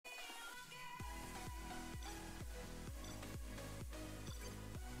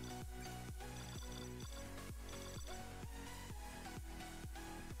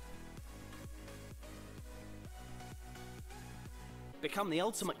become the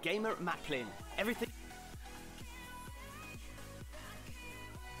ultimate gamer at map playing. Everything.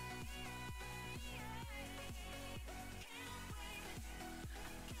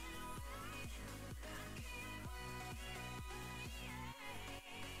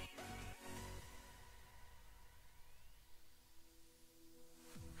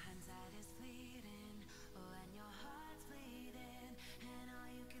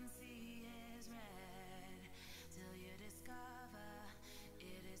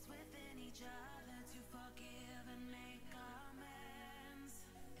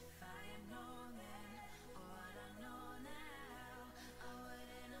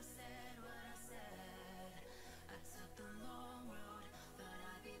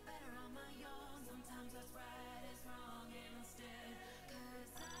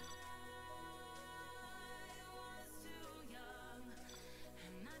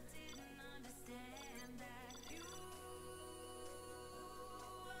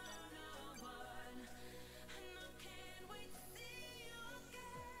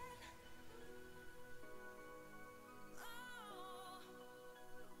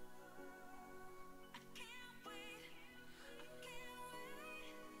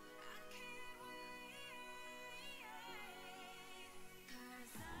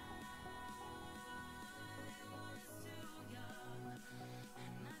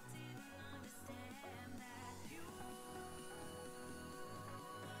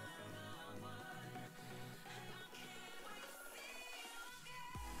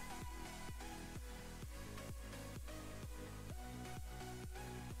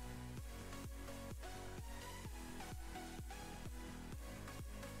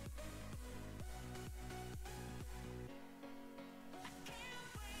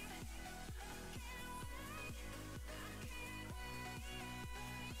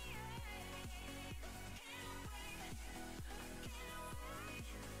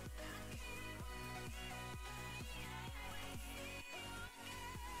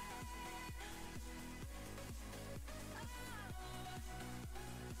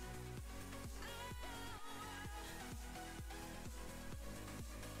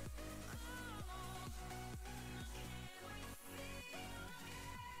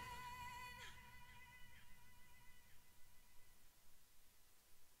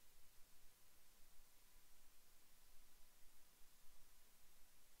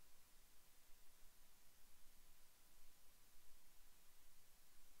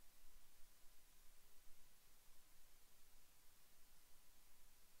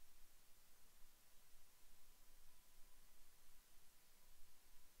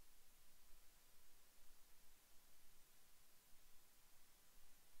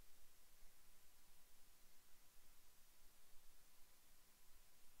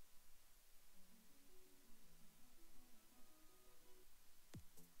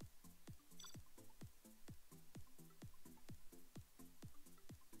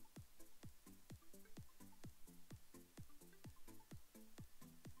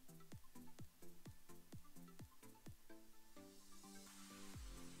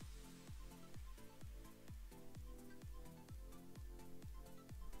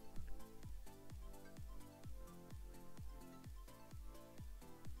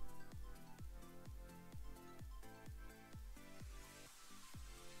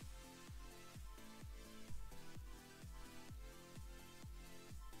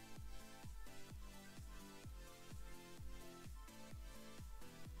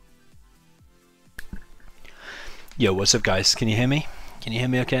 Yo, what's up guys? Can you hear me? Can you hear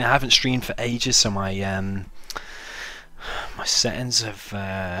me okay? I haven't streamed for ages, so my settings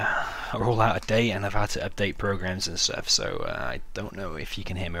are all out of date, and I've had to update programs and stuff, so I don't know if you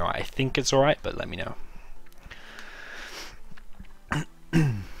can hear me right. I think it's alright, but let me know.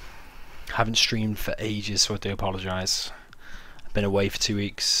 Haven't streamed for ages, so I do apologise. I've been away for 2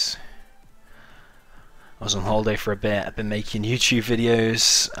 weeks. I was on holiday for a bit. I've been making YouTube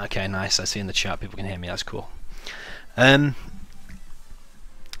videos. Okay, nice. I see in the chat people can hear me. That's cool.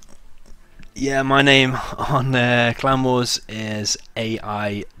 Yeah, my name on Clan Wars is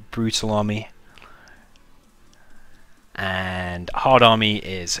AI Brutal Army, and Hard Army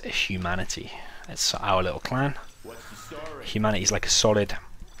is Humanity. It's our little clan. Humanity is like a solid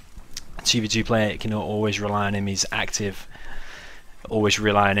 2v2 player. You can always rely on him. He's active. Always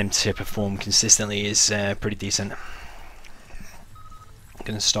rely on him to perform consistently. Is pretty decent. I'm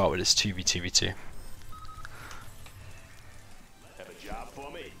going to start with this 2v2v2. Have a job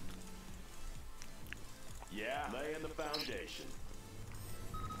for me? Yeah, laying the foundation.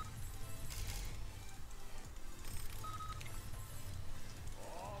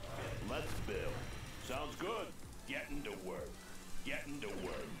 Let's build. Sounds good. Getting to work. Getting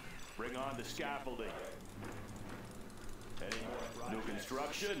Bring on the scaffolding. Any more new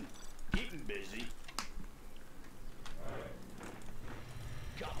construction? Keep 'em busy.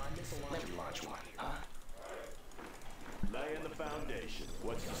 Got my missile launcher. Let me launch one, huh? Laying the foundation.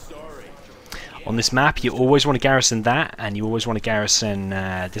 What's the story? On this map, you always want to garrison that, and you always want to garrison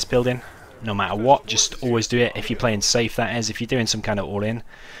this building. No matter what, just always do it. If you're playing safe, that is. If you're doing some kind of all-in,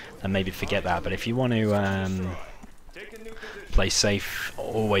 then maybe forget that. But if you want to play safe,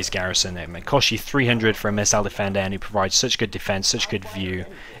 always garrison it. It costs you 300 for a missile defender, and it provides such good defense, such good view.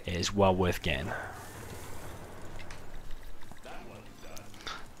 It is well worth getting.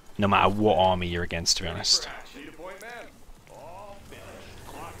 No matter what army you're against, to be honest. All finished.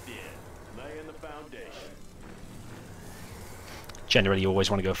 Clocked in. Laying the foundation. Generally, you always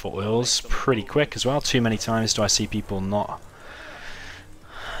want to go for oils pretty quick as well. Too many times do I see people not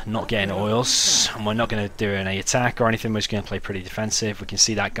getting oils, and we're not going to do any attack or anything. We're just going to play pretty defensive. We can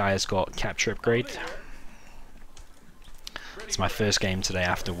see that guy has got capture upgrade. It's my first game today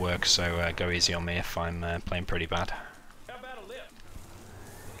after work, so go easy on me if I'm playing pretty bad.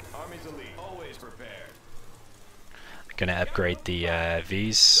 Gonna upgrade the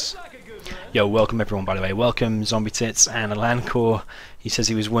V's. Yo, welcome everyone, by the way. Welcome Zombie Tits and Alancor. He says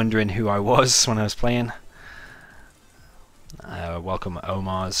he was wondering who I was when I was playing. Welcome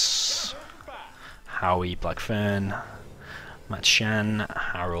Omar's, Howie, Blackfern, Matt Shan,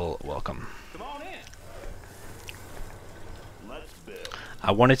 Harold, welcome.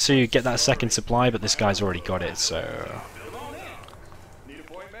 I wanted to get that second supply, but this guy's already got it, so...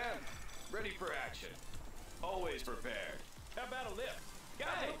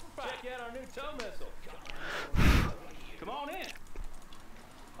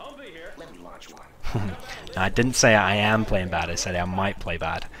 I didn't say I am playing bad, I said I might play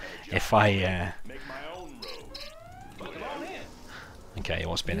bad. If I... Okay, he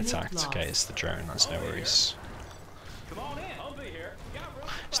was being attacked. Okay, it's the drone, that's no worries.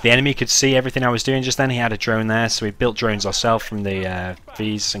 So the enemy could see everything I was doing just then. He had a drone there, so we built drones ourselves from the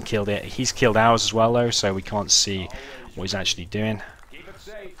V's and killed it. He's killed ours as well though, so we can't see what he's actually doing.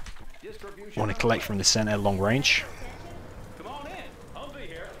 Want to collect from the center long range.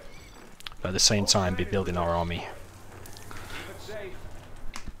 But at the same time be building our army.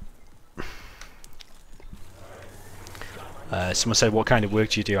 Someone said, what kind of work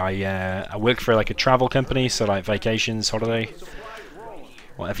do you do? I work for like a travel company, so like vacations, holiday,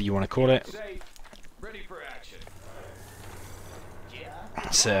 whatever you want to call it.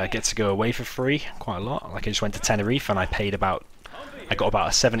 So I get to go away for free quite a lot. Like I just went to Tenerife and I got about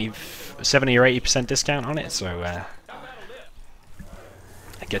a 70 or 80% discount on it, so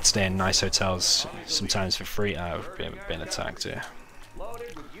I get to stay in nice hotels sometimes for free. I've been attacked here.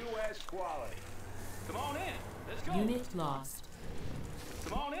 Unit lost.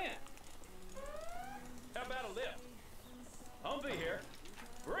 Come on in. How about a lift? Humvee here.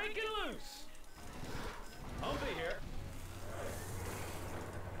 Break it loose. Humvee here.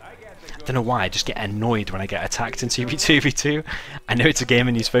 I don't know why, I just get annoyed when I get attacked in 2v2v2. I know it's a game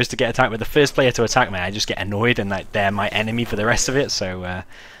and you're supposed to get attacked, but the first player to attack me, I just get annoyed and like they're my enemy for the rest of it, so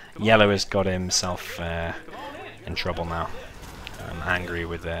Yellow has got himself in trouble now. I'm angry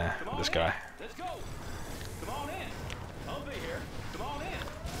with this guy.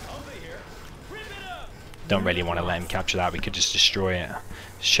 Don't really want to let him capture that, we could just destroy it.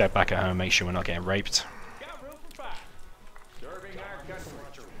 Just check back at home, make sure we're not getting raped.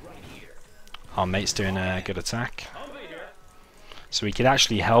 Our mate's doing a good attack. So we could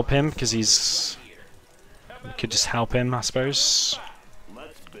actually help him, because he's... We could just help him, I suppose.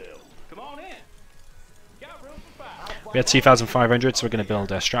 We had 2,500, so we're going to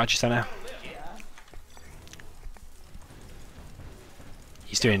build a strategy center.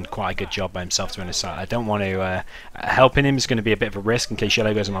 He's doing quite a good job by himself, to be honest. I don't want to... helping him is going to be a bit of a risk in case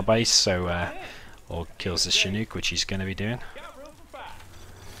Yellow goes on my base, so... or kills the Chinook, which he's going to be doing.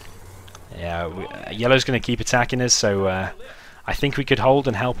 Yeah, Yellow's going to keep attacking us, so I think we could hold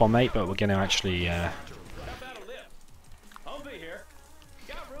and help our mate, but we're going to actually... we're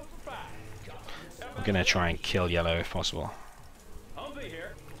going to try and kill Yellow if possible.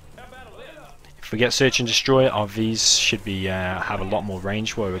 If we get search and destroy, our V's should be have a lot more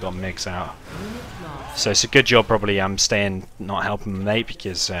range where we've got MiGs out. So it's a good job probably I'm staying, not helping my mate,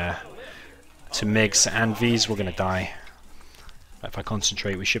 because to MiGs and V's we're going to die. If I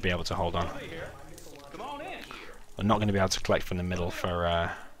concentrate, we should be able to hold on. We're not going to be able to collect from the middle for...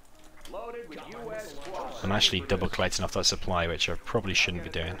 I'm actually double collecting off that supply, which I probably shouldn't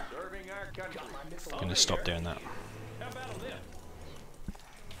be doing. I'm going to stop doing that.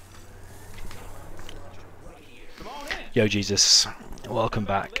 Yo Jesus, welcome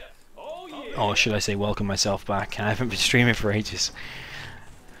back. Or should I say welcome myself back? I haven't been streaming for ages.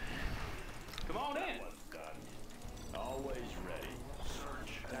 Come on in. Always ready.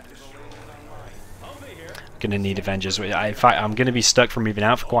 I'll be here. Gonna need Avengers. In fact, I'm gonna be stuck for moving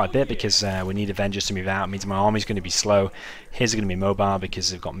out for quite a bit because we need Avengers to move out. It means my army's gonna be slow. His are gonna be mobile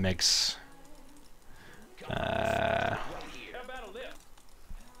because they've got MiGs.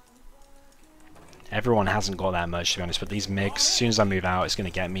 Everyone hasn't got that much, to be honest, but these MiGs, as soon as I move out, it's gonna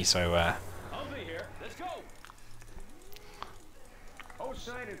get me. So I'll be here. Let's go. Oh,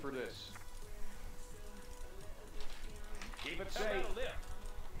 sign in for this. Keep it safe.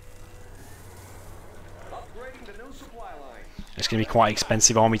 Upgrading the new supply line. it's gonna be quite an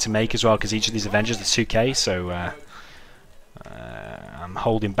expensive army to make as well because each of these Avengers are 2k. So I'm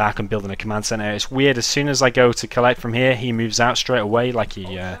holding back on building a command center. It's weird. As soon as I go to collect from here, he moves out straight away, like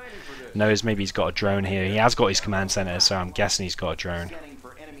he knows maybe he's got a drone here. He has got his command center, so I'm guessing he's got a drone. Scanning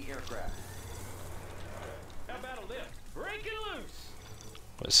for enemy aircraft. How about a lift? Break it loose.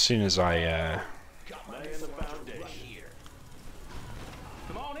 But as soon as I Got my missile launcher right here.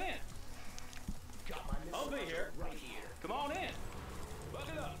 Come on in. Got my missile I'll be launcher here. right here. Come on in. Buck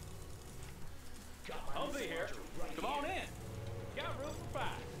it up. Got my I'll be missile here. launcher right Come on in. Got room for 5.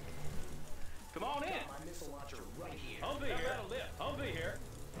 Come on in. Got my missile launcher right here. I'll be here. How about a lift? I'll be here.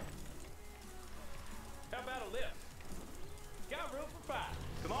 How about a lift? Got room for 5.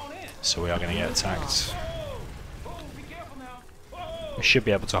 Come on in. so we are going to get attacked. Whoa! Whoa, be careful now. Whoa! We should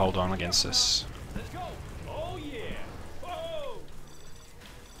be able to hold on against this. Let's go. Oh yeah. Whoa!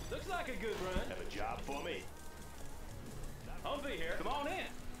 Looks like a good run. Have a job for me. I'll be here. Come on in.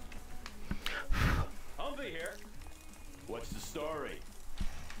 I'll be here. What's the story?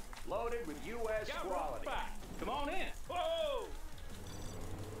 Loaded with U.S. Got room quality. for 5. Come on in. Whoa!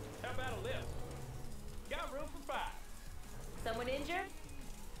 How about a lift? Got room for 5. Someone injured?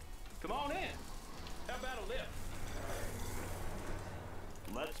 Come on in. How about a lift?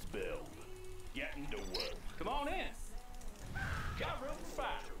 Let's build. Getting to work. Come on in. Got room for 5.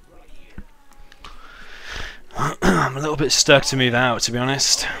 I'm a little bit stuck to move out, to be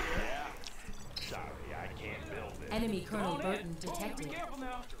honest. Yeah. Sorry, I can't build it. Enemy Come Colonel on Burton in. Whoa, be detected. careful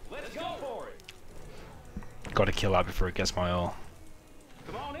now. Let's go for it. Got to kill that before it gets my oil.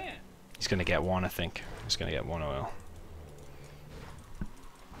 Come on in. He's going to get one, I think. He's going to get one oil.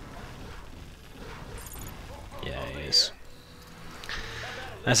 Yeah, he is.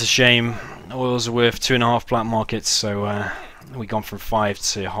 That's a shame. Oils are worth 2.5 black markets, so we gone from 5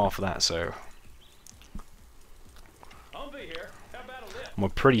 to half of that. So I'll be here. How about a lift? we're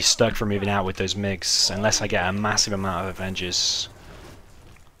pretty stuck for moving out with those MiGs, unless I get a massive amount of Avengers.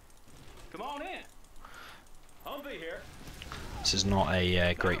 Come on in. I'll be here. This is not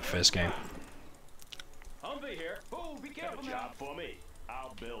a great first game. I'll be here. Oh, be Have careful a now. job for me.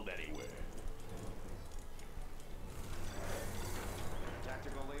 I'll build anywhere.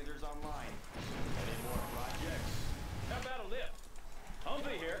 Tactical lasers online. Any more projects? How about a lift? I'll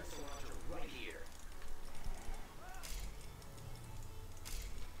be here. Right here.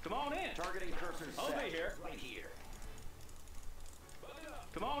 Come on in. Targeting cursor I'll set. be here. Right here.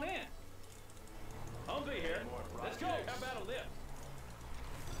 Come on in. I'll be here. Let's go. How about a lift?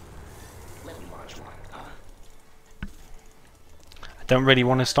 Let me launch one. I don't really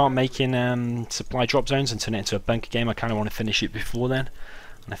want to start making supply drop zones and turn it into a bunker game. I kind of want to finish it before then,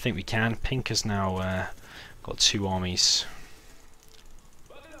 and I think we can. Pink has now got 2 armies.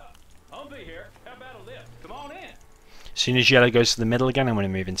 I'll be here. How about a lift? Come on in. As soon as yellow goes to the middle again, I'm going to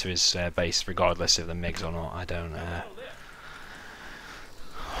move into his base, regardless of the MiGs or not. I don't. I'm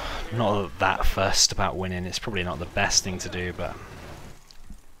not that fussed about winning. It's probably not the best thing to do, but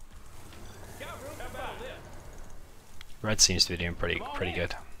Got room. How about a lift? red seems to be doing pretty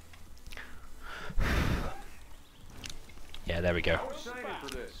good. Yeah, there we go. Signing for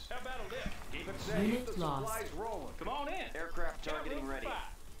this. How about a lift? Keep it safe. Unit The lost. supplies rolling. Come on in. Aircraft Got targeting room for ready. 5.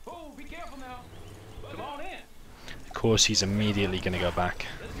 Oh, be careful now. Come on in. Of course, he's immediately going to go back.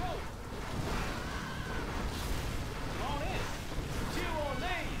 Let's go. Come on in. 2 on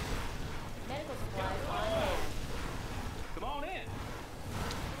lane. Medical supplies online. Come on in.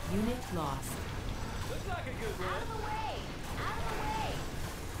 Unit lost. Looks like a good run. Out of the way! Out of the way!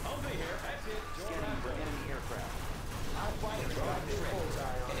 I'll be here. That's it. Join Scanning for right enemy aircraft. I'll fire it.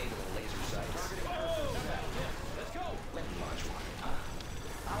 Enable laser sight. Targeting cursor set. Let's go. Let me launch one.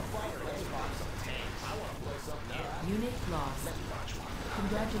 I'll fire it. Let's pop some tanks. I want to blow something up. Unit lost. Let me launch one.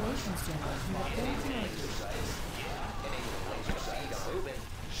 Congratulations, General. You have failed tonight. Enable laser sight. Moving.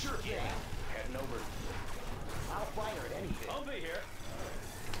 Sure thing. Heading over. I'll fire at anything. I'll be here.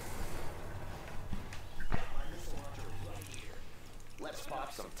 Let's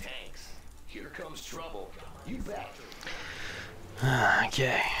pop some tanks. Here comes trouble. You bet.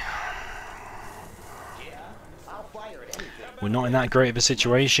 Okay. Yeah, I'll fire at anything. We're not in that great of a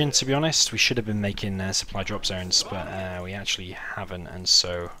situation, to be honest. We should have been making supply drop zones, but we actually haven't, and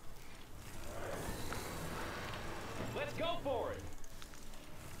so... Let's go for it.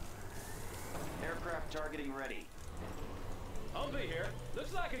 Aircraft targeting ready. Humvee here.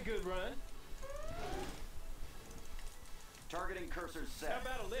 Looks like a good run. Targeting cursor How set.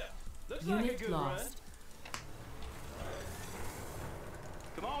 about a lift? Looks like a Unit good run. lost.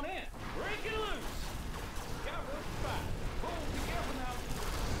 Come on in. Break it loose. Got room for five. Boom, be careful now.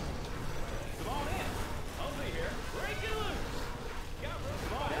 Come on in. Humvee here. Break it loose. Got room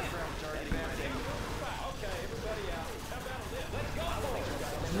for five. Aircraft targeting ready. Got room for five. Okay, everybody out. How about a lift? Let's go for it.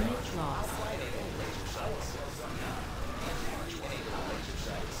 Unit lost.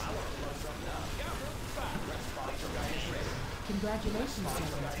 Got room for five. Congratulations,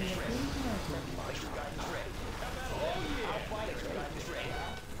 General. You have been promoted.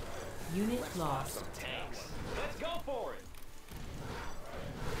 Unit lost. Let's go for it.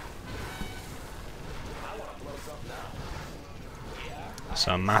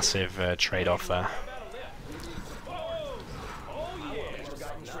 So a massive trade-off there. How about a lift? Whoa! Oh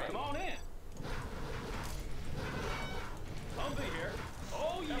yeah. Come on in. Humvee here.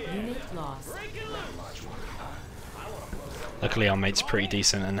 Oh yeah. Unit lost. Break it loose. Luckily our mate's pretty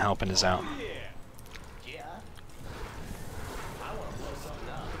decent and helping us out. Oh yeah. Yeah.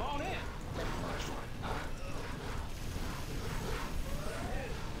 Come on in.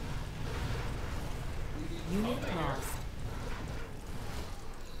 Unit lost.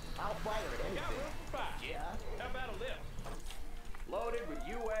 I'll fire at Got anything. room for five. Yeah. How about a lift? Loaded with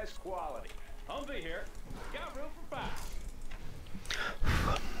U.S. quality. Humvee here. Got room for five.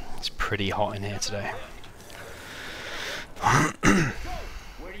 It's pretty hot in here today.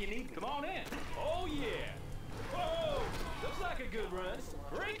 Where do you need me? Come on in. Oh yeah. Whoa! Looks like a good run.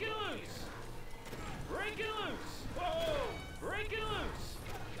 Break it loose. Break it loose. Whoa! Break it loose.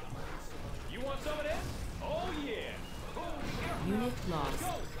 You want some of this? Oh yeah. Boom! Be careful now. Unit lost.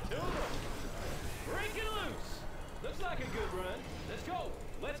 Go. To them. Break it loose. Looks like a good run. Let's go.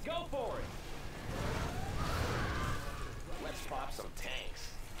 Let's go for it. Let's pop some tanks.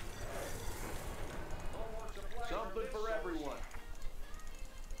 Something for everyone.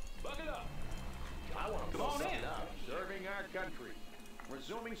 Bucket up. I want to Come blow on something in. up. Serving our country.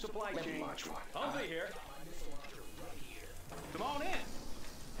 Resuming supply Let me chain. launch one. Humvee here. Come on in.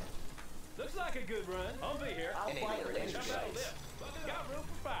 Looks like a good run. Humvee here. I'll fire at any How about a size. lift? Got room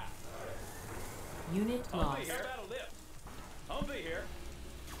for five. Unit Humvee lost. here. How about a lift? Humvee here.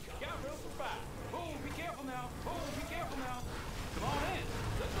 Got room for five. Boom, be careful now. Boom, be careful now. Come on in.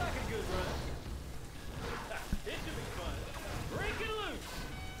 Looks like a good run. It should be fun. Break it loose.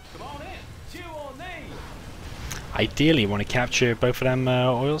 Come on in. Chew on me. Ideally want to capture both of them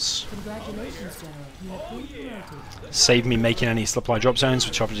oils. Congratulations, General. You have been promoted. Save me making any supply drop zones,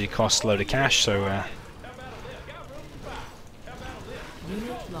 which obviously cost a load of cash, so How about a lift? Got room for five. How about a lift?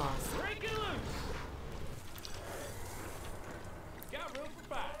 Unit lost. Break it loose. Got room for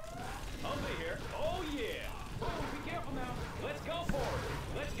five. Humvee here. Oh yeah. Boom, be careful now. Let's go for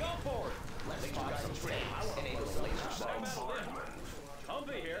it. Let's go for it. Let's pop some tanks. Enable laser How sights. about a lift?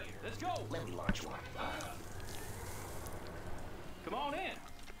 Humvee here. Let's go. Let me launch one. Come on in.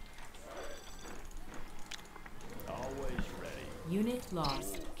 Always ready. Unit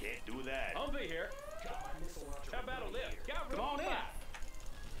lost. Can't do that. Humvee here. How about a lift? Got room. Come on in.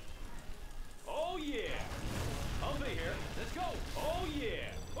 Oh yeah. Humvee here. Let's go. Oh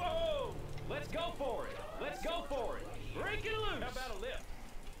yeah. Whoa. Let's go for it. Let's go for it. Break it loose. How about a lift?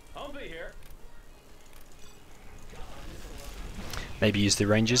 Humvee here. maybe use the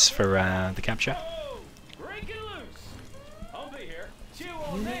Rangers for the capture. Whoa. Break it loose. Humvee here. Chew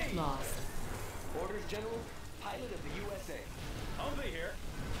on Unit me. lost. Orders, General. Pilot of the USA. Humvee here.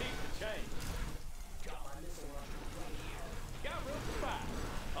 Keep the change. Got room for five.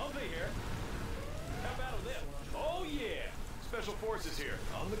 Humvee here. How about a lift? Oh yeah. Special forces here.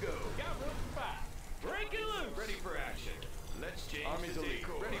 On the go. Got room for five. Break it loose. Ready for action. Let's change Army's the elite.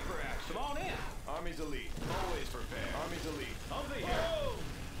 decor. Ready for action. Come on in. Army's elite. Always prepared. Army's elite. Humvee here. Whoa.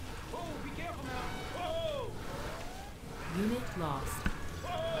 Whoa, be careful now. Whoa. Unit lost.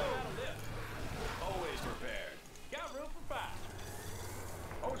 Whoa. How about a lift? Always prepared. Got room for five.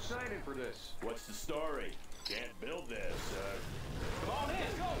 Oh, signing for this. What's the story? Can't build this. Come on in.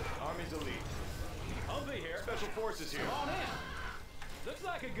 Let's go. Army's elite. Humvee here. Special forces here. Come on in. Looks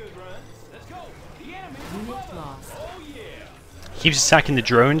like a good run. Let's go. The enemy's Unit above us. lost. Oh yeah. He keeps attacking the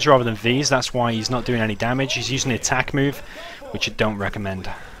drones rather than Vs, that's why he's not doing any damage. He's using the attack move, which I don't recommend.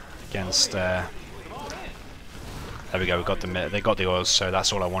 against. There we go. We got the they got the oils, so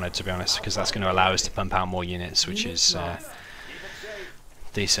that's all I wanted, to be honest, because that's going to allow us to pump out more units, which is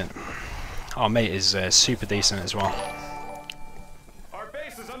decent. Our mate is super decent as well. Our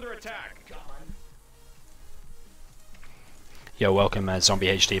base is under attack. Yo, welcome Zombie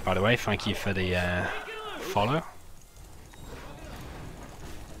HD, by the way. Thank you for the follow.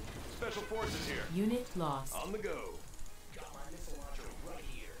 Special forces here. Unit lost. On the go. Got my missile launcher right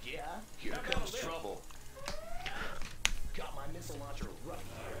here. Yeah? Here comes trouble. Got my missile launcher right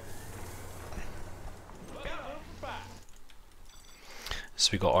here. Got room for fire. So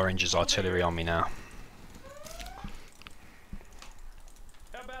we got Orange's artillery on me now.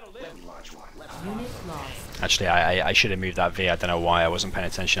 How about a lift? Let me launch one. Let's Unit lost. Actually, I should have moved that V. I don't know why I wasn't paying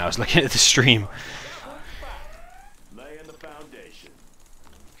attention. I was looking at the stream. Laying the foundation.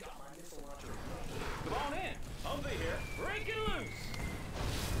 got my missile launcher right here. Come on in. Humvee here. Break it loose.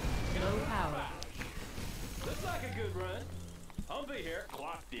 Low power. Looks like a good run. Humvee here.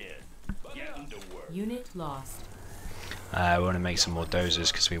 Clocked in. Getting to work. Unit lost. We want to make some more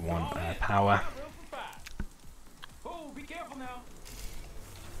dozers because we want power. Got room for fire. Oh, be careful now.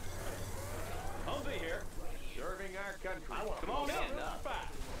 Humvee here. Serving our country. Come on in. Fire.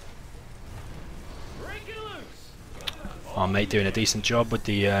 Break it loose. Our mate doing a decent job with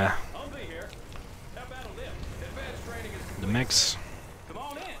the Humvee here. How about a lift? Advanced training is complete. mix. Come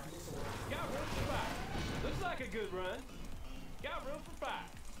on in. Got room for fire. Looks like a good run. Got room for fire.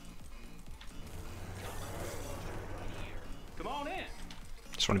 Come on in.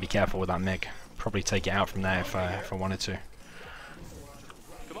 Just want to be careful with that MiG. Probably take it out from there if I wanted to.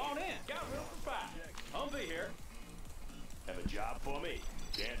 Come on in. Got room for fire. Humvee here. Have a job for me.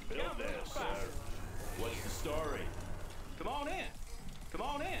 Can't build Got room this, for fire. sir. What's the story? Come on in. Come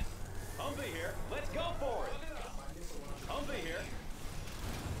on in. Humvee here. Let's go for it. Humvee here.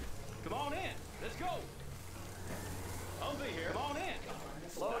 Come on in. Let's go. Humvee here. Come on in.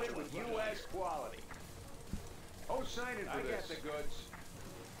 Loaded with U.S. quality. Oh, sign in for I this. got the goods.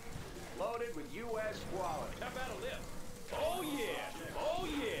 Loaded with U.S. quality. How about a lift? Oh yeah. Oh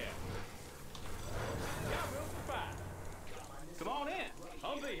yeah. Got room for fire. Come on in.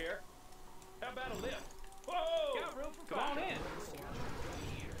 Humvee here. How about a lift? Whoa. Got room for fire. Come on in.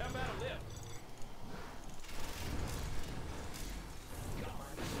 How about a lift?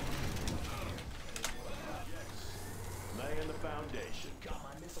 Laying the foundation. Got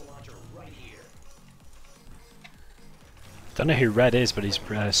my missile launcher right here. Don't know who Red is, but he's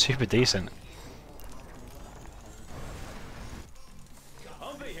super decent.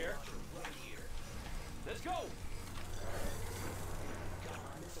 Humvee here. Let's go. Got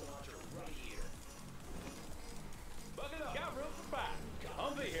my missile launcher right here. Buck it up. Got room for fire.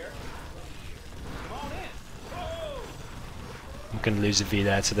 Humvee here. Come on in. Whoa. I'm going to lose a V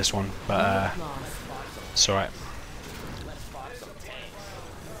there to this one, but Unit lost. it's alright. Let's spot some tanks.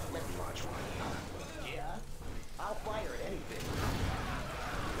 Let me launch one. Yeah? I'll fire at anything.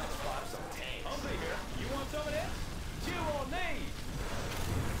 Let's spot some tanks. Humvee here. You want some of this? Chew on me.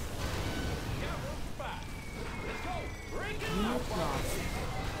 Got room for fire. Let's go. Break it Unit loose. lost.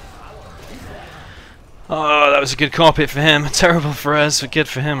 Oh, that was a good carpet for him. Terrible for us, but good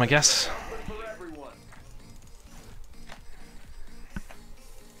for him, I guess. For everyone.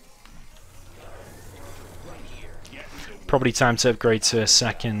 Probably time to upgrade to a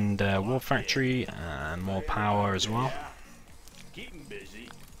second war factory and more power as well. Keep 'em busy.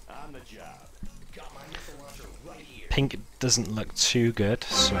 On the job. Got my missile launcher right here. Pink doesn't look too good,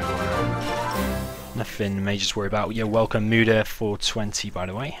 so nothing major to worry about. Yeah, welcome Muda420, by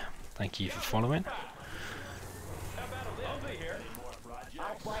the way. Thank you for following. How about a lift? Humvee here. More projects.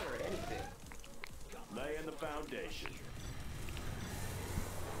 I'll fire at anything. Laying the foundation.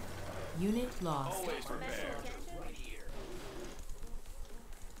 Unit lost. Always prepared. Right here.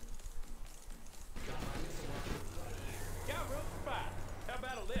 Got room for fire. How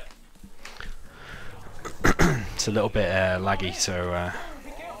about a lift? It's a little bit laggy, so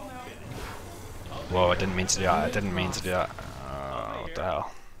Be careful now. whoa, I didn't mean to do that. I didn't mean to do that. Oh, what the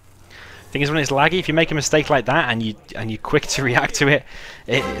hell. Thing is, when it's laggy, if you make a mistake like that and you're quick to react to it,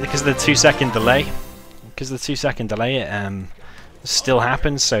 because of the 2-second delay, it still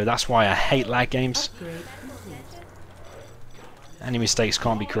happens. So that's why I hate lag games. Upgrade complete. Any mistakes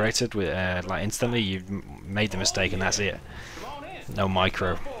can't be corrected with like instantly. You've made the mistake and that's it. Come on in. No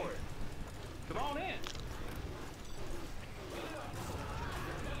micro. Forward. Come on in.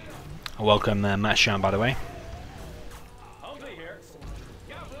 Welcome Matt Shan, by the way. Humvee here.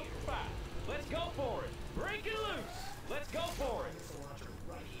 Got room for fire. Let's go for it. Break it loose. Let's go for it.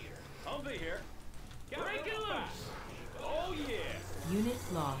 Humvee here. Break it loose. Oh yeah. Unit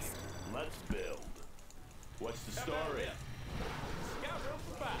lost. Let's build. What's the story?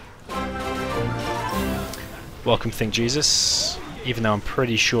 Welcome, Think Jesus. Even though I'm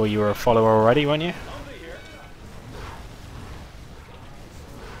pretty sure you were a follower already, weren't you?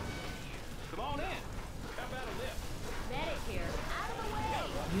 Come on in. How about a lift? Medic here. Out of the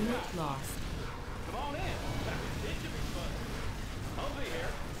way. Unit lost. Come on in. It should be fun. Over here.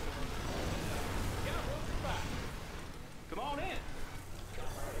 Got room for five. Come on in.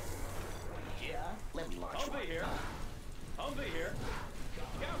 Yeah? Let me launch Over one. here. Over here.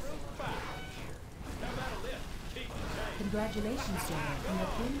 Got room for five. How about a lift? Keep the change. Congratulations, General. You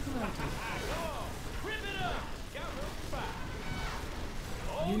have been promoted. Come on. Rip it up. Got room for five.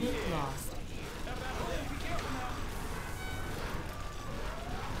 Oh, Unit yeah. lost. How about a lift? Be careful now.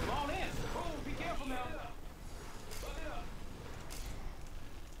 Come on in. Oh, be careful now. Buck it up.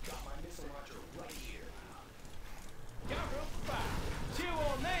 Got my missile launcher right here. Got room for five. Chew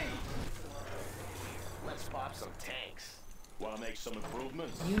on names. Let's pop some tanks. Want to make some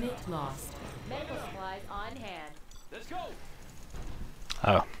improvements? Unit lost. Medical supplies on hand. Let's go.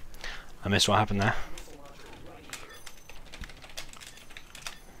 Oh, I missed what happened there.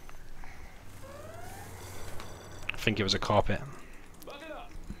 I think it was a carpet. Buck it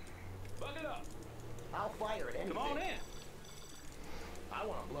up. Buck it up. I'll fire at anything. Come on in. I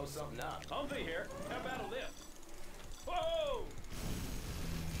want to blow something up. Humvee here. How about a lift? Whoa!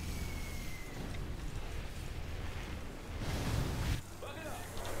 Buck it up.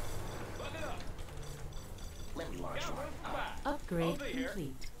 Buck it up. Let me launch Got one. room for five. Upgrade Humvee here.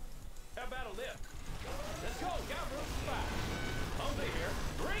 complete. How about a lift? Let's go. Got room for five. Humvee here.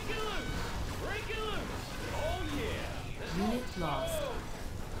 Break it loose. Break it loose. Oh yeah. Let's go. Unit lost. Whoa.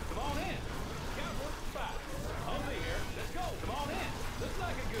 Come on in. Got room for five. Humvee here. Let's go. Come on in. Looks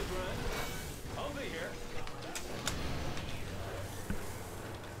like a good run. Humvee here.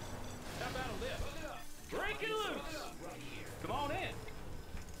 How about a lift? Break it loose. Come on in.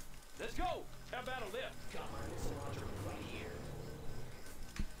 Let's go. How about a lift? Got my missile launcher right here.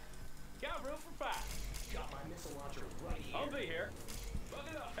 Got room for five. Got my missile launcher right here. Humvee here. Buck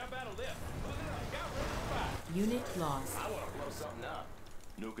it up. How about a lift? Buck it up. Got room for five. Unit lost. I want to blow something up.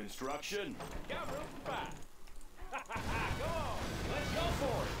 New construction? Got room for five. Come on. Let's go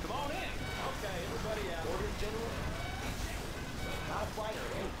for it. Come on in. Okay, everybody out. Orders, General? I'll fire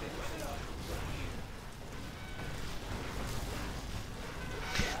at anything.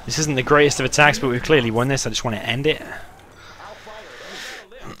 This isn't the greatest of attacks, but we've clearly won this. I just want to end it. I'll fire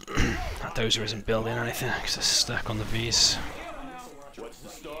at anything. A lift. That dozer isn't building anything because it's stuck on the V's. Careful now. What's the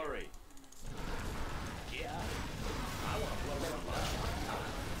story? Yeah? I want to blow something up.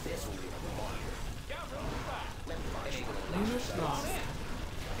 This will be fun. Got room for five. Let me launch one. Unit lost.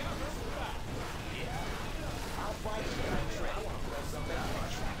 Got room for five. I'll fire at anything. I want to blow something up.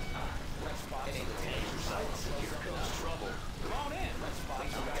 Let's pop some tanks. Here comes trouble. Come on in. Let's pop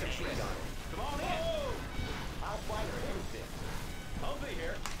some machine gun. Come on in. I'll fire at anything. Humvee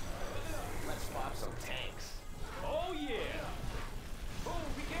here. Let's pop some tanks. Oh yeah. Oh,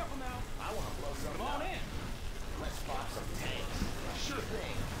 be careful now. I want to blow something Come on up. in. Let's pop some tanks. Sure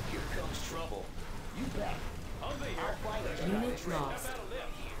thing. Here comes trouble. You bet. Humvee here. I'll fire at Unit anything. How lost. about a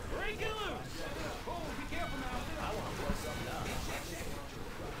lift? Break it loose. Oh, be careful now. I want to blow something up.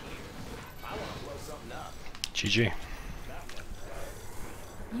 I want to blow something up. GG.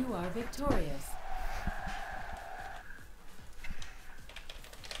 You are victorious.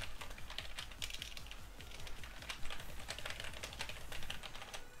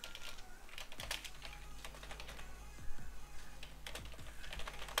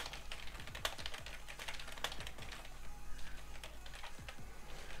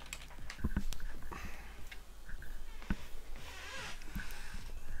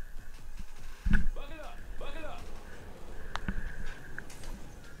 Buck it up. Buck it up.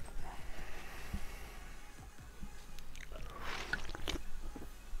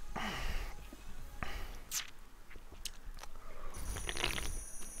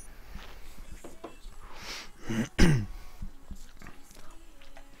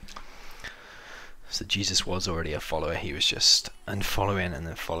 So Jesus was already a follower. He was just unfollowing and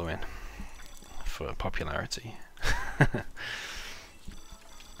then following for popularity.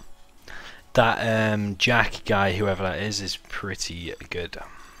 That Jack guy, whoever that is pretty good.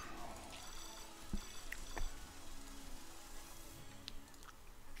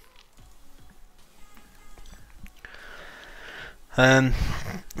 Matt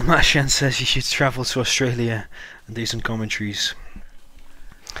Shen says you should travel to Australia and do some commentaries.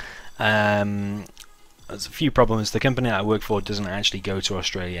 There's a few problems. The company that I work for doesn't actually go to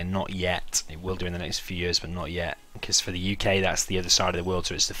Australia, not yet. It will do in the next few years, but not yet, because for the UK that's the other side of the world,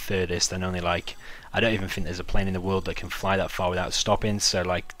 so it's the furthest, and only like, I don't even think there's a plane in the world that can fly that far without stopping, so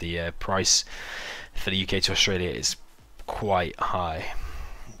like the price for the UK to Australia is quite high.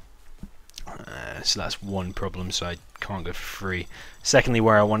 So that's one problem, so I can't go for free. Secondly,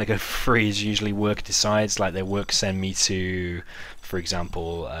 where I want to go for free is usually work decides, like their work send me to, for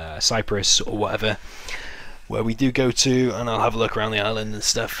example, Cyprus or whatever, where we do go to, and I'll have a look around the island and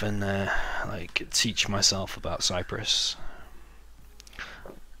stuff, and like teach myself about Cyprus.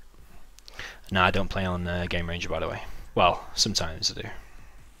 No, I don't play on Game Ranger, by the way. Well, sometimes I do.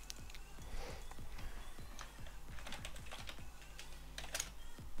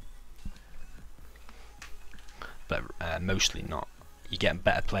 But mostly not. You get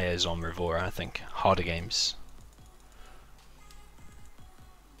better players on Revora, I think. Harder games.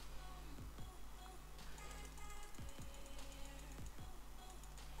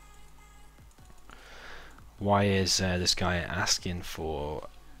 Why is this guy asking for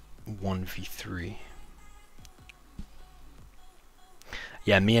 1v3?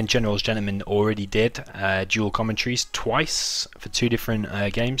 Yeah, me and General's Gentleman already did dual commentaries twice for 2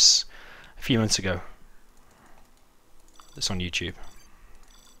 different games a few months ago. It's on YouTube.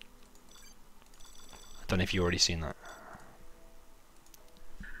 I don't know if you've already seen that.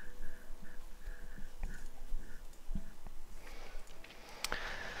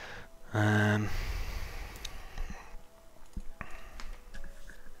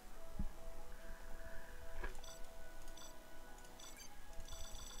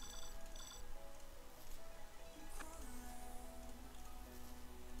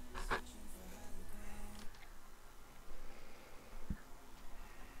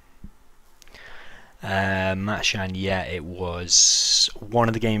 Matshan, yeah, it was one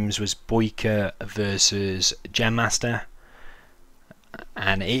of the games was Boyka versus Gemmaster,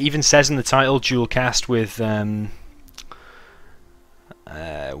 and it even says in the title dual cast with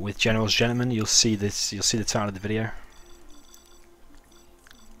General's Gentleman. You'll see this. You'll see the title of the video.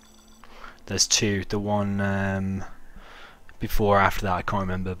 There's 2. The one before or after that I can't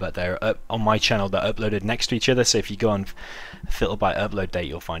remember, but they're up on my channel. They're uploaded next to each other. So if you go on filter by upload date,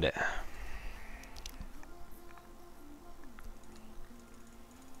 you'll find it.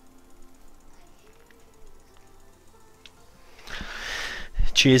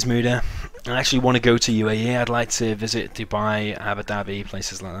 Cheers, Muda. I actually want to go to UAE. I'd like to visit Dubai, Abu Dhabi,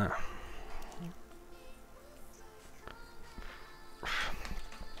 places like that.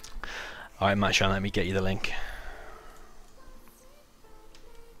 Alright, Matshan, let me get you the link.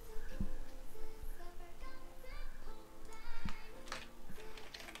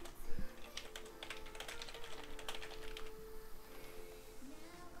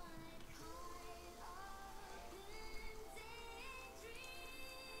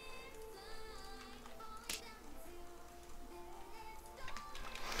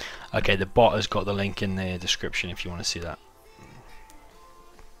 Okay, the bot has got the link in the description if you want to see that.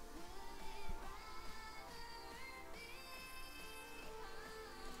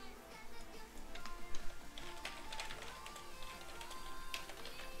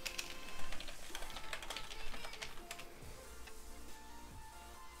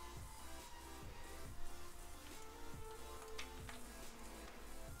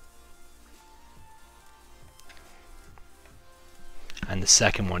 And the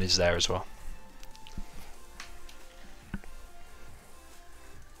second one is there as well.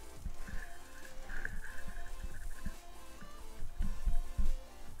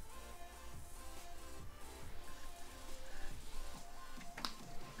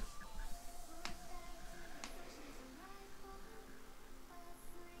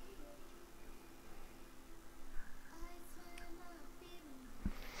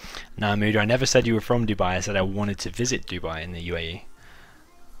 Nah, Muda, I never said you were from Dubai. I said I wanted to visit Dubai in the UAE.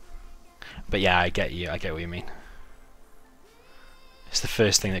 But yeah, I get you. I get what you mean. It's the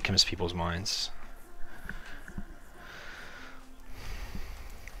first thing that comes to people's minds.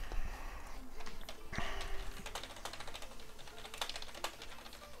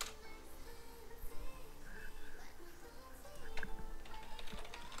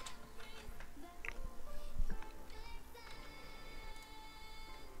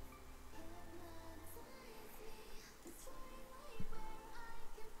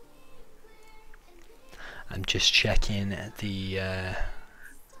 I'm just checking the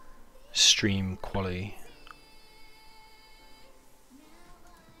stream quality.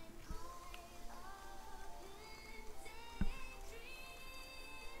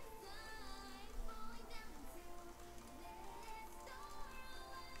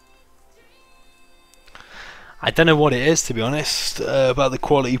 I don't know what it is, to be honest, about the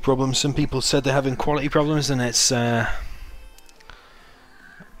quality problems. Some people said they're having quality problems and it's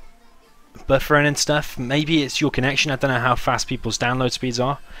buffering and stuff. Maybe it's your connection. I don't know how fast people's download speeds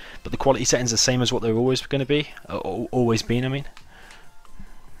are, but the quality settings are the same as what they're always going to be. Always been, I mean.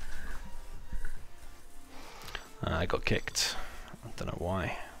 I got kicked. I don't know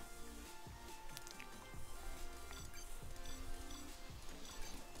why.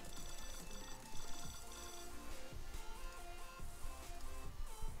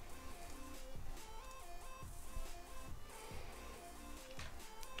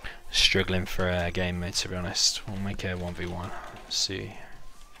 Struggling for a game mode, to be honest. We'll make a 1v1. Let's see.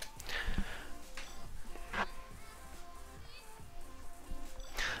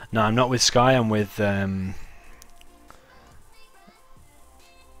 No, I'm not with Sky. I'm with I'm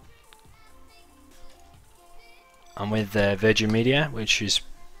with Virgin Media, which is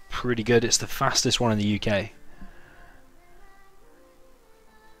pretty good. It's the fastest one in the UK.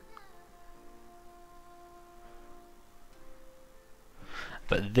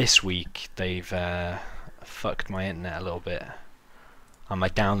 But this week they've fucked my internet a little bit, and my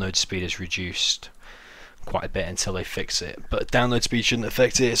download speed is reduced quite a bit until they fix it. But download speed shouldn't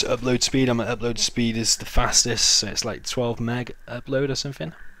affect it. It's upload speed. And my upload speed is the fastest, so it's like 12 meg upload or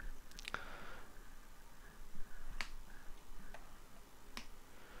something.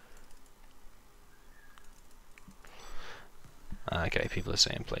 Okay, people are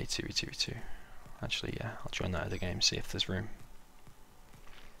saying play 2v2v2. Actually, yeah, I'll join that other game, see if there's room.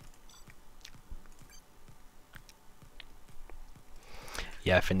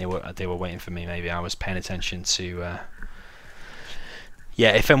 Yeah, I think they were waiting for me. Maybe I was paying attention to.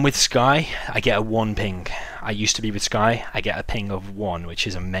 Yeah, if I'm with Sky, I get a 1 ping. I used to be with Sky. I get a ping of 1, which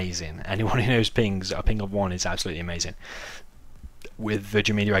is amazing. Anyone who knows pings, a ping of 1 is absolutely amazing. With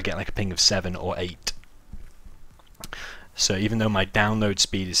Virgin Media, I get like a ping of 7 or 8. So even though my download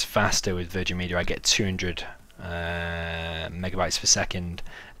speed is faster with Virgin Media, I get 200 megabytes per second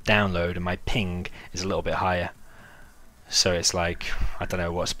download, and my ping is a little bit higher. So it's like, I don't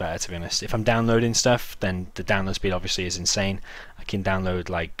know what's better, to be honest. If I'm downloading stuff, then the download speed obviously is insane. I can download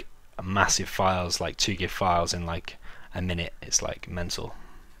like massive files, like 2 gig files in like a minute. It's like mental.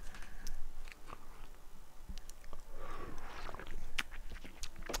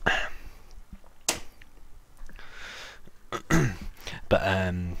 But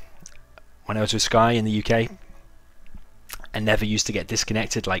when I was with Sky in the UK, I never used to get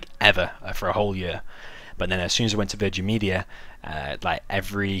disconnected, like ever, for a whole year. But then as soon as I went to Virgin Media, like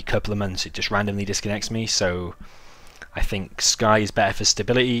every couple of months it just randomly disconnects me. So I think Sky is better for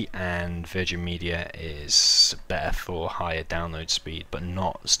stability and Virgin Media is better for higher download speed, but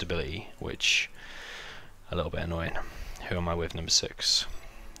not stability, which a little bit annoying. Who am I with? Number 6.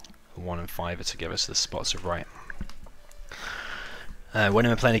 1 and 5 are to give us the spots of right. When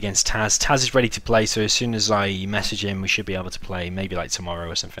am I playing against Taz? Taz is ready to play, so as soon as I message him we should be able to play, maybe like tomorrow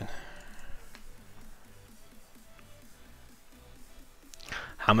or something.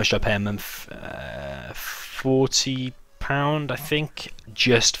 How much do I pay a month? £40, I think,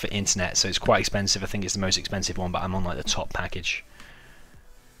 just for internet. So it's quite expensive. I think it's the most expensive one, but I'm on like the top package.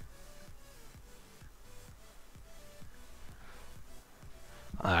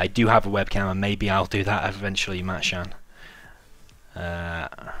 I do have a webcam, and maybe I'll do that eventually, Matt Shan.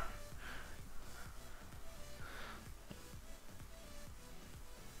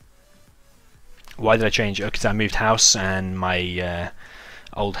 Why did I change it? Because I moved house, and my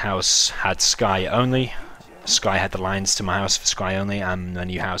old house had Sky only. Sky had the lines to my house for Sky only, and the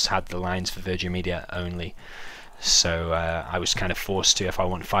new house had the lines for Virgin Media only. So I was kind of forced to, if I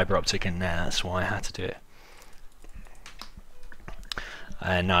want fibre optic in there, that's why I had to do it.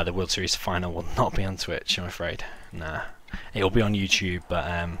 No, the World Series final will not be on Twitch, I'm afraid. Nah, it'll be on YouTube, but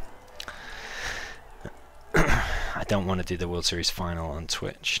I don't want to do the World Series final on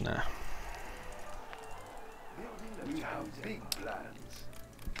Twitch. No. We have big plans.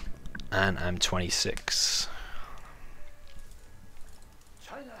 And I'm 26.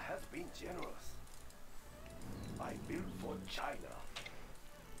 China has been generous. I built for China.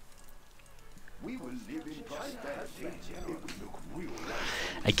 We will live in prosperity. It will look real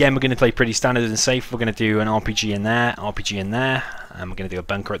nice. Again, we're going to play pretty standard and safe. We're going to do an RPG in there, RPG in there, and we're going to do a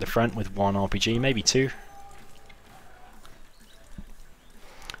bunker at the front with 1 RPG, maybe 2.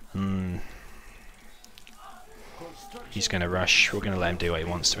 He's going to rush. We're going to let him do what he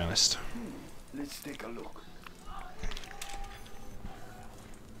wants, to be honest. Let's take a look.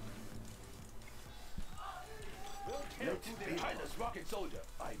 China's rocket rocket soldier.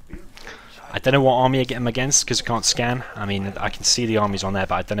 I built for China. I don't know what army I'm against because I can't scan. I mean, I can see the armies on there,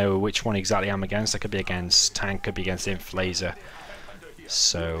 but I don't know which one exactly I'm against. I could be against tank, could be against inf laser.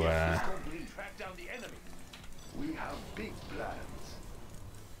 So, Track down the enemy. We have big plans.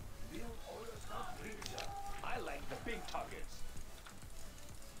 Build orders complete, sir. I like the big targets.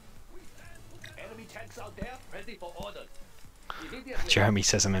 Enemy tanks out there, ready for orders. Immediately. Jeremy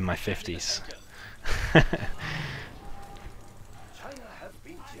says I'm in my 50s. China has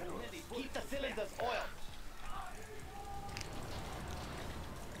been generous. Keep the cylinders oiled.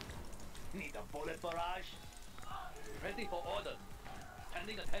 Need a bullet barrage. Ready for orders.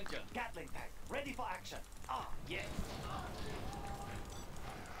 Standing attention. Gatling tank, ready for action. Ah, yes.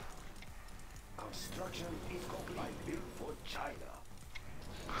 Construction is complete. I built for China.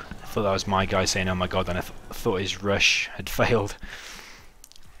 I thought that was my guy saying, "Oh my god," and I thought his rush had failed.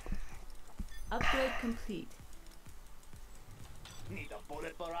 Upgrade complete. Need a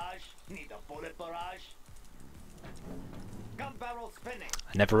bullet barrage. Need a bullet barrage. Gun barrel spinning.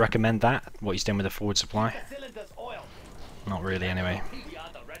 I never recommend that, what he's doing with the forward supply. The cylinders oiled. Not really, anyway. We are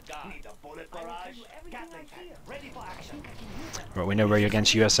the red guy. Need a bullet barrage. Gatling tank, ready for action. Right, we know where you're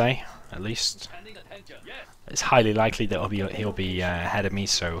against USA, at least. Standing attention. Yes. It's highly likely that he'll be ahead of me,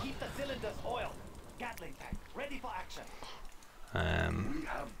 so Keep the cylinders oiled. Gatling tank, ready for action. We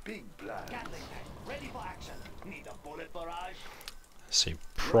have big plans. Gatling tank, ready for action. Need a bullet barrage. so you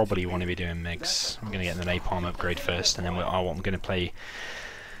probably want to be doing MiGs. I'm going to get the napalm upgrade first, and then I'm going to play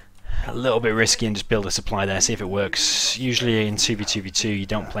a little bit risky and just build a supply there, see if it works. Usually in 2v2v2 you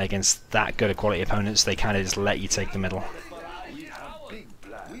don't play against that good a quality opponents, they kind of just let you take the middle. We have big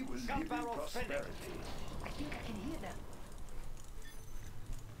plans. We will live in prosperity. I think I can hear them.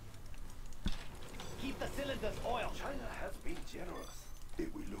 Keep the cylinders oiled. China has been generous.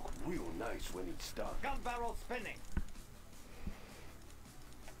 It will look real nice when it's done. Gun barrel spinning.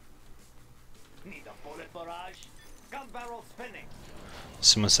 Need a bullet barrage. Gun barrel spinning.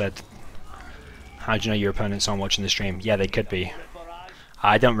 Someone said, "How do you know your opponents aren't watching the stream?" Yeah, they could be. Bullet barrage.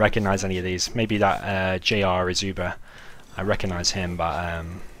 I don't recognize any of these. Maybe that JR is Uber. I recognize him, but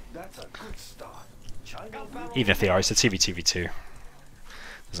That's a good start. China will even if they are, it's a 2v2v2.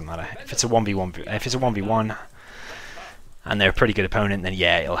 Doesn't matter. If it's a 1v1, if it's a 1v1, and they're a pretty good opponent, then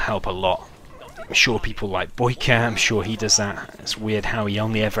yeah, it'll help a lot. I'm sure people like Boyka, I'm sure he does that. It's weird how he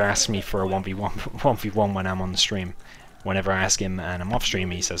only ever asks me for a 1v1 when I'm on the stream. Whenever I ask him and I'm off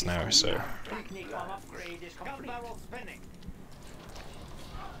stream, he says no, so Technique on upgrade is complete. Gun barrel spinning.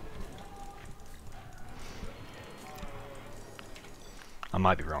 I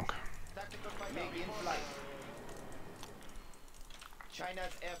might be wrong. Make in flight.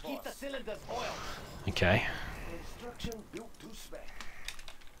 China's Air Force. Keep the cylinders oiled. Okay. construction built to spec.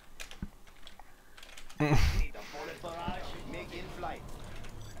 Need a bullet barrage. Make in flight.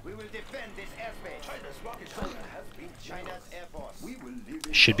 We will defend this airspace. China's rocket soldier has been China's Air Force. We will live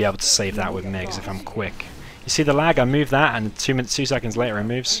in Should be able to save that with MiGs if I'm quick. You see the lag? I move that, and 2 seconds later it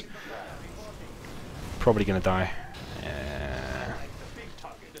moves. Probably gonna die.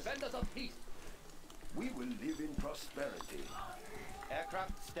 Defenders of peace. We will live in prosperity.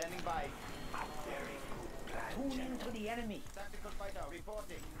 Aircraft standing by. Very good plan. Tune into the enemy. Tactical fighter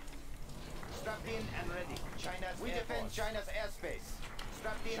reporting. Strapped in and ready. China's we defend China's airspace.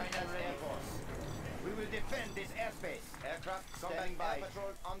 Strapped in China's and ready. Air Force. We will defend this airspace. Aircraft standing by. Air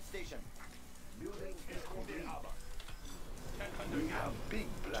patrol on station. Building is complete. We have big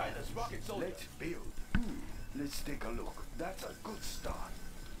plans. China's rocket soldier. Let's build. Let's take a look. That's a good start.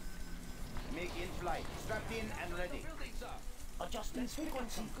 Make in flight. Strapped in and ready. Building, sir. Adjusting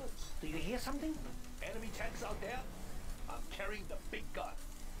frequency. Do you hear something? Enemy tanks out there. I'm carrying the big gun.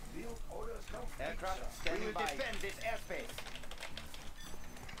 Build orders complete. Aircraft standing by. We will defend this airspace.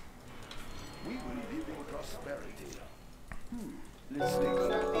 We will live in prosperity. Let's take a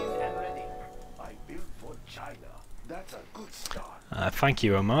Strapped in look. and ready. I built for China. That's a good start. Thank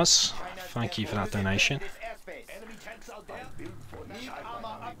you, Omaz. China's Thank you Air for that Force will donation. defend this airspace. Enemy tanks out there. I built for New China.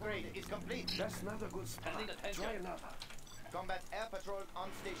 armor upgrade is complete. That's not a good spot. Standing attention. Try another. Combat air patrol on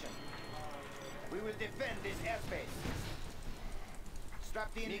station. We will defend this airspace.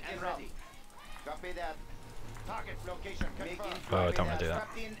 Strapped in and ready. Copy that. Target location confirmed. Oh, I don't wanna do that.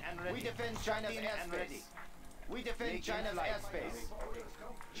 Strapped in and ready. We defend China's airspace. We defend China's airspace.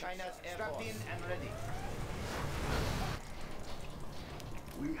 China's air strapped in and ready.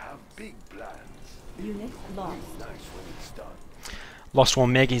 We have big plans. Unit lost. Nice when it's done. Lost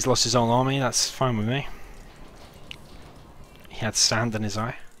one MiG, he's lost his whole army, that's fine with me. He had sand in his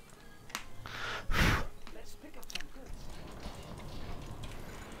eye. Let's pick up some goods.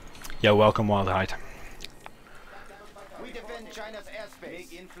 Yo, welcome Wildhide. We defend China's airspace.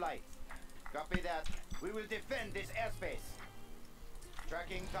 Make in flight. Copy that. We will defend this airspace.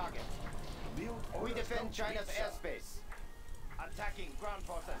 Tracking target. We defend China's airspace. Attacking ground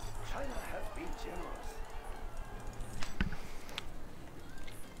forces. China has been generous.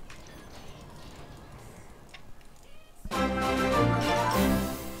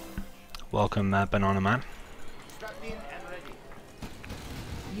 Welcome, Banana Man. Strapped in and ready.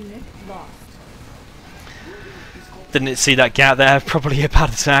 Unit lost. Didn't see that gap there. Probably a bad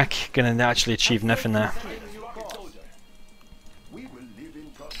attack. Gonna actually achieve nothing there.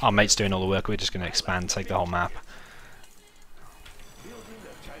 Our mate's doing all the work. We're just gonna expand, take the whole map.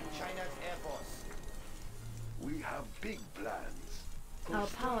 China's Air Force. We have big plans. Our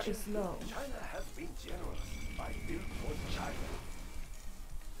power is low. China has been generous. I built for China.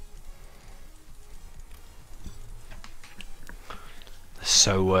 It's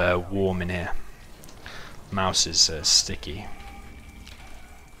so warm in here. Mouse is sticky.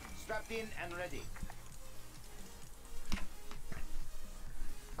 Strapped in and ready.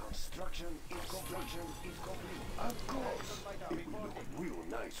 Construction is complete. Of course. It will look real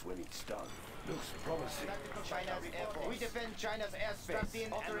nice when it's done. Looks promising. China's Air Force. We defend China's airspace. Strapped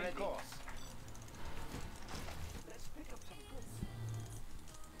in and ready. Course. Let's pick up some goods.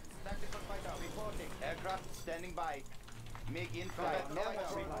 Tactical fighter reporting. Aircraft standing by. Make in flight.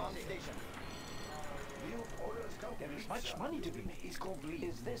 On station. New orders complete. There is much money to be made. Is complete.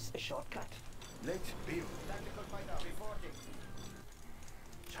 Is this a shortcut? Let's build. Tactical fighter reporting.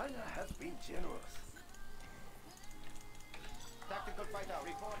 China has been generous. Tactical fighter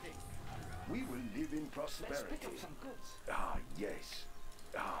reporting. We will live in Let's prosperity. pick up some goods. Ah, yes.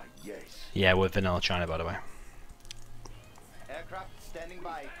 Ah, yes. Yeah, we're vanilla China, by the way. Aircraft standing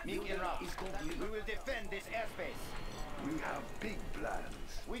by. Make in route. We will defend this airspace. We have big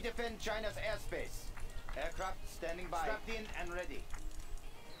plans. We defend China's airspace. Aircraft standing by. Strapped in and ready.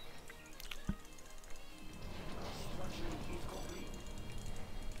 Construction is complete.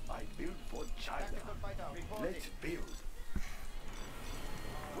 I build for China. Tactical fighter reporting. Let's build.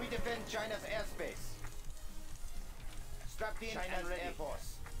 We defend China's airspace. Strapped in China's Air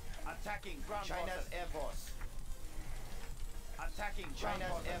Force. Attacking ground China's Air Force. Attacking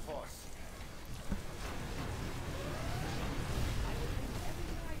China's Air Force.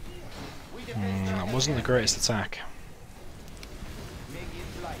 We defend That China's wasn't the greatest attack. Make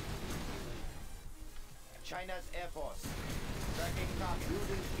in flight. China's Air Force. Tracking target.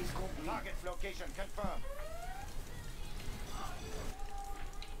 Building is complete. Target location confirmed.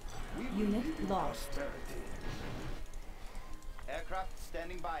 We will Unit live in lost. prosperity. Aircraft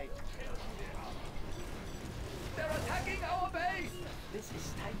standing by. They're attacking our base! This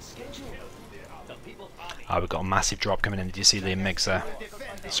is tight schedule. The people's army. We've got a massive drop coming in. Did you see the mix there?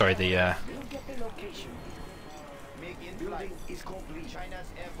 Defend this Sorry, the We'll get the location. Make in flight. Building is complete. China's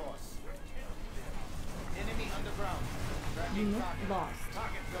Air Force. Enemy underground. Tracking Unit target. lost.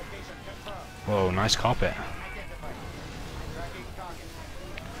 Target location confirmed. whoa, nice carpet. Identified. Tracking target.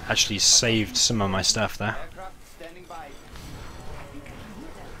 Actually saved some of my stuff there. Aircraft standing by.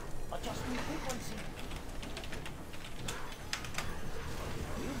 Adjusting frequency.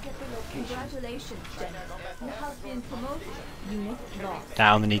 We'll get the location. Congratulations, General. You have been promoted. Unit lost.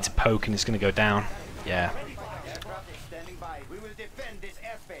 Down, they need to poke and it's going to go down. Yeah. Aircraft is standing by. We will defend this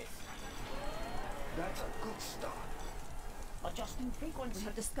airspace. That's a good start. Adjusting We frequency.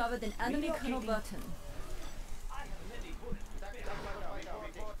 have discovered an enemy Relocating. converton.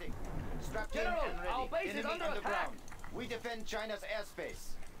 Reporting. Strapped in General, and ready. our base is Enemy under underground. attack. We defend China's airspace.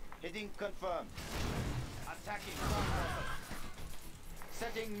 Heading confirmed. Attacking ground forces.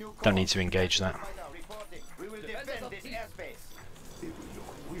 Setting new course. Don't need to engage that. Fighter reporting. We will defend this airspace. It will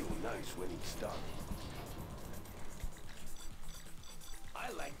look real nice when it's done. I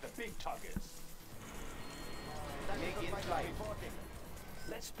like the big targets. Make in flight. Reporting.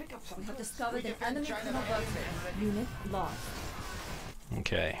 Let's pick up some We have goods. discovered an defend enemy China's converton. airspace. Unit lost.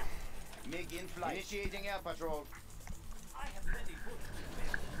 Okay. Make in flight. Initiating air patrol.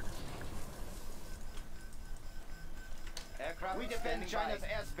 Aircraft. We defend China's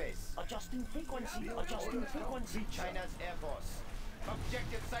airspace. Adjusting frequency. Adjusting frequency. China's Air Force.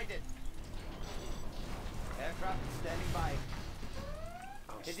 Objective sighted. Aircraft standing by.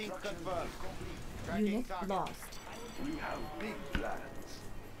 Heading confirmed. Tracking Unit target. lost. We have big plans.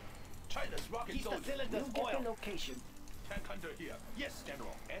 China's rocket Keep the soldiers. cylinders We'll get the location. Tank hunter here. Yes,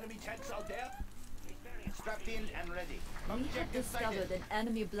 General. Enemy tanks out there. Strapped in and ready. We have Objective discovered sighted. an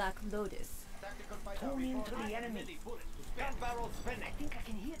enemy Black Lotus. Tactical fighter Tune in to reporting. the enemy. Gun barrel spinning. I think I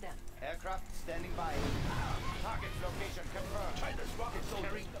can hear them. Aircraft standing by. Target location confirmed. China's rocket soldiers.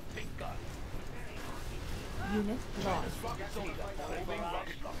 Carrying the big gun. Unit lost. Moving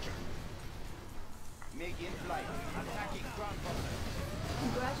rocket launcher. Make in flight. Attacking ground forces.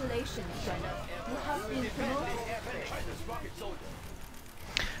 Congratulations, General. You have been promoted. China's rocket soldier.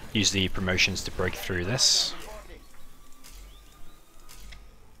 Use the promotions to break through this.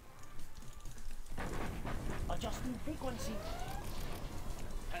 Adjusting frequency.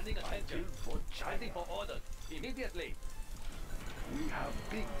 Pending attention. Waiting for orders. Immediately. We have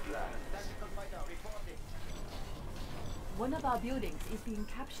big plans. Tactical fighter reporting. One of our buildings is being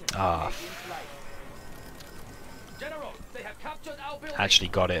captured. Ah, In flight. General, they have captured our building. actually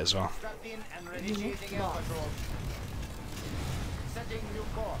got it as well. Strapped in and ready. Unit Initiating air lost. patrol. Setting new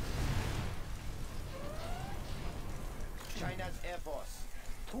course. China's Air Force.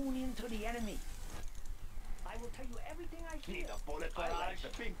 Tune in to the enemy. I will tell you everything I hear. Need a bullet for like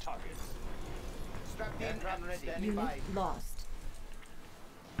the big targets. Strapped in and ready. Standing by. Unit lost.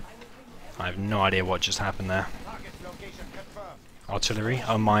 I have no idea what just happened there. Target location confirmed. Artillery?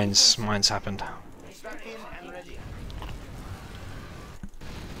 Oh, mines happened. Strapped in and ready.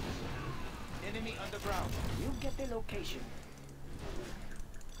 Enemy underground. You get the location.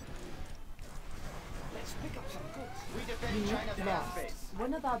 Let's pick up some goods. We defend Unit China's lost. airspace.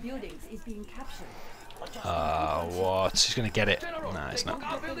 One of our buildings is being captured. What? He's gonna get it. General, No, he's they not.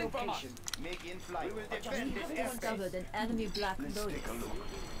 took our building from us. Make in flight. We will We defend this have airspace. discovered an enemy black lotus. Take a look.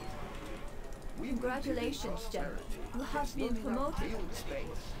 Congratulations, General. You have been promoted. Field space.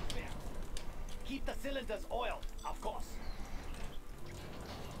 Keep the cylinders oiled, of course.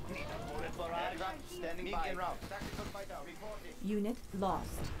 Need a bullet barrage. Aircraft standing by. En route. Tactical fighter reporting. Unit lost.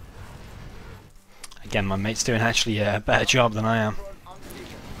 Again, my mate's doing actually a better job than I am. Control on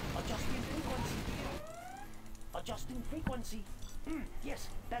station. Adjusting frequency. Adjusting frequency. Yes,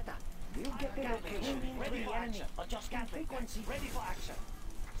 better. We'll get the location. Ready for action. Adjusting frequency. Ready for action.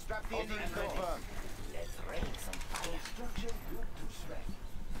 Strapped in and confirmed. Let's rain some fire. Construction built to spec.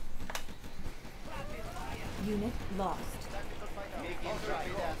 Unit lost. Tactical fighter. Make in flight.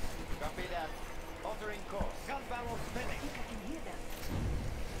 Copy that. Altering course. Gun barrel spinning. I think I can hear them.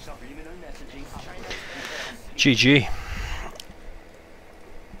 Subliminal messaging. China's Air Force. GG.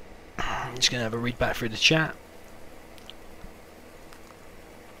 Just gonna have a read back through the chat.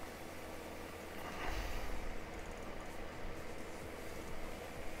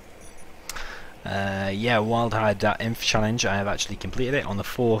 Yeah, Wildhide.inf challenge. I have actually completed it on the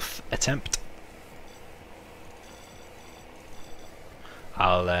 4th attempt.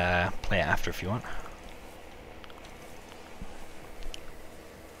 I'll play it after if you want.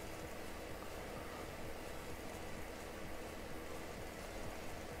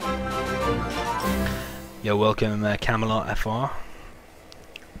 Yo, welcome Camelot FR.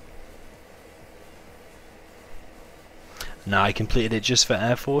 No, I completed it just for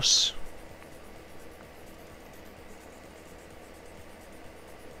Air Force.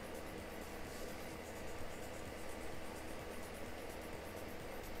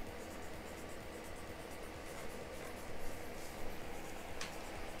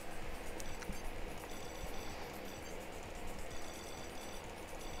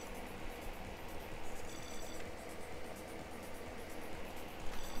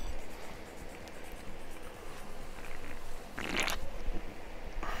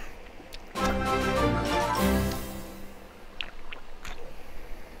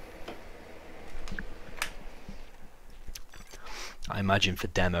 I imagine for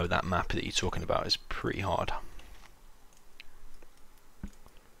demo that map that you're talking about is pretty hard.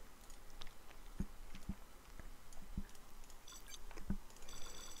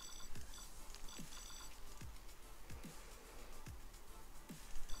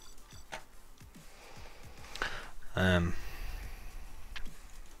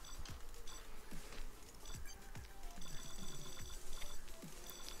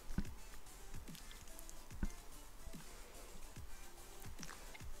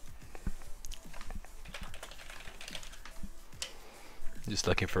 Just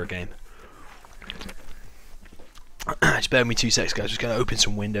looking for a game. Just bear with me 2 seconds, guys. Just gonna open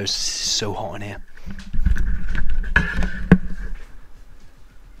some windows. It's so hot in here.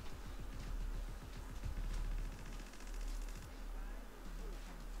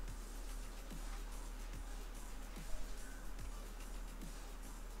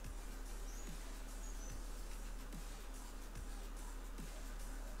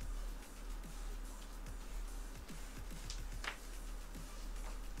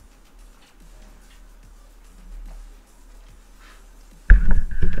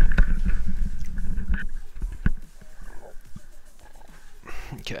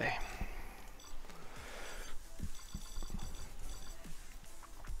 Okay.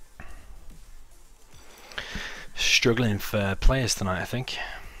 struggling for players tonight, I think.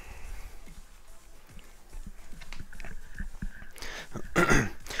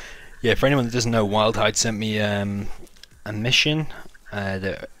 Yeah, for anyone that doesn't know, Wildhide sent me a mission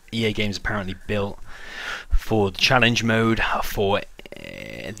that EA Games apparently built for the challenge mode for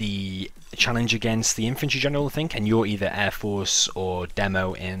the challenge against the infantry general, I think, and you're either Air Force or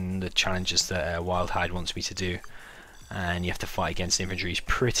Demo in the challenges that Wildhide wants me to do, and you have to fight against the infantry. It's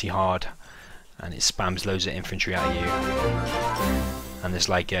pretty hard, and it spams loads of infantry at you, and there's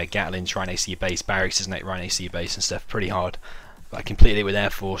like Gatlins right next to your base, barracks isn't it, right next to your base and stuff. Pretty hard, but I completed it with Air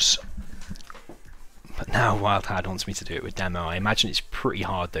Force. But now Wildhide wants me to do it with Demo. I imagine it's pretty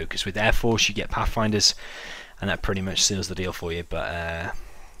hard though, because with Air Force you get Pathfinders, and that pretty much seals the deal for you. But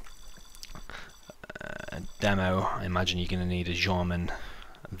Demo, I imagine you're going to need a Jarman,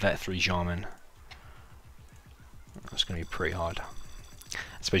 Vet 3 Jarman. That's going to be pretty hard.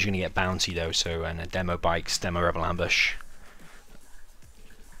 I suppose you're going to get Bounty though, so, and a Demo Bikes, Demo Rebel Ambush.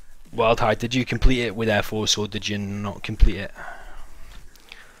 Wildhide, did you complete it with Air Force or did you not complete it?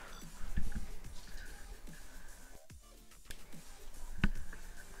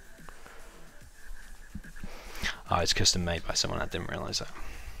 Oh, it's custom made by someone, I didn't realise that.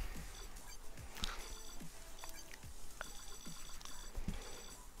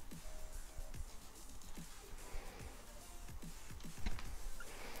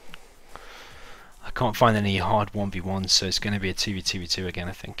 I can't find any hard 1v1s, so it's going to be a 2v2v2 again,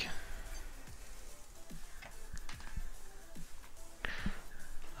 I think.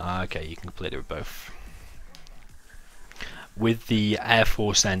 Okay, you can complete it with both. With the Air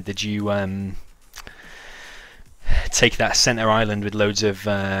Force then, did you take that center island with loads of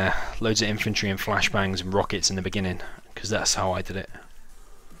infantry and flashbangs and rockets in the beginning? Because that's how I did it.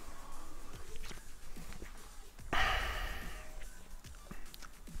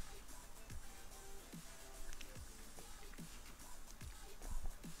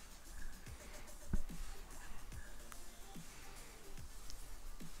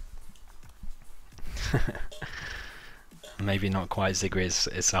 Maybe not quite Zigri.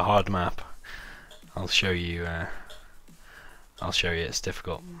 It's a hard map. I'll show you. It's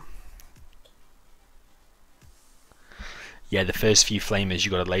difficult. Yeah, the first few flamers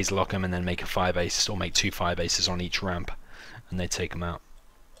you got to laser lock them and then make a fire base, or make 2 fire bases on each ramp, and they take them out.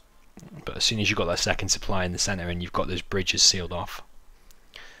 But as soon as you've got that second supply in the center and you've got those bridges sealed off,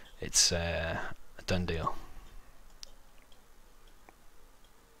 it's a done deal.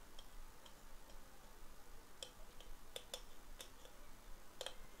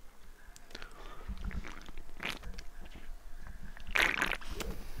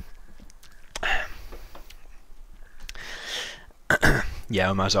 Yeah,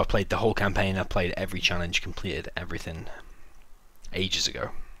 almost. I've played the whole campaign. I've played every challenge, completed everything ages ago.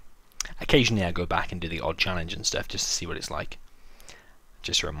 Occasionally I go back and do the odd challenge and stuff just to see what it's like,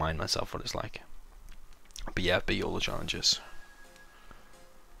 just to remind myself what it's like. But yeah, I've beat all the challenges.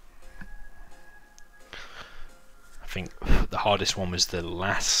 I think the hardest one was the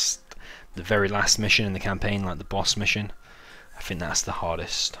very last mission in the campaign, like the boss mission. I think that's the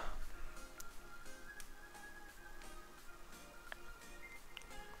hardest.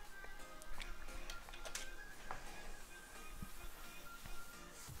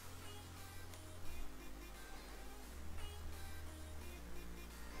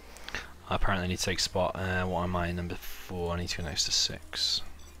 I apparently need to take spot. What am I? Number 4. I need to go next to 6.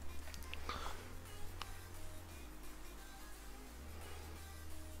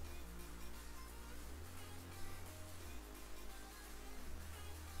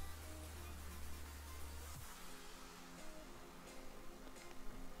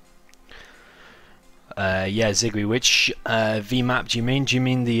 Yeah, Zigri. Which V map do you mean? Do you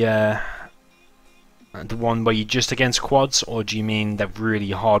mean the one where you're just against quads, or do you mean the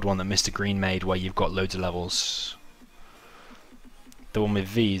really hard one that Mr. Green made where you've got loads of levels? The one with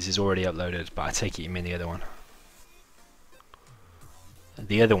V's is already uploaded, but I take it you mean the other one.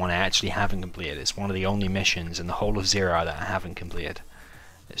 The other one I actually haven't completed. It's one of the only missions in the whole of Zero that I haven't completed.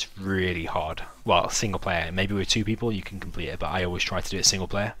 It's really hard. Well, single player. Maybe with 2 people you can complete it, but I always try to do it single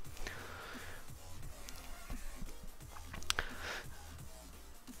player.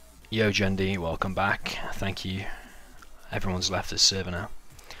 Yo Jundy, welcome back. Thank you. Everyone's left this server now.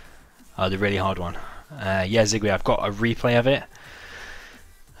 Oh, the really hard one. Yeah, Ziggy, I've got a replay of it.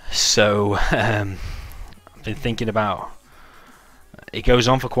 So I've been thinking about. It goes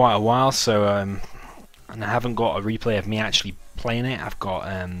on for quite a while, so and I haven't got a replay of me actually playing it. I've got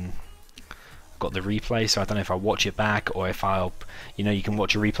the replay, so I don't know if I watch it back or if I'll, you know, you can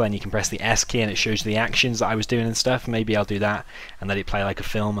watch a replay and you can press the S key and it shows the actions that I was doing and stuff. Maybe I'll do that and let it play like a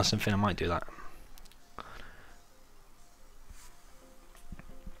film or something. I might do that.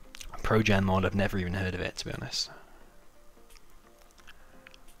 Pro-Gen mod, I've never even heard of it, to be honest.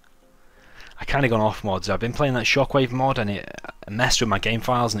 I kind of gone off mods. I've been playing that Shockwave mod, and it messed with my game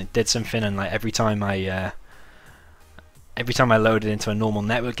files, and it did something. And like every time I loaded into a normal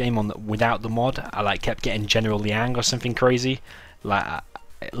network game without the mod, I like kept getting General Liang or something crazy. Like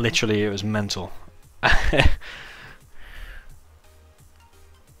literally, it was mental.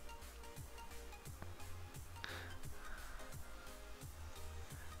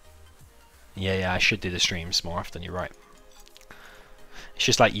 Yeah, I should do the streams more often. You're right. It's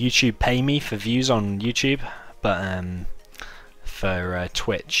just like YouTube pay me for views on YouTube, but for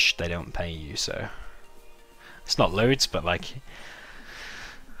Twitch they don't pay you, so it's not loads, but like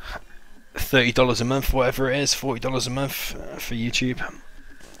 $30 a month, whatever it is, $40 a month for YouTube.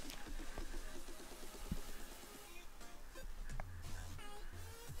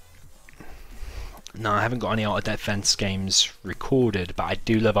 No, I haven't got any Art of Defense games recorded, but I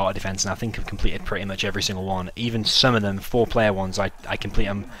do love Art of Defense, and I think I've completed pretty much every single one. Even some of them, 4-player ones, I complete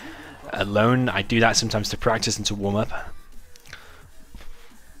them alone. I do that sometimes to practice and to warm up.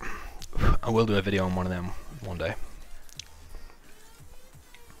 I will do a video on one of them one day.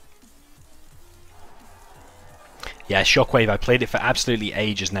 Yeah, Shockwave, I played it for absolutely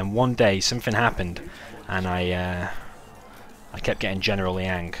ages, and then one day something happened, and I kept getting General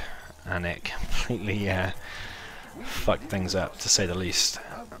Liang, and it completely fucked things up, to say the least.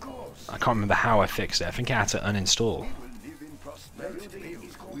 I can't remember how I fixed it. I think I had to uninstall.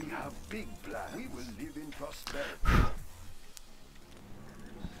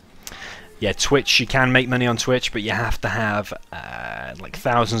 Yeah, Twitch, you can make money on Twitch, but you have to have like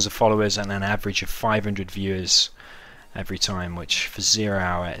thousands of followers and an average of 500 viewers every time, which for 0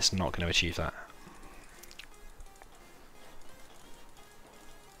 hour it's not going to achieve that.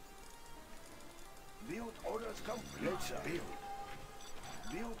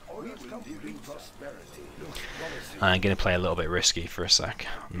 I'm going to play a little bit risky for a sec.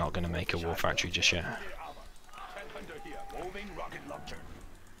 I'm not going to make a war factory just yet.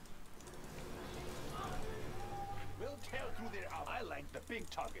 I like the big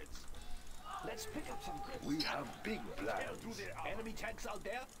targets. Let's pick up some grips. We have big plans. Enemy tanks out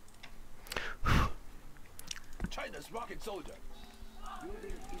there. China's rocket soldier.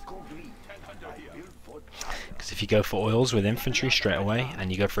 Because if you go for oils with infantry straight away,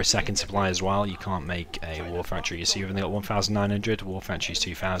 and you go for a second supply as well, you can't make a war factory. You see, we've only got 1,900, war factory's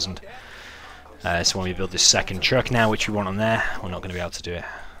 2,000. So when we build this second truck now, which we want on there, we're not going to be able to do it.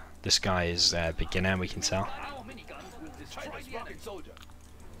 This guy is a beginner, we can tell.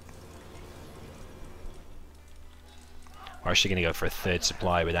 We're actually going to go for a third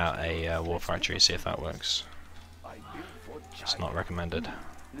supply without a war factory, see if that works. It's not recommended.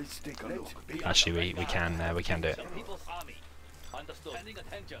 Actually, we can do it.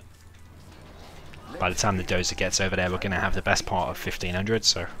 By the time the dozer gets over there, we're going to have the best part of 1,500.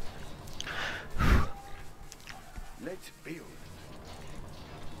 So. Let's build.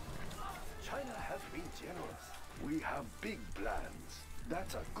 China has been generous. We have big plans.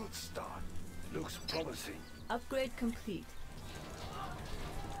 That's a good start. Looks promising. Upgrade complete.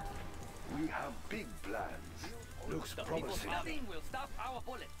 We have big plans. Looks promising. Nothing will stop our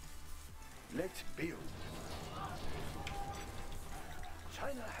bullet. Let's build.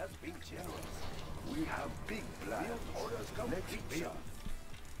 China has been generous. We have big plans. Let's build.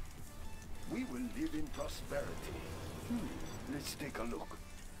 We will live in prosperity. Let's take a look.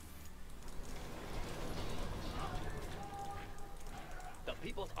 The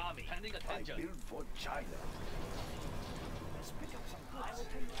People's Army paying attention. I build for China. Let's pick up some goods. I will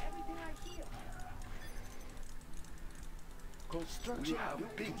tell you everything I hear. Construction. We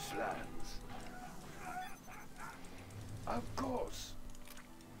have big plans. Of course.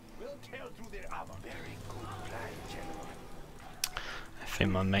 We'll tear through their armor. Very good plan, General. I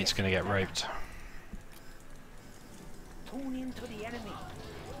think my mate's going to get raped. Tune into the enemy.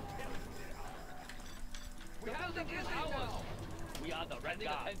 The building is ours. We are the red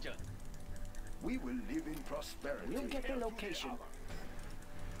guard. We will live in prosperity. We'll get the location.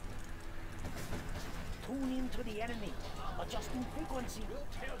 Tune into the enemy. Adjusting frequency.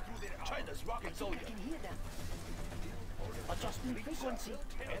 China's rocket soldier. I can hear them. Adjusting frequency.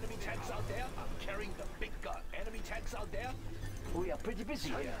 Enemy tanks out there. I'm carrying the big gun. Enemy tanks out there. We are pretty busy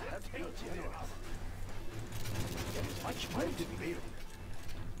here. There is much more to build.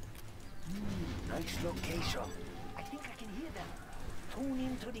 Nice location. I think I can hear them. Tune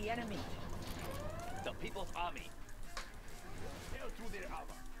into the enemy. The People's Army. Tear through their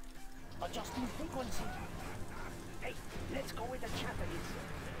armor. Adjusting frequency. Hey, let's go where the chatter is.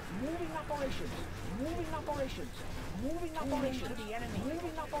 Moving operations. Moving operations. Moving operations. To the enemy.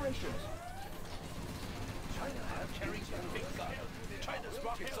 Moving operations. China has Carrying the big gun. China's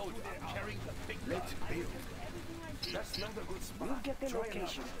rocket soldier carrying the big gun. Let's build. That's not a good spot. We'll get the Try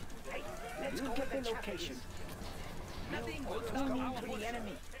location. another. Hey, let's We'll go get with the the location. Nothing will Tune stop in our to push. the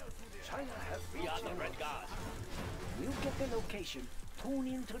enemy. China has We are the Red Guard. We'll get the location. Tune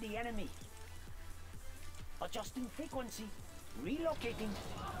in to the enemy. Adjusting frequency. Relocating.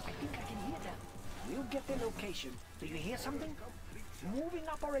 I think I can hear them. We'll get the location. Do you hear something? Moving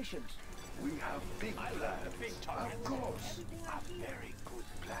operations. We have big plans. Big target. Of course. A very good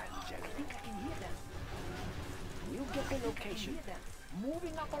plan, I General. think I can hear them. We'll get the location.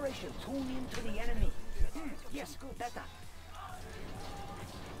 Moving operations. Tune in to the enemy. Yes, better.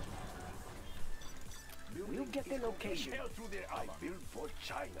 We'll get the location. Tear through their I armor. build for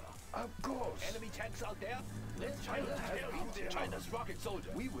China. Of course. Enemy tanks out there. Let's China tear has through been China's rocket soldier.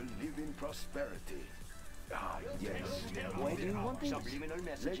 We will live in prosperity. Ah, yes. Where do you want this? Subliminal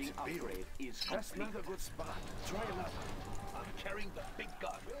Let's messaging build. upgrade is That's complete. not a good spot. Try another. I'm carrying the big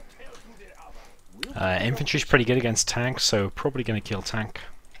gun. We'll tear through their armor. Infantry's pretty good against tanks, so probably going to kill tank.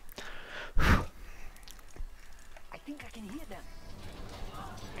 I think I can hear them.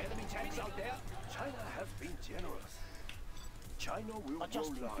 Enemy tanks out there. China has been generous. China will grow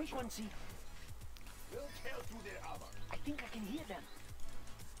Adjusting larger. frequency. We'll tear through their armor. I think I can hear them.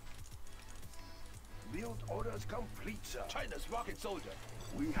 Build orders complete, sir. China's rocket soldier.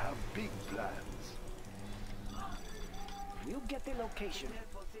 We have big plans. We'll get the location.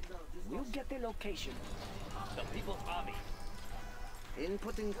 We'll get the location. The People's Army.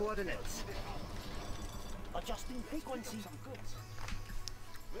 Inputting coordinates. Adjusting frequency.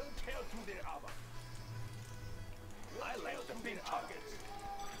 We'll tear through their armor. I like the big targets.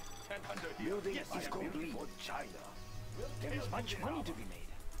 1000 here. Building Yes, is I am complete for China. There is much money to be made.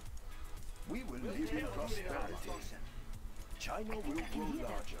 We will live in prosperity. China will grow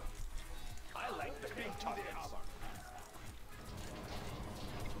larger. I like the big targets.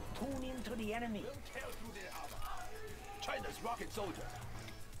 Tune in to the enemy. We'll tear through their armor. China's rocket soldier.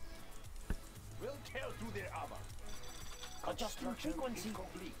 We'll tear through their armor. Adjusting frequency.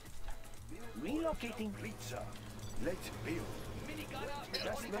 Complete. Relocating. Complete, sir. Let's build. Minigun out.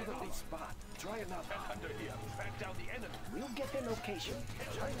 That's not a good spot. Try another. 1000 here. Track down the enemy. We'll get the location.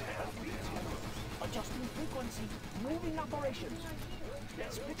 China has been generous. Adjusting frequency. Moving operations.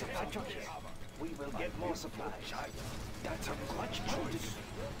 Let's pick up structures. We will get more supplies. China. That's a good Much choice.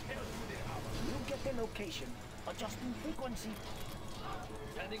 We'll get the location. Adjusting frequency.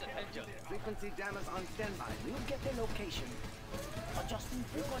 Standing attention. Frequency jammers on standby. We'll get the location. Adjusting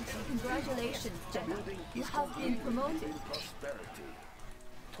frequency. Congratulations, General. Building You is have been complete. promoted. In prosperity.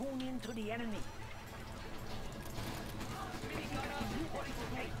 Tune in to the enemy.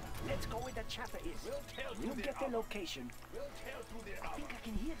 Hey, let's go where the chopper is. We'll get the location. We'll tear through their I armor. think I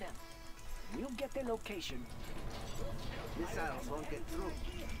can hear them. We'll get the location. Missiles won't get through.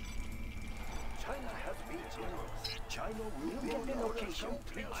 China has been generous. China will We'll get build the orders location.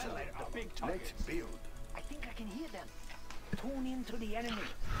 complete, I sir. like the big Let's targets. build. I think I can hear them. Tune in to the enemy.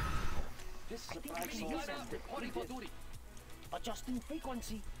 This I think I can hear them. reporting for duty. Adjusting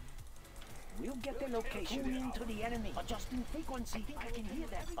frequency. We'll get the location. Tune in to the enemy. Adjusting frequency. I think I can hear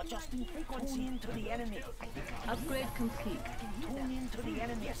them. Adjusting frequency. Tune in to the enemy. I think I can Upgrade complete. tune in to the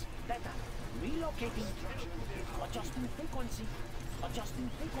enemy. Yes, better. Relocating. Adjusting frequency. Adjusting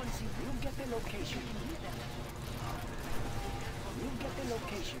frequency. We'll get the location. We'll get the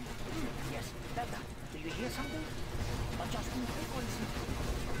location. Yes, better. Do you hear something? Adjusting frequency.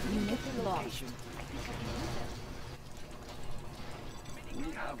 We'll get the lost. location. I think I can hear them. We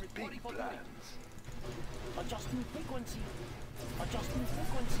have big plans. Adjusting frequency. Adjusting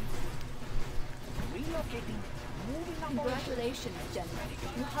frequency. Relocating. Moving operations. Congratulations, General.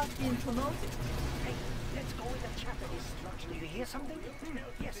 You have been promoted. Hey, let's go where the chopper is. Do you hear something?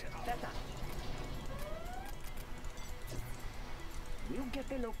 Yes, better. We'll get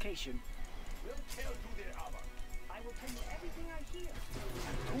the location. We'll tear through their armor. I will tell you everything I hear.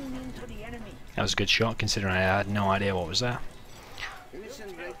 Tune in to the enemy. That was a good shot, considering I had no idea what was there.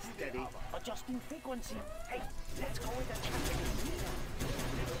 Mission rate steady. Adjusting frequency. Hey, let's go where the chopper is.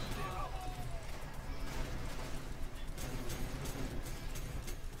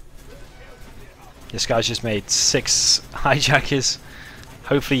 This guy's just made 6 hijackers.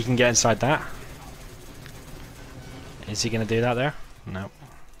 Hopefully he can get inside that. Is he going to do that there? No.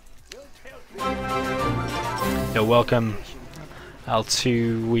 You're welcome,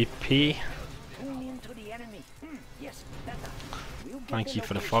 L2WP. Tune in to the enemy. Yes, better. We'll get Thank the you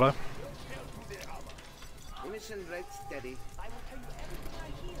for the location. follow. Mission rate steady. I will tell you everything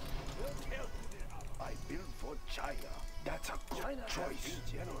I hear. for China. That's a good choice.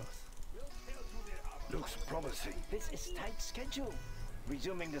 Generous. Looks promising. This is tight schedule.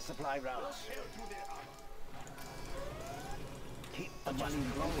 Resuming the supply routes. Keep the money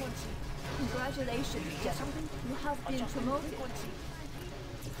flowing. Congratulations, gentlemen. You have been promoted.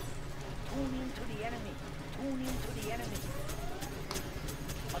 Tune in to the enemy. Tune in to the enemy.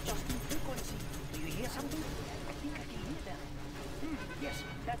 Adjusting frequency. Do you hear something? I think I can hear them. Yes,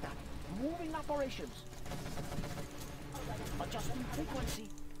 data. Moving operations. Adjusting frequency.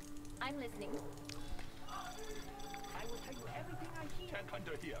 I'm listening. I will tell you everything I hear. Tank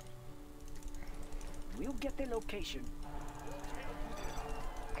hunter here. We'll get the location.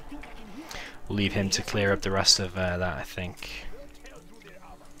 I think I can hear them. We'll leave him to clear up the rest of that, I think.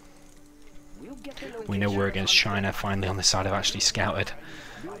 We'll get the location. We know we're against China finally on the side I've actually scouted.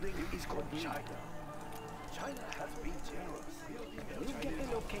 Building is complete. China has been generous. We'll get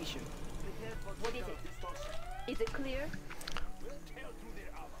the location. What is it? Is it clear?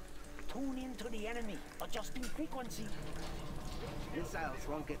 Tune in to the enemy. Adjusting frequency. Missiles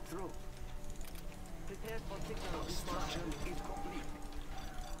won't get through. Prepare for signal Construction is complete.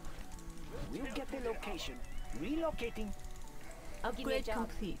 We'll get the location. Relocating. I'll give you a Upgrade job.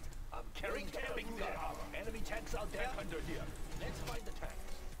 complete. I'm carrying the big gun. Enemy tanks out there. Tank hunter here. Let's find the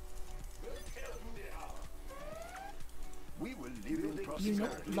tanks. We'll tear through their armor. We will live in prosperity.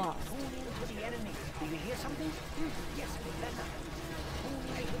 Unit lost. Tune in to the enemy. Do you hear something? Yes, better. Tune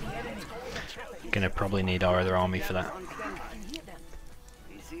in to the enemy. Gonna probably need our other army for that. I can hear them.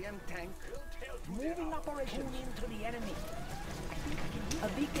 ECM tank. Moving operation. Tune in to the enemy. I think I can hear A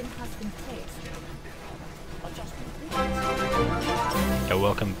beacon has been placed. adjusting frequency. You're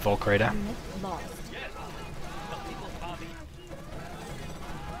welcome, Volk Raider. Unit lost.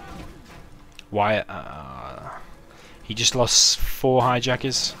 Why? He just lost 4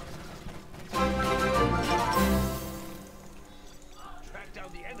 hijackers. Track down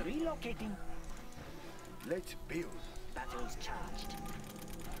the enemy. Relocating. Let's build. Battles charged.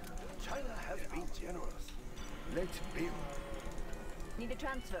 China has been generous. Let's build. Need a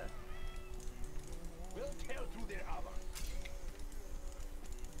transfer. We'll tear through their armor.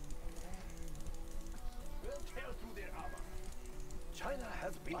 We'll tear through their armor. China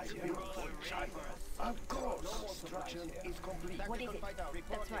has been generous. China. Of course. Construction is complete. What is it?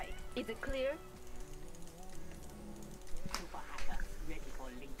 That's right. Is it clear? Super hacker. Ready for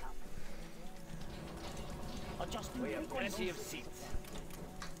link up. Adjusting frequency. of seats.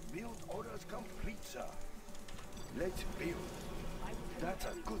 Build orders complete, sir. Let's build. That's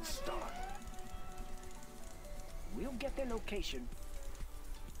a good start. We'll get the location.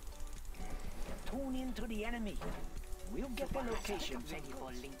 Tune in to the enemy. We'll get the location. Ready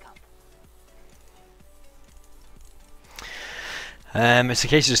for link up. It's a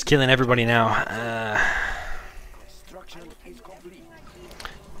case of just killing everybody now. Construction is complete.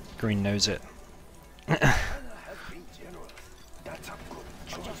 Green knows it. China has been generous. That's a good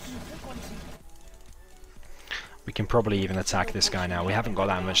choice. Adjusting frequency. We can probably even attack this guy now. We haven't got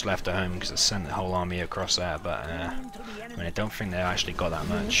that much left at home because I sent the whole army across there, but I mean, I don't think they've actually got that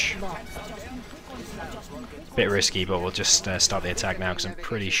much. A bit risky, but we'll just start the attack now because I'm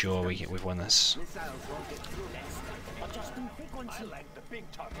pretty sure we've won this. Missiles won't get through. Adjusting frequency. I like the big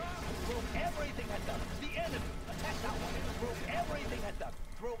target. Throw everything at them. The enemy. Attack that one. Throw everything at them.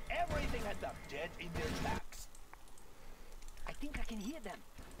 Throw everything at them. Dead in their tracks. I think I can hear them.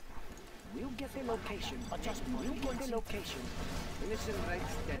 We'll get the location. Adjusting. We'll get the location. Mission right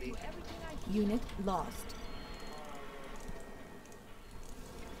steady. Unit lost.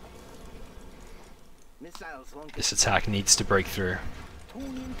 Missiles won't get This attack needs to break through. Tune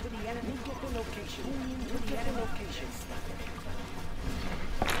in to the enemy. Get the location. Tune in to the enemy location.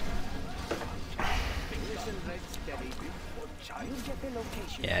 mission right steady. We'll get the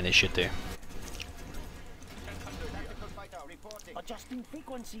location. Yeah, they should do. Adjusting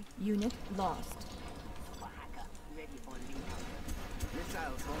frequency. Unit lost. Super hacker. Ready for link up.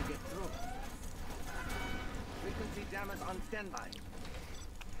 Missiles won't get through. Frequency jammers on standby.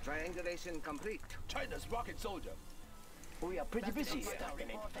 Triangulation complete. China's rocket soldier. We are pretty busy here.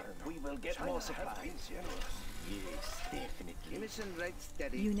 We will get China more has supplies. been generous. Yes, definitely. Mission right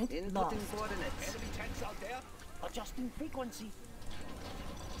steady. Unit Inputting lost. coordinates. Enemy tanks out there. Adjusting frequency.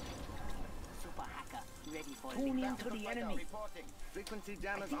 Super hacker. Ready for Tune in to the enemy. Frequency I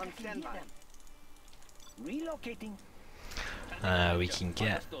jammers think I on can hear standby. them. Relocating. We can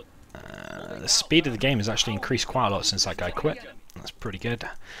get... the speed of the game has actually increased quite a lot since that guy quit. That's pretty good.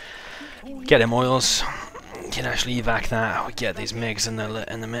 Get them oils. Can actually evac that. We get these MiGs in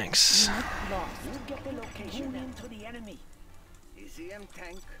the mix. Unit lost. We'll get the location. Tune in to the enemy. ECM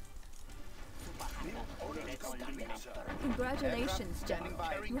tank. Congratulations, General.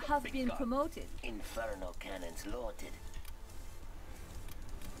 You have been promoted. Inferno cannons loaded.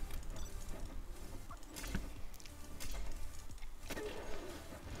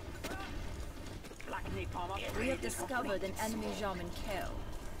 Black napalm. We have discovered an enemy German kill.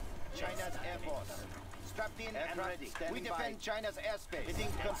 China's Air Force. Strapped in and ready. We defend China's airspace.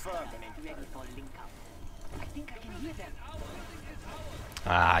 Hitting confirmed. Ready for link up. I think I can hear them.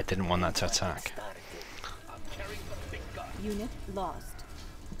 Ah, I didn't want that to attack. Unit lost.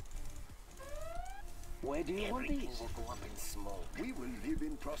 Where do you want these? Everything will go up in smoke. We will live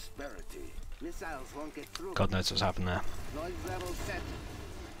in prosperity. Missiles won't get through. God knows what's happened there. Noise level set.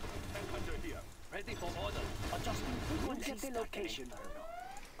 Ready for order. Adjusting frequency. Get the location.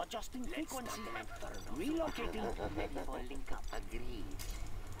 Adjusting frequency. Ready Relocating. for link up. Agreed.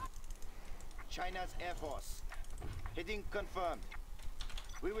 China's Air Force. Hitting confirmed.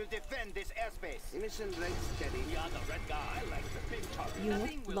 We will defend this airspace. Mission rate steady. We are the red guy. I like the big target. Unit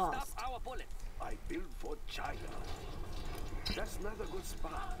Nothing will lost. stop our bullets. I build for China. That's not a good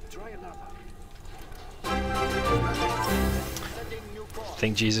spot. Try another. I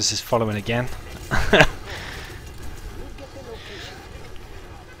think Jesus is following again.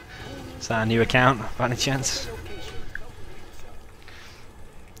 Is that a new account by any chance?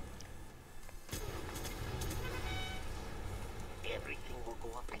 Everything will go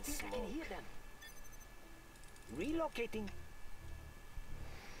up in smoke. Relocating.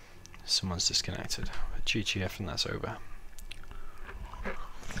 Someone's disconnected. GGF and that's over.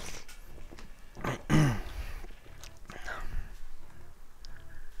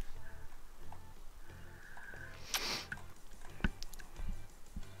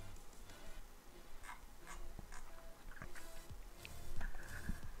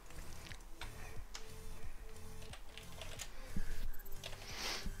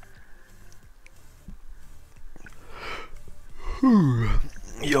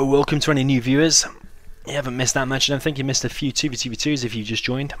 Yo, welcome to any new viewers. You haven't missed that much, I don't think. You missed a few 2v2v2s if you just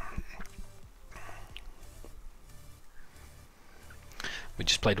joined. We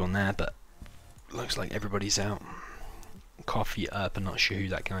just played one there, but looks like everybody's out. Coffee up, I'm not sure who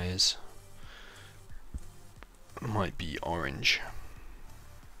that guy is. Might be orange.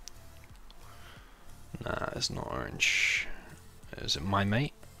 Nah, it's not orange. Is it my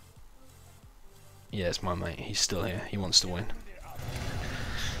mate? Yeah, it's my mate. He's still here. He wants to win.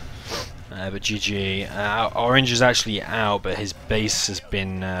 But GG. Orange is actually out, but his base has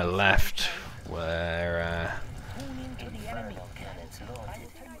been left. Where Inferno cannons loaded.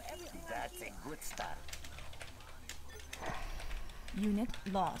 That's a good start. Unit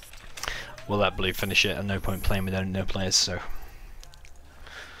lost. will that blue finish it? At no point playing with no players. So.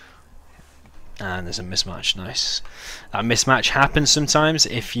 And there's a mismatch, nice. That mismatch happens sometimes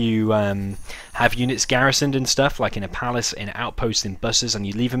if you have units garrisoned and stuff, like in a palace, in outposts, in buses, and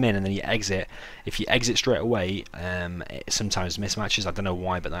you leave them in and then you exit. If you exit straight away, it sometimes mismatches. I don't know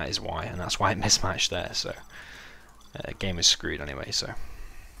why, but that is why, and that's why it mismatched there. So, game is screwed anyway. So.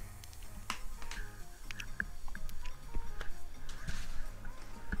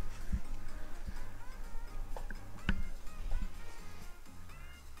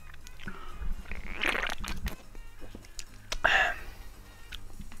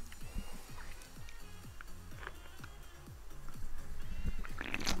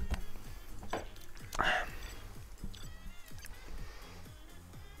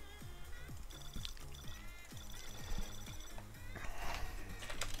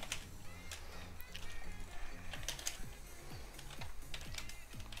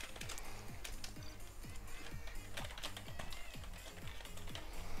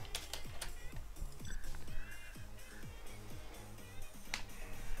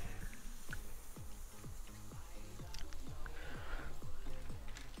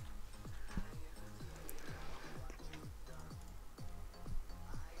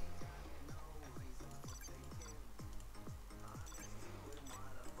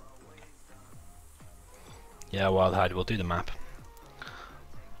 Yeah, Wild Hide, we'll do the map.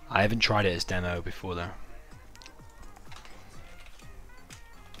 I haven't tried it as demo before though.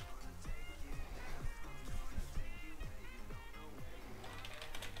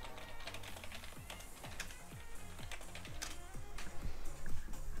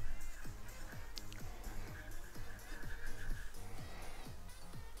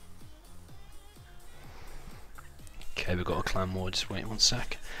 Okay, we've got a clan war, just wait one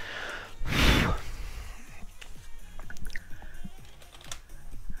sec.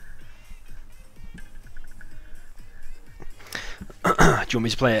 Do you want me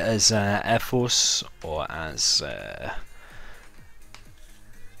to play it as Air Force or as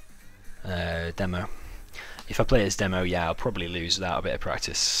demo. If I play it as demo, yeah, I'll probably lose without a bit of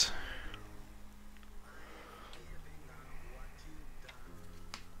practice.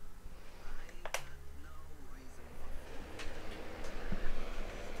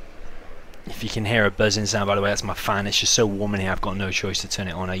 If you can hear a buzzing sound, by the way, that's my fan. It's just so warm in here, I've got no choice to turn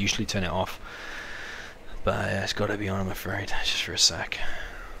it on. I usually turn it off, but it's got to be on, I'm afraid, just for a sec.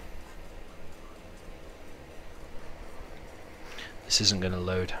 This isn't going to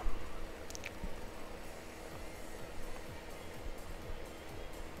load.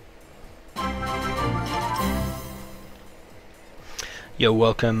 Yo,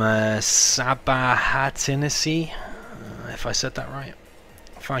 welcome Sabahatinisi, if I said that right.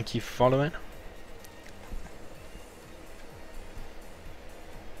 Thank you for following.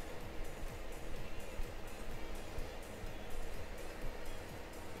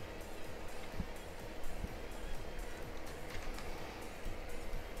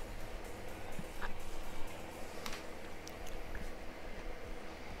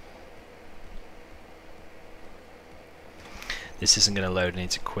 This isn't going to load, I need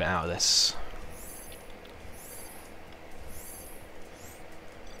to quit out of this.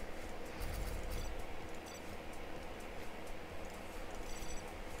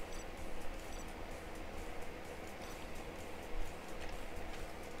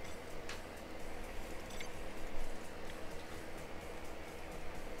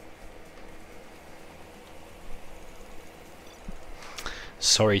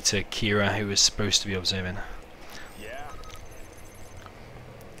 Sorry to Kira, who was supposed to be observing.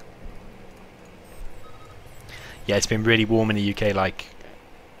 Yeah, it's been really warm in the UK, like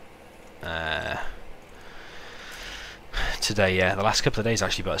today. Yeah, the last couple of days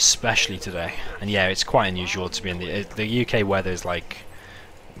actually, but especially today. And yeah, it's quite unusual to be in the UK weather is like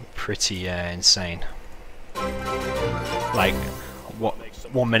pretty insane. Like,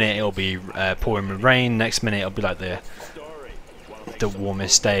 one minute it'll be pouring with rain, next minute it'll be like the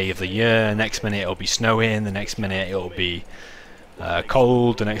warmest day of the year, next minute it'll be snowing, the next minute it'll be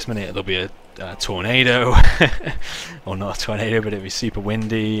cold, the next minute it'll be a tornado. Or not a tornado, but it'll be super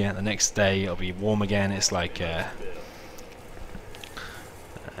windy, and the next day it'll be warm again. It's like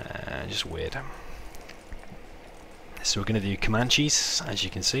just weird. So we're going to do Comanches, as you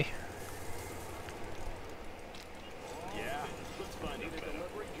can see.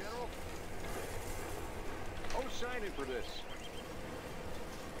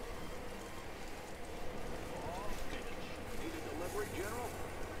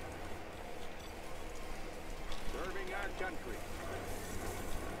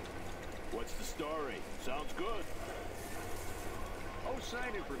 What's the story? Sounds good. Oh,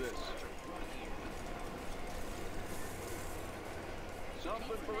 signing for this.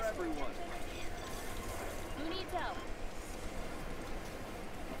 Something for everyone. Who needs help?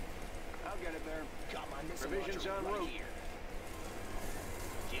 I'll get it there. Got my missile Provisions launcher en right route. here.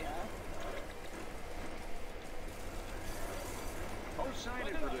 Yeah? Oh,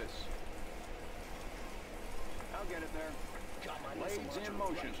 signing for this. I'll get it there. Got my missile Blades launcher in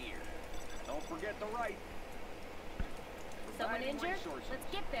motion. right here. Don't forget the right. Someone Providing injured? resources. Let's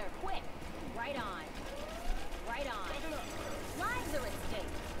get there, quick. Right on. Right on. Lives are at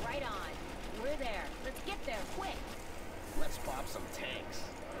stake. Right on. We're there. Let's get there, quick. Let's pop some tanks.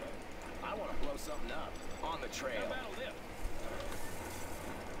 I want to blow something up. On the trail.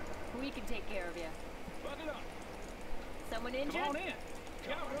 We can take care of you. Buck it up. Someone Come injured? on in.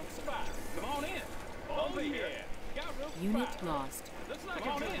 Got room for five. Come on in. I'll be here. Got room for Unit five. lost. Looks like a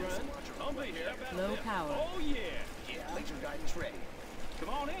good run. I'll be here. Low power. Oh yeah. Yeah, laser guidance ready. Come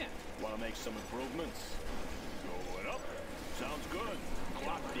on in. Want to make some improvements? Going up. Sounds good.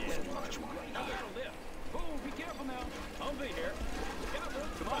 Clocked in. How about a lift? Oh, be careful now. I'll be here. Got room.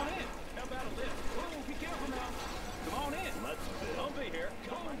 Come on in. How about a lift? Oh, be careful now. Come on in. Let's build. I'll be here.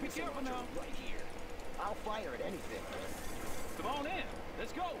 Oh, be careful now. Right here. I'll fire at anything. Come on in.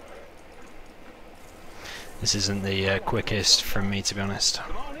 Let's go. This isn't the quickest from me, to be honest.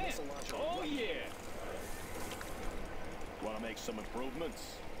 Come on in. Oh yeah. Want to make some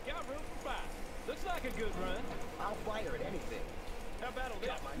improvements? Got room for five. Looks like a good run. I'll fire at anything. How about a lift?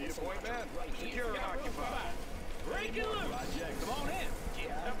 Got my Need a missile point launcher man? right here. Secure and occupied. Break it loose. Come on in.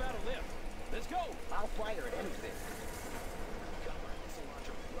 Yeah. How about a lift? Let's go. I'll fire at anything. Got my missile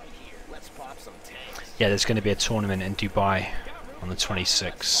launcher right here. Let's pop some tanks. Yeah, there's going to be a tournament in Dubai on the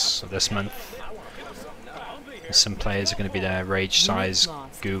 26th of this month. Some players are going to be there, Rage Size,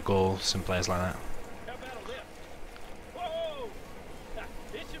 Google, some players like that. How about a lift? Whoa!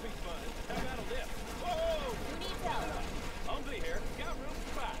 It should be fun. How about a lift? Whoa! Who needs help? I'll be here. Got room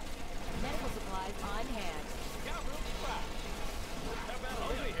for five. Medical supplies on hand. Got room for five. How about a lift?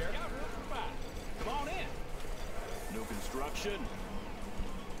 I'll be here. Got room for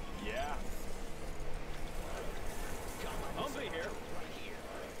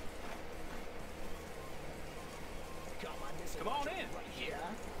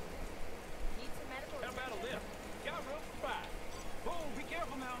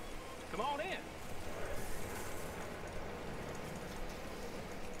careful now. Come on in.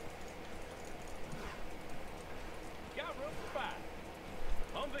 Got room for 5.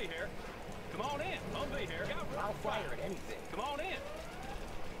 Humvee here. Come on in. Humvee here. Got room I'll for 5. fire at anything. Come on in.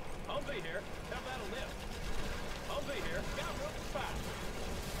 Humvee here. How about a lift? Humvee here. Got room for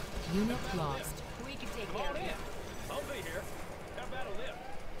 5. Unit lost. We can take Come care on of in. it. Humvee here. How about a lift?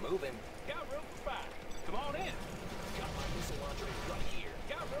 Move him. Got room for 5. Come on in. Got my missile launcher right here.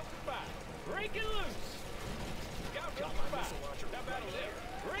 Got room for 5. Break it loose. Got room Got for my 5. missile launcher How about a right lift? here.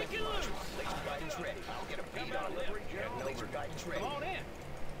 Break it loose. Laser guidance ready. I'll get a beat How about on a lift? it. Laser guidance ready. Come on in.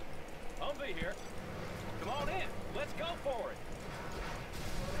 Humvee here. Come on in. Let's go for it.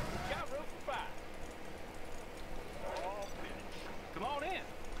 Got room for 5. All finished. Come on in.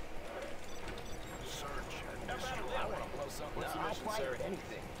 Search and How about a destroy. I lift? want to blow something What's up. the I'll mission, fire sir? at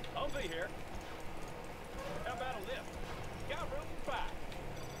anything. Humvee here. How about a lift? Got room for 5.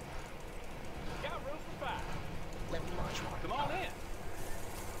 Got room for 5. Let me launch one. Come on in.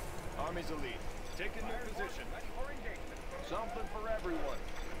 Army's elite. Take a new position. Something for everyone.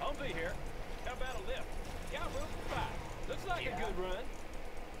 Humvee here. How about a lift? Got room for 5. Looks like a good run.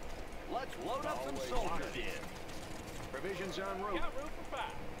 Let's load up some soldiers. Provisions en route. Got room for 5.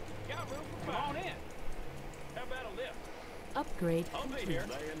 Got room for 5. Come on in. How about a lift? Upgrade Humvee complete. here.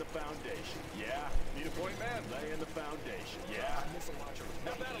 Laying the foundation. Yeah. Need a point man? Laying the foundation. Yeah. Missile launcher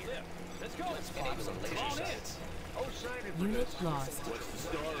How about a lift? Let's go. enable some Come on laser in. sights. Oh, sign it for Unit this. lost. What's the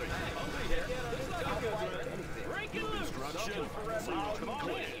story? Humvee here. Looks like a good run. Break it loose. Construction for everyone. Come on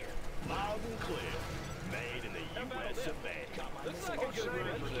in. Loud and clear. Made in the How about a U.S. lift? of A. Looks like a Oh, good sign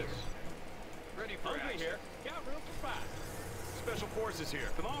it run. for this. Ready for Humvee action. here. Got room for 5. Special forces here.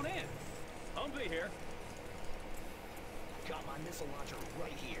 Come on in. Humvee here. Got my missile launcher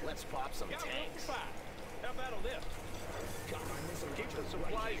right here. Let's pop some Got room tanks. for 5. How about a lift? Got my missile Keep launcher the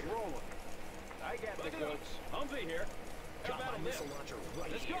right supplies here. rolling. I got the Look it up. goods. Humvee here. How Got about my a lift? missile launcher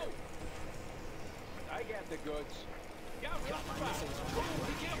right Let's here. go. I got the goods. Got room Got for my 5. missile launcher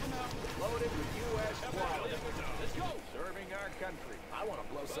Be careful now. Loaded with U.S. How about a quality. lift? Let's go. Serving our country. I want to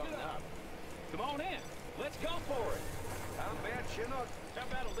blow something up. Come on in. Let's go for it. Combat Chinook. How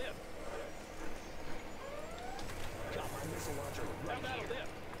about a lift? Got my missile launcher How right about a here.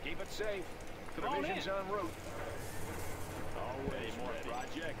 lift? Keep it safe. Come on Provisions in. en route. Always more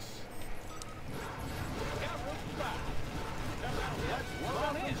projects. Got room for 5. How about a lift? Come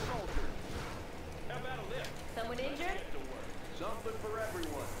on in. Soldiers. How about a lift? Someone injured? Something for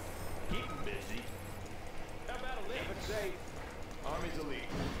everyone. Keep 'em busy. How about a lift? Keep it safe. Army's elite.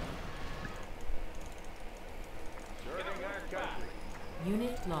 Serving our country.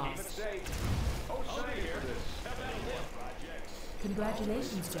 Unit Keep it lost. safe. Oh, sign it for this. How about a lift? Projects.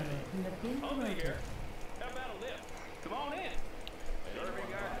 Congratulations, General. You have been Humvee promoted. here. How about a lift? Come on in.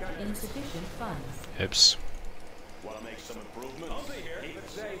 Serving our country. Insufficient funds. Oops. Want to make some improvements? Humvee here. Keep it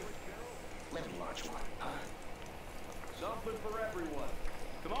safe. Let me launch one. Something for everyone.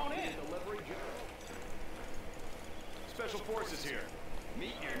 Come on in. Delivery general. Special forces here.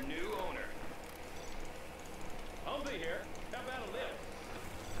 Meet your new owner. Humvee here. How about a lift?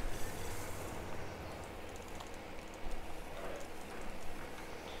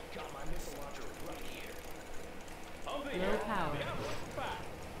 Got my missile launcher right here. Humvee Low here. power. Got room for 5.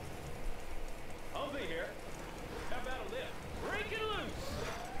 Humvee here. How about a lift? Break it loose.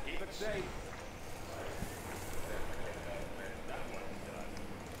 Keep it safe. That one's done.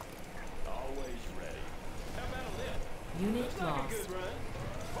 Always ready. How about a lift? Unit Looks like a lost. good run.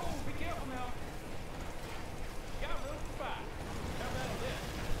 Oh, be careful now. Got room for 5. How about a lift?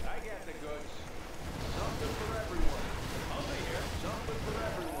 I got the goods. Something for everyone. Humvee here. Something for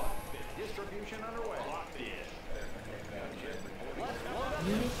everyone. Distribution underway. Locked in.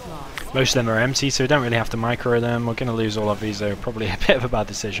 Unit lost. Most of them are empty, so we don't really have to micro them. We're going to lose all of these, though. Probably a bit of a bad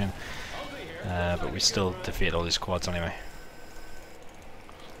decision. Humvee here. But we still defeated all these quads anyway.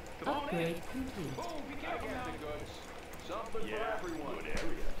 Come on in. Upgrade complete. Oh, be I careful got now. the goods. Something Yeah, for everyone. good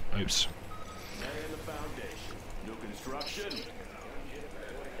area. Oops. Laying the foundation. New construction.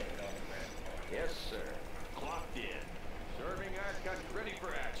 Yes, sir. Clocked in. Serving our country. Ready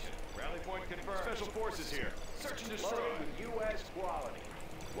for action. Rally point confirmed. Special forces here. Search and destroy. Loaded with U.S. quality.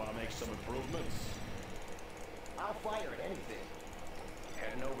 Want to make some improvements? I'll fire at anything.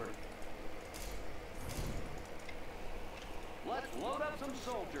 Heading over. Let's load up some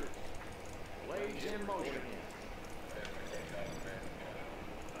soldiers. Blades in motion.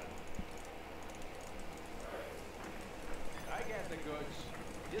 I got the goods.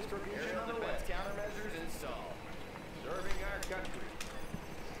 Distribution on the way. Countermeasures installed. Serving our country.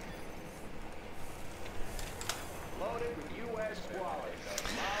 Loaded with U.S. quality.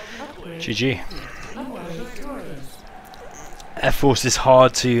 GG. Air Force is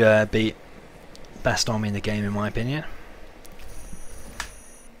hard to beat. Best army in the game, in my opinion.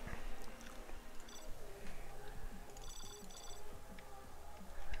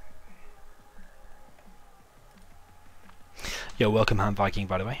 Yo, welcome Ham Viking,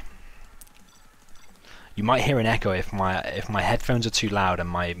 by the way. You might hear an echo if my headphones are too loud and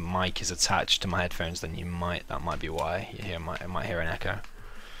my mic is attached to my headphones. Then that might be why you hear might hear an echo.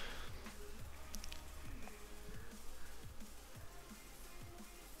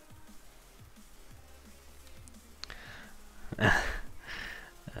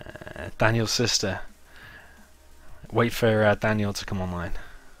 Daniel's sister. Wait for Daniel to come online.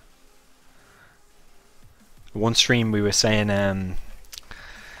 One stream we were saying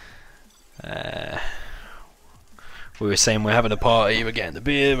we're having a party, we're getting the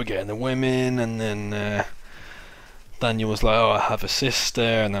beer, we're getting the women, and then Daniel was like, oh, I have a sister,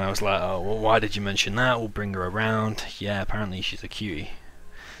 and then I was like, oh, well, why did you mention that? We'll bring her around. Yeah, apparently she's a cutie.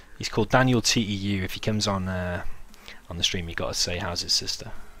 He's called Daniel TEU. If he comes on the stream, you got to say how's his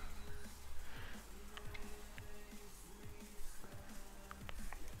sister.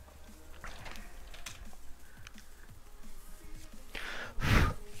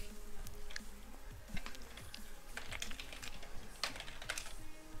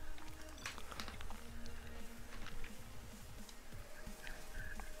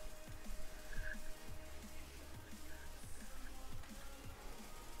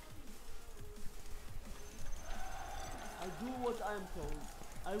 I am told.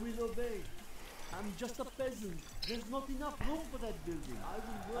 I will obey. I'm just a peasant. There's not enough room for that building.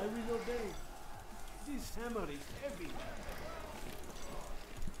 I will obey. This hammer is heavy.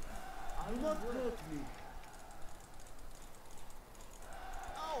 Do not hurt me.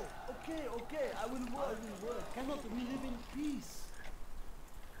 Oh, okay. I will work. Cannot we live in peace?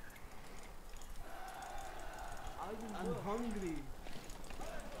 I'm hungry.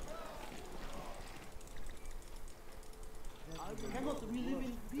 Cannot we live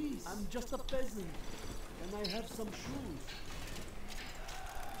in peace? I'm just a peasant. Can I have some shoes?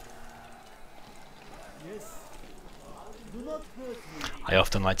 Yes. Do not hurt me. I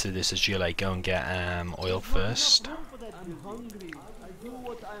often like to do this as Gile, go and get oil first. I'm hungry. I do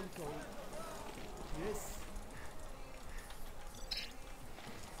what I am told. Yes.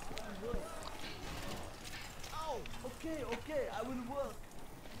 Oh, okay. I will work.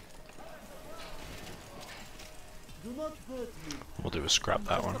 Do not hurt me. We'll do a scrap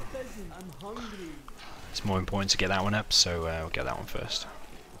that one. I'm hungry. It's more important to get that one up, so we'll get that one first.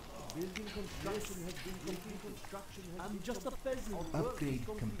 Building construction has been complete. I'm just a peasant. Upgrade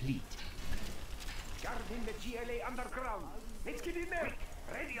complete. Guarding the GLA underground. Let's get in there.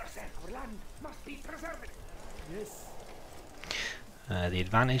 Ready yourself. Our land must be preserved. Yes. The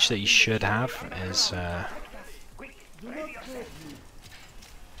advantage that you should have is Quick. Do not hurt me.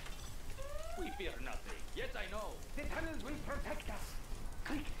 We fear nothing. Yes, I know. The tunnels will protect us.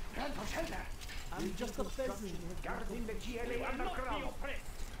 Quick, run for shelter. I'm just a peasant. Guarding the GLA underground.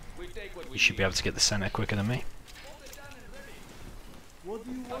 We take what we you should be able to get the center quicker than me. What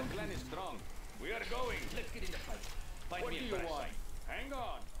do you Our want? clan is strong. We are going. Let's get in the fight. Find what me do you want? Hang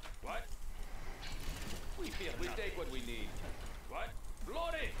on. What? We fear. We take what we need. What?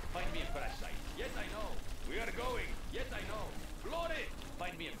 Bloody! Find me a crash site. Yes, I know. We are going. Yes, I know. Bloody!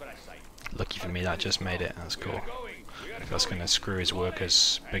 Find me a crash site. Lucky for me, that just made it. That's cool. That's going to screw his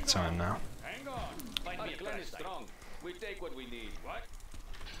workers big time now. Hang on. Find me a clan is strong. We take what we need. What?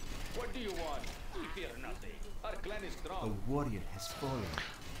 What do you want? We fear nothing. Our clan is strong. A warrior has fallen.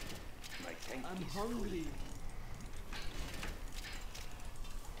 I'm hungry.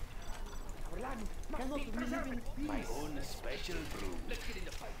 Our land must Cannot be we live preserved. in My peace? own special brew. Let's get in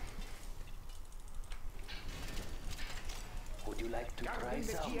the fight. Would you like to try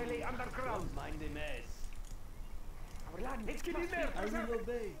some? The GLA underground. Don't mind the mess. Our land. Let's get in there. I will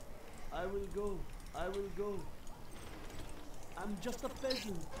obey. I will go. I will go. I'm just a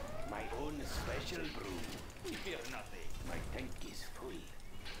peasant. My own special brew. We fear nothing. My tank is full.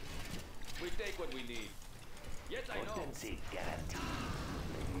 We take what we need. Yes, I know. Potency guaranteed.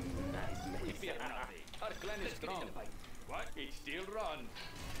 We Nice. fear nothing. Our clan is strong. What? It still runs.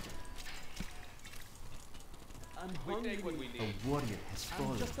 I'm We hungry. take what we need. A warrior has I'm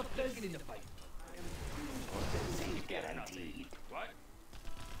fallen. just a peasant. fight. Potency We fear guaranteed. nothing. What?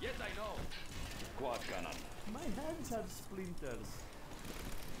 Yes, I know. Quad cannon. My hands have splinters.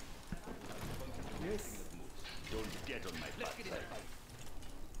 Yes. Don't get on my Let's get in the fight.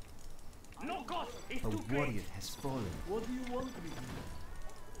 No cost. It's A too great. warrior has fallen. What do you want me?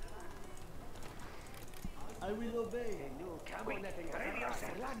 I will obey. Quick, ready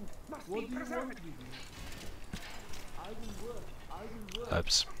yourself. land must What be do you preserved. want with me? I will work. I will work.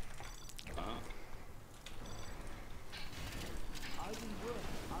 Herbs. I will work.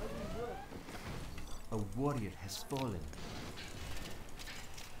 I will work. A warrior has fallen.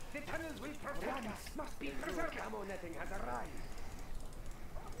 The tunnels will protect us. Must be preserved. Camo netting has arrived.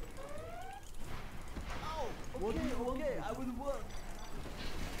 What do you want? Okay, I will work.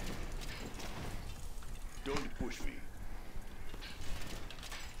 Don't push me.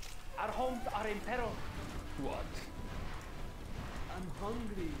 Our homes are in peril. What? I'm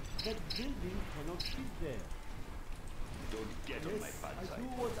hungry. That building cannot fit there. Don't get on my Yes, bad I side. do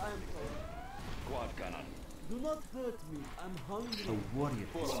what I am told. Quad cannon. Do not hurt me. I'm hungry. A warrior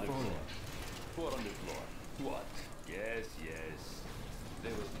Four has on the fallen. floor. Four on the floor. What? Yes, yes. They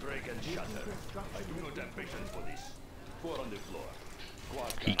will break and shatter. I do not have patience for this. Four on the floor.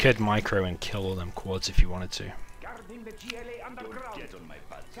 Quad He cannon. could micro and kill all them quads if he wanted to. Guarding the GLA Don't underground. get on my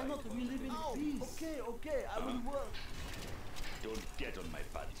bad side. Cannot we live in peace? Okay, okay, I will work. Don't get on my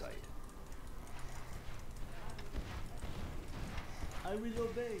bad side. I will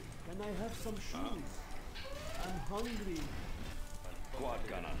obey. Can I have some shoes? I'm hungry. Quad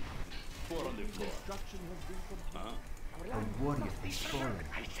cannon. Four on the floor. Construction has been completed. Our A land warrior must be has preserved. fallen.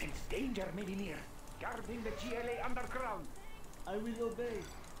 I sense danger may be near. Guarding the GLA underground. I will obey.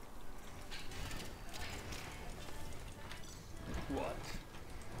 What?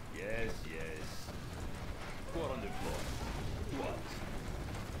 Yes, yes. Four on the floor. What?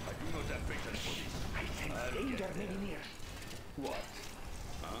 I do not have patience for this. I sense I'll danger get may there. be near. What?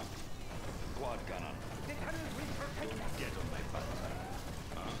 Huh? Quad cannon. The tunnels will protect us. Get on my bad side.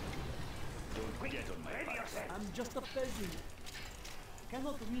 Huh? Don't Quick, get on my ready bad yourself. side. I'm just a peasant.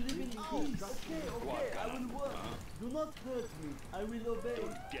 Cannot we live in peace? Okay, okay, I will work. Do not hurt me. I will obey.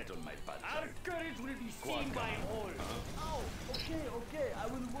 Don't get on my bad Our side. courage will be Quad seen by cannon. all. Okay, okay, I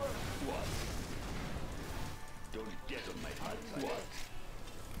will work. What? Don't get on my bad side. What?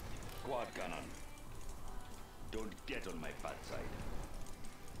 Quad cannon. Don't get on my bad side.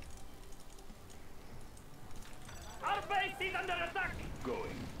 Our base is under attack.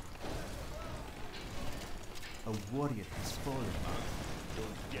 Going. A warrior has fallen.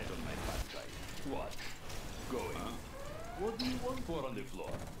 Don't get on my bad side. What? Going. What do you want? Four on the floor.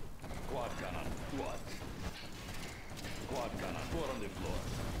 Quad cannon. What? Quad cannon. Four on the floor.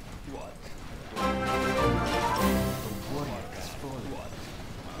 What? A warrior has fallen. What?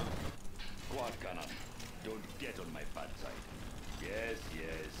 Quad cannon. Don't get on my bad side. Yes,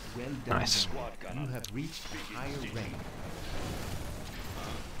 yes. Well done. Nice. Quad You cannon. have reached a higher rank.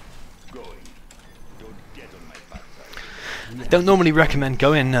 Going. Don't get on my bad side. I don't normally recommend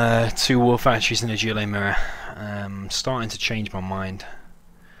going to war factories in a GLA mirror. Starting to change my mind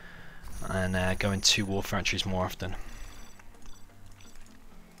and going to war factories more often.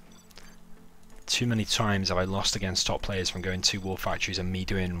 Too many times have I lost against top players from going to war factories and me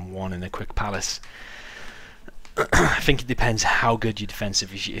doing one in a quick palace. I think it depends how good your defense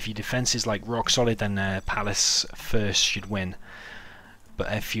is. If your defense is like rock solid, then palace first should win.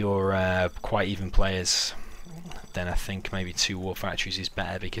 But if you're quite even players, then I think maybe 2 war factories is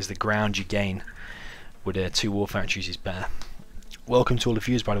better, because the ground you gain with 2 war factories is better. Welcome to all the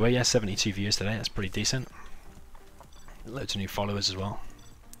viewers, by the way. Yeah, 72 viewers today, that's pretty decent. Loads of new followers as well.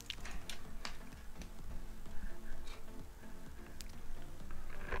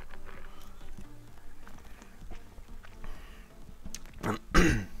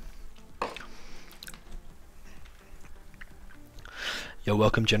 Yo,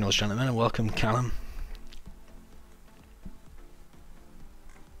 welcome generals, gentlemen, and welcome Callum.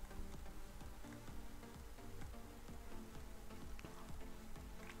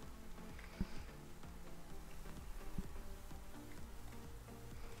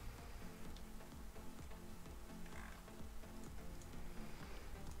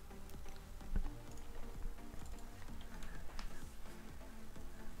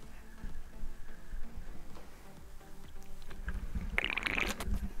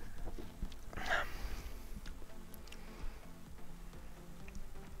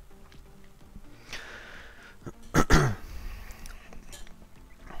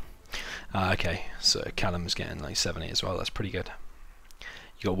 Okay, so Callum's getting like 70 as well, that's pretty good.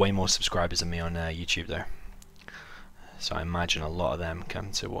 You got way more subscribers than me on YouTube though, so I imagine a lot of them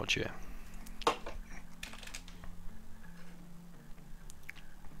come to watch it.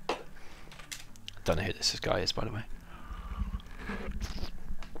 Don't know who this guy is, by the way.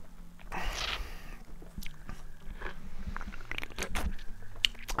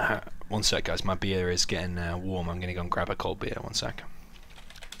 One sec guys, my beer is getting warm. I'm gonna go and grab a cold beer, one sec.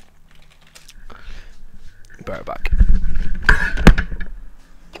 Be right back.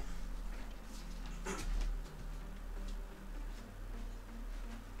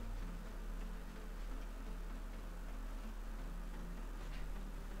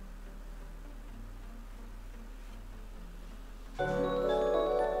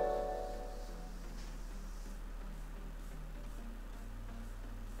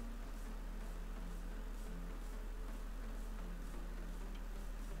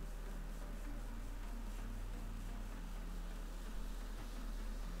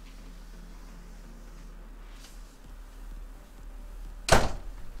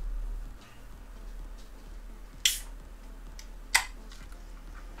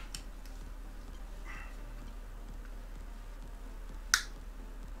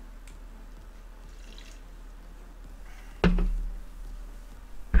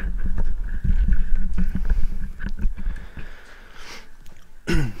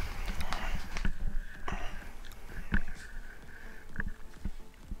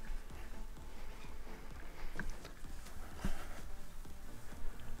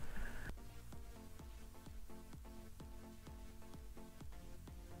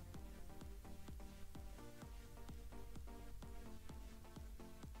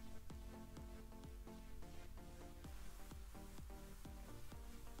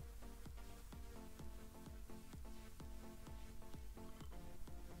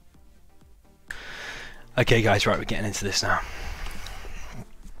 Okay guys, right, we're getting into this now.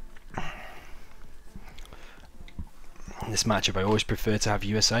 In this matchup I always prefer to have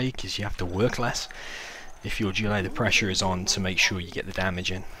USA because you have to work less. If your GLA, the pressure is on to make sure you get the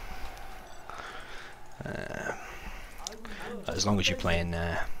damage in. As long as you're playing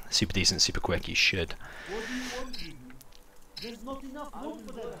super decent, super quick, you should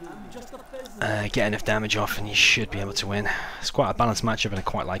get enough damage off and you should be able to win. It's quite a balanced matchup and I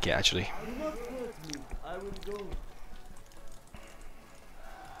quite like it actually.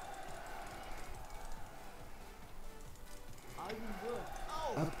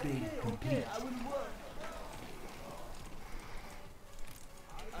 Upgrade complete.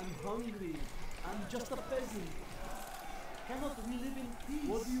 I'm hungry. I'm just a peasant. Cannot we live in peace?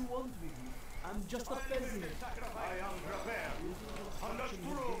 What do you want with me? I'm just a peasant. I am prepared. On the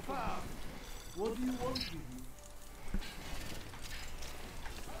true path. What do you want with me?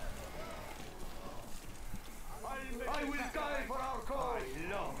 I will die for our cause.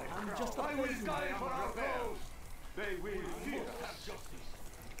 I'm just a I will peasant. die for our cause. They will fear justice.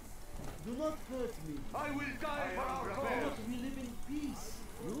 Do not hurt me. I will die for our cause. Cannot we live in peace?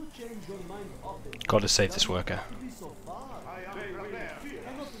 You change your mind often. Gotta save this worker. To be so far. I am prepared.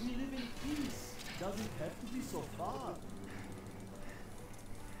 Cannot we live in peace? Does it have to be so far?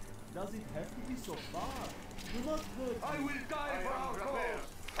 Does it have to be so far? Do not hurt me. I will die for our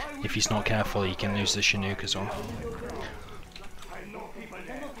cause. If he's not careful, he can lose the Chinook as well. I know people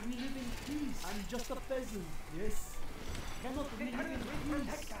there. Cannot we live in peace? I'm just a peasant. Yes. Cannot we live in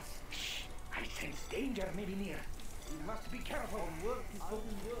peace? Shh! I sense danger may be near. We must be careful. Our work is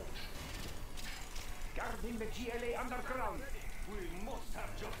getting worse. Guarding the GLA underground. We must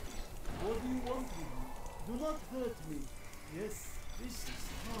have justice. What do you want with me? Do not hurt me. Yes, this is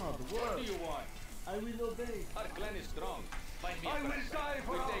hard What work. do you want? I will obey. Our clan is strong. Find me a I will parasite. die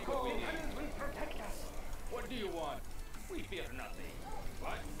for We our take what we cause. need. Will protect us. What do you want? We fear nothing.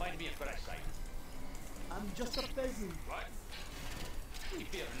 What? Find me a parasite. I'm just a peasant. What? We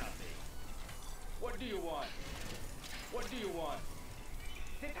fear nothing. What do you want? What do you want?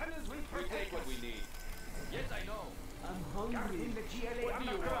 The tunnels will We protect take what us. we need. Yes, I know. I'm hungry. Guarding the GLA What do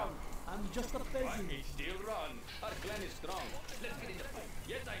you underground. I'm just a What? peasant. It's still run. Our clan is strong. Let's get in the fight.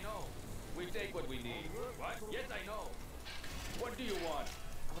 Yes, I know. We take what we need. What? Yes, I know. What do you want?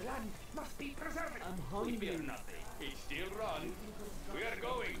 Our land must be preserved. I'm We fear hungry. nothing. It's still run. We are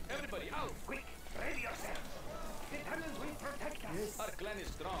going. Everybody out. Quick, ready yourselves. The tunnels will protect us. Yes. Our clan is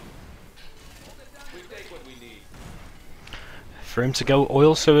strong. We take what we need. For him to go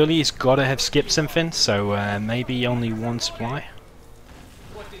oil so early, he's got to have skipped something, so maybe only one supply.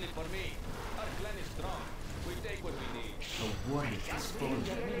 What's in it for me? Our clan is strong. We take what we need. A warrior has fallen.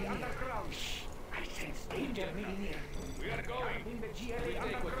 GLA underground. Shh! I sense danger may be near. We are going. Guarding the We GLA take what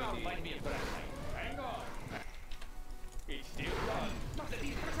we underground. need. Find me a parasite. Hang on. It's still run. Must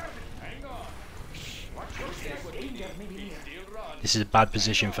be preserved. Hang on. Watch your Take step. what we Danger need. may be near. It's still run. This is a bad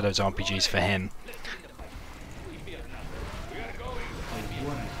position for those RPGs for him. Let's get in the fight. We fear nothing. We are going. A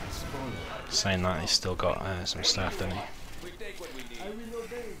warrior has fallen. Saying that, he's still got some staff, doesn't he? We take what we I need. will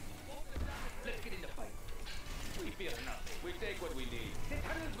obey. Let's get in the fight. We fear nothing. We take what we need. The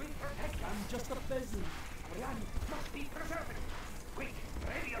tunnels will protect us. I'm just a peasant. Our land must be preserved. Quick,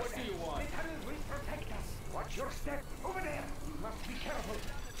 ready yourselves. What do you want? The tunnels will protect us. Watch your step. Over there. You must be careful.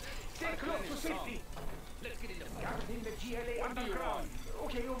 Stay Our close clan to is strong. safety. Let's get in the fight. Guarding the GLA What do you underground.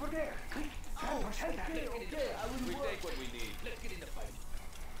 Okay, over there. Quick, help us, help us. Okay, okay, I will We work. take what we need. Let's get in the fight.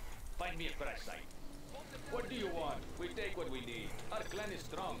 Find me a parasite. What do you want? We take what we need. Our clan is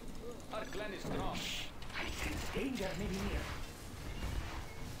strong. Our clan is strong. I sense danger may be near.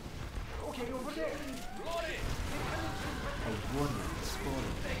 Okay, over there. Glory! A warrior has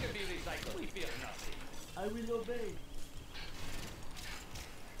fallen. They can be recycled. We fear nothing. I will obey.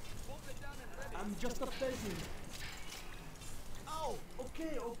 I'm just a peasant. Oh,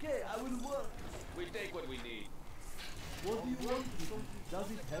 okay, okay, I will work. We take what we need. What do you want with me?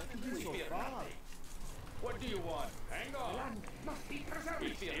 Does it have to be We so fear far? nothing. What do you want? Hang on. Land must be preserved. We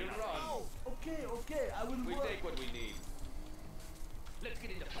fear nothing. Oh, okay, okay, I will We work. take what we need. Let's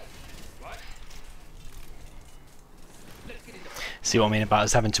get in the fight. What? Let's get in the fight. See what I mean about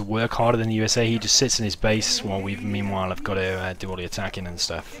us having to work harder than the USA? He just sits in his base while we, meanwhile, have got to do all the attacking and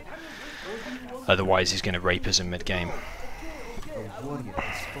stuff. Otherwise, he's going to rape us in mid-game. A warrior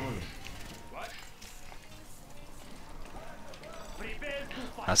has fallen. What?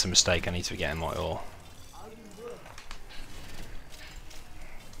 That's a mistake. I need to get him oil.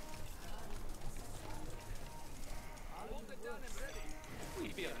 We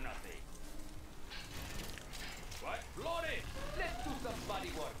fear nothing. What? Glory! Let's do some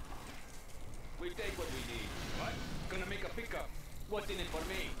body work. We take what we need.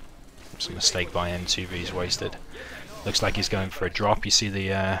 It's a mistake by him. 2V's wasted. Looks like he's going for a drop. You see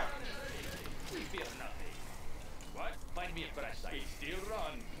the What? Find me a parasite. Still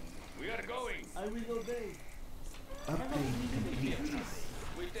run. We are going. I will obey. Upgrade complete.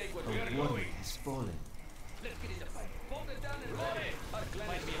 We take what A we are warrior going. has fallen. Let's get in the fight. Bolt it down and ready. Our clan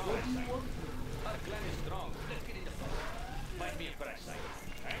is parasite. Our clan is strong. Let's get in the fight. Find me a parasite.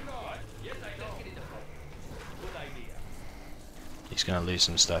 Hang on. Yes, I know. Let's get in the fight. Good idea. he's going to lose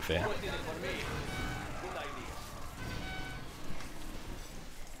some stuff here. What did it for me? Good idea.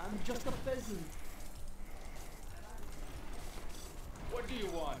 I'm just a peasant. What do you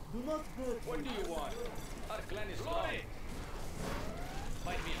want? Do not hurt What me. do you want? Our clan is strong.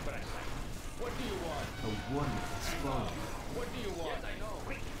 Find me a parasite. What do you want? A warrior has fallen. What do you want? Yes, I know.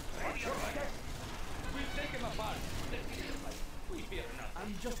 What's your fight? We'll take him apart. Let's get in the fight. We fear nothing.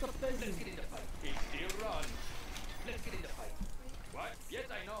 I'm just a Let's peasant. get in the fight. He still run. Let's get in the fight. What? Yes,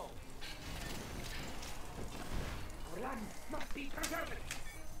 I know. Our land must be preserved.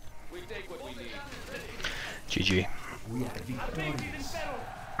 We take what we need. Let's get in the fight. GG. We are victorious.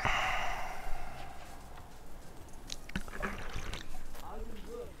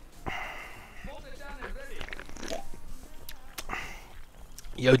 Hold it down and ready.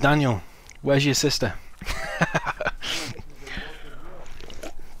 Yo, Daniel, where's your sister?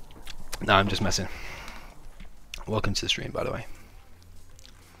 No, I'm just messing. Welcome to the stream, by the way.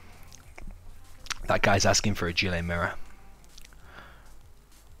 That guy's asking for a gilet mirror.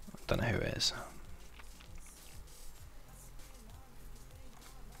 Don't know who it is.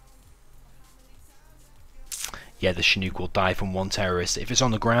 Yeah, the Chinook will die from one terrorist. If it's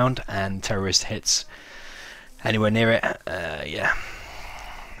on the ground and terrorist hits anywhere near it, yeah.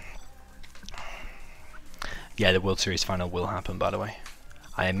 Yeah, the World Series final will happen, by the way.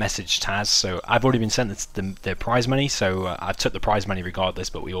 I messaged Taz, so I've already been sent the prize money, so I took the prize money regardless,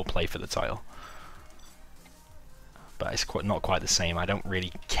 but we all play for the title. But it's not quite the same. I don't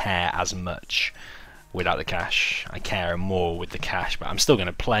really care as much without the cash. I care more with the cash, but I'm still going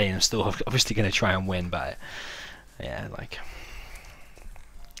to play, and I'm still obviously going to try and win, but yeah, like...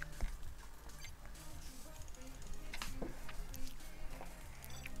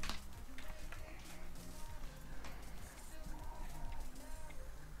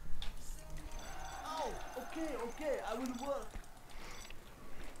 Oh, okay, I will work.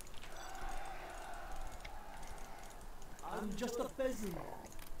 I'm just a peasant.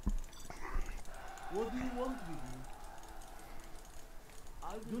 What do you want with me?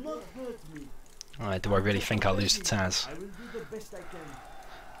 Do not hurt me. Alright, do I really think I'll lose to Taz? I will do the best I can.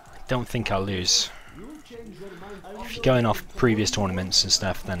 I don't think I'll lose. You change your mind. I will If you're not going do off it. previous tournaments and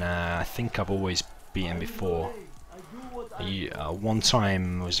stuff, then I think I've always beaten before. I do what I One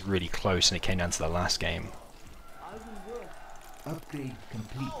time was really close and it came down to the last game. I will work. Upgrade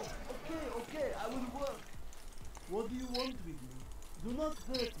complete. Oh, okay, I will work. What do you want with me? Do not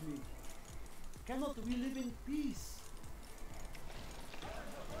hurt me. Cannot we live in peace?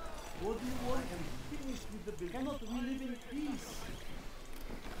 What do you want? I'm finished with the building. Cannot we live in peace?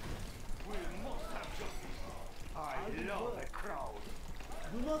 We must have justice. I love a crowd.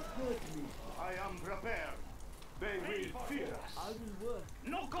 Do not hurt me. I am prepared. They will fear us. I will work.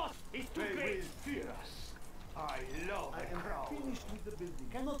 No cost is too They great. will fear us. I love I a am crowd. finished with the building.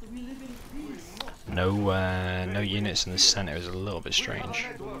 Cannot we live in peace? No units in the center is a little bit strange.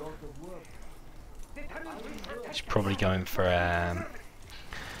 A lot of work. He's probably going for I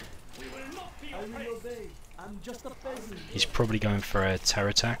will obey. I'm just a peasant. he's probably going for a terror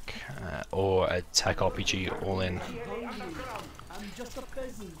attack or a tech RPG all in. I'm hungry. I'm just a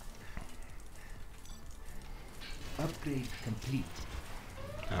peasant. Upgrade complete.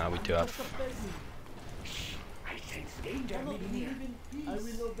 We do Just a have peasant. I sense danger Cannot maybe we near. live in peace? I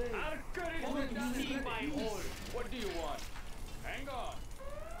will obey. Our courage Cannot will we not live see in my peace? hold. What do you want? Hang on.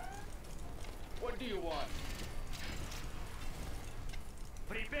 What do you want?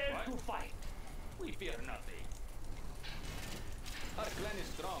 Prepare What? to fight. We fear nothing. Our clan is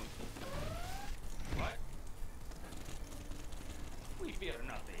strong. What? We fear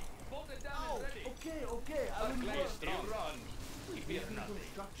nothing. Bolt it down Oh, and ready. okay, I Our will clan work. is strong. Run. We fear nothing.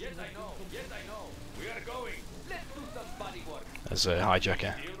 Yes, I know. Yes, I know. We are going. Let's do some body work. as a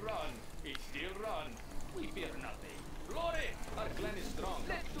hijacker. Still run. It's still run. We fear nothing. Glory! Our clan is strong.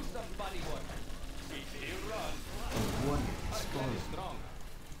 Let's do some body work. We still run. A warrior Our has clan fallen. is strong.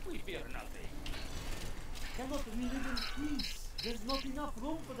 We fear nothing. Cannot we live in peace? There's not enough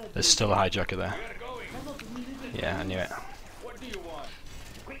room for that. There's still a hijacker there. We are going. Cannot we live in Yeah, I knew it. What do you want?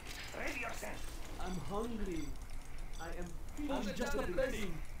 Quick, ready yourself. I'm hungry. I am Hold I'm it just a down and ready.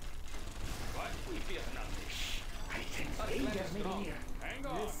 peasant. What? We fear nothing. Our clan is strong. Hang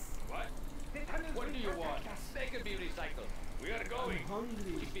on. What? What do you want? They can be recycled. We are going.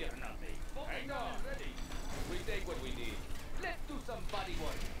 hungry. We fear nothing. Hang on. Ready. We take what we need. Let's do some body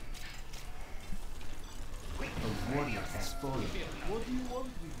work. A warrior has fallen. Fear nothing. What do you want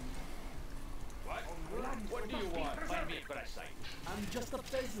with me? What? What do you want? Find me a crash site. I'm just a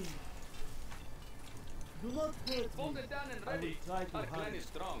peasant. Do not hurt Hold me. it down and I will ready. try to Our clan hide. is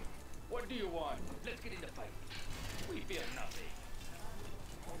strong. What do you want? Let's get in the fight. We fear nothing.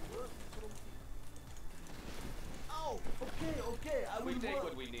 Oh, okay, I We will take work.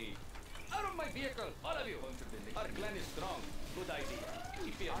 what we need. Out of my vehicle, all of you. Our clan is strong. Good idea.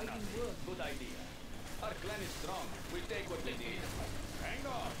 We fear I will nothing. work. Good idea. Our clan is strong. We take what we need. Hang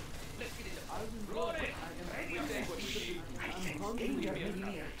on. Let's get in the I will Load work. it. We take what we need. I'm We hungry. fear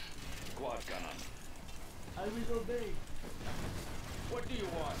nothing. Quad cannon. I will obey. What do you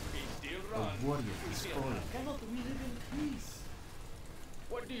want? We still A run. warrior We has fear fallen. nothing. Cannot we live in peace?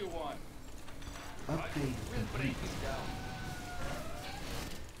 What do you want? Upgrade We'll break complete. it down.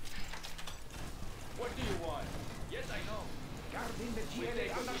 What do you want? Yes, I know. Guarding the We GLA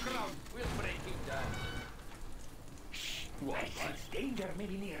take what we underground. need. We'll break it down. I sense danger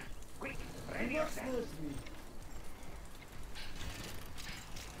maybe near. Quick, Do ready not yourself. hurt me.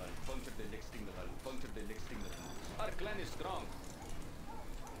 I'll puncture the next thing that I'll puncture the next thing that moves. Our clan is strong.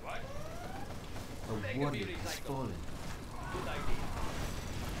 What? A warrior has fallen. Good idea.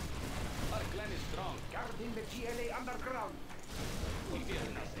 Our clan is strong. Guarding the GLA underground. We fear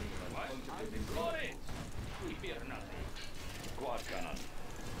nothing. What? Load it! We fear nothing. Quad cannon.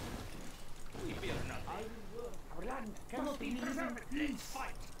 We fear nothing. Our land Cannot cannot we be live in preserved. peace?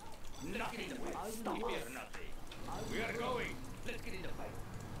 Fight! Nothing in the way. I will We work. fear nothing. We are going. Let's get in the fight.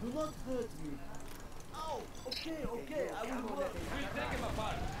 Do not hurt me. Oh, okay, I will work. We'll take him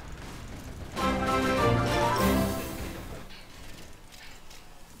apart.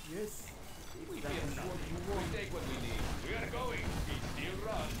 Yes, We that fear is what nothing. you We want. take what we need. We are going. We still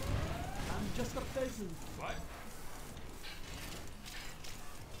run. I'm just a peasant. What?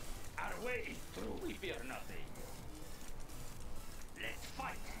 Our way is through. We fear nothing. Let's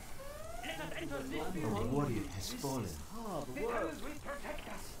fight. Let us enter this A building. warrior has fallen. Hard The work. tunnels will protect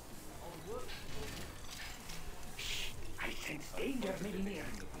us. I sense danger maybe near.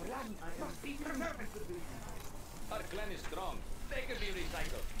 Our land must be preserved. Our clan is strong. They can be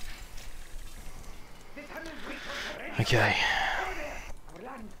recycled. The tunnels will protect us. Okay. Over there. Our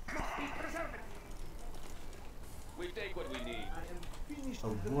land must be preserved. We take what we need. I am finished A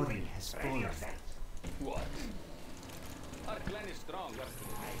with the warrior building. has Ready fallen. yourselves. What? Our clan is strong.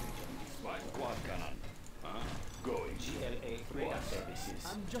 What? Quad cannon. Huh? Going. GLA radar services.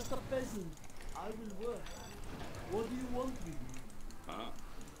 I'm just a peasant. I will work. What do you want with me? Huh?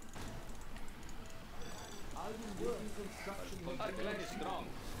 I will work. Construction. Our clan is strong.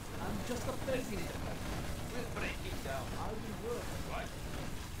 I'm just a peasant. We'll break it down. I will work. What?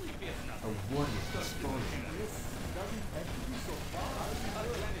 We fear A nothing. warrior has fallen. Yes, doesn't have to be so far. I will Our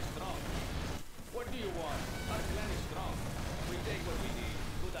work. clan is strong. What do you want? Our clan is strong. We take what we need.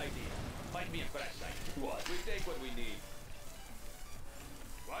 Good idea. Find me a crash site. What? We take what we need.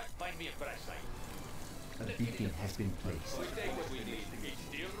 What? Find me a crash site. A beacon has been placed. We take what we need. We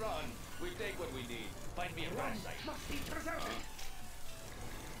still run. We take what we need. Find me a crash site. Must be preserved.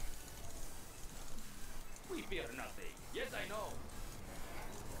 We fear nothing. Yes, I know.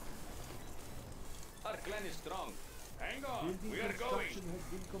 Our clan is strong. Hang on. Building We are going. construction has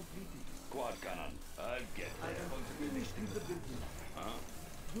been completed. Quad cannon. I'll get I there. am finished with the building. Huh?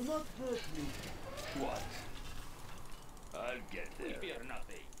 Do not hurt me. What? I'll get there. We fear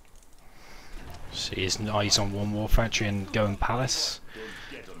nothing. See his eyes on one war factory and going palace.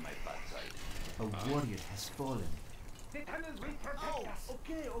 Don't get on my bad side. A warrior has fallen. The tunnels will protect Oh, us.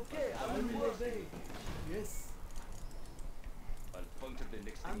 okay, I will obey. Yes, I'll puncture the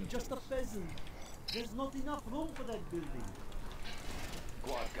next thing. I'm just a peasant. There's not enough room for that building.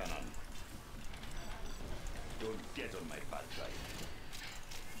 Quad cannon. Don't get on my bad side.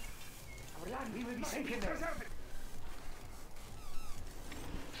 Our land will be safe in there. Preserved.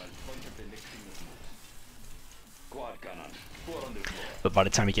 I'll puncture the next thing that moves. Quad cannon. 4 on the floor. But by the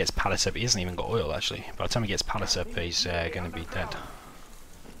time he gets palace up, he hasn't even got oil actually. By the time he gets palace up, he's going to be dead.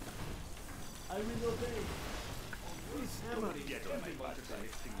 I will obey. This hammer is Get on my bad side.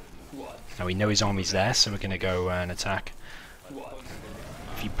 Next thing that moves. What? Now we know his army's there, so we're going to go and attack. What?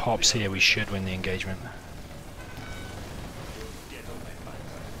 If he pops here, we should win the engagement. Get on my bad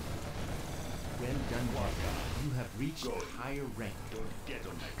side. Well done, warrior. You have reached a higher rank. Don't get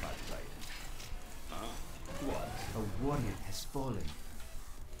on my bad side. Huh? What? A warrior has fallen.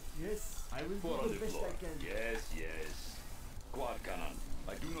 Yes, I will Four do on the the best floor. I can. Yes, yes. Quad cannon.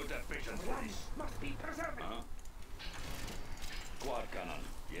 I do not have patience for this. Must be preserved. Huh? Quad cannon.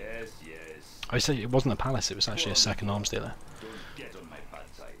 Yes, yes. I said it wasn't a palace, it was actually a second arms dealer. Don't get on my bad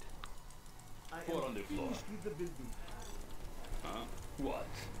side. I Four am on the floor. finished with the building. Huh? What?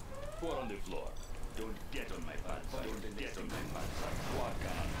 Four on the floor. Don't get on my bad side. Don't get on my bad side. Quad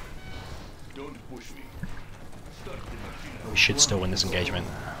cannon. Don't push me. Start the machine. We should still win this engagement.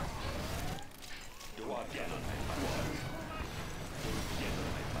 Quad cannon. Quad. Don't get on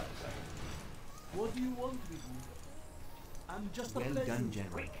my bad side. What do you want with me? I'm just a Well peasant. done,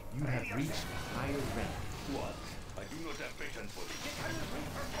 General. You have reached higher rank. What? I do not have patience for this.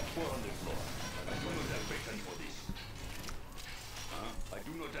 Four on the floor. I do not have patience for this. Huh? I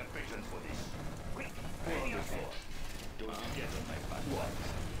do not have patience for this. Four on the floor. Don't get on my bad side.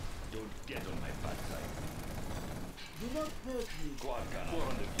 Don't get on my bad side. Do not hurt me. Quad cannon. Four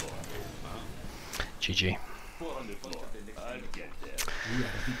on the floor. GG. Four on the floor. I'll get there. We are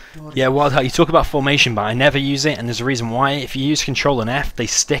victorious. Yeah, Wildheart, you talk about formation, but I never use it, and there's a reason why. If you use Control and F, they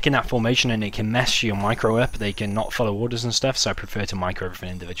stick in that formation and it can mess your micro up. They can not follow orders and stuff, so I prefer to micro everything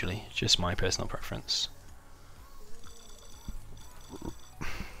individually. Just my personal preference.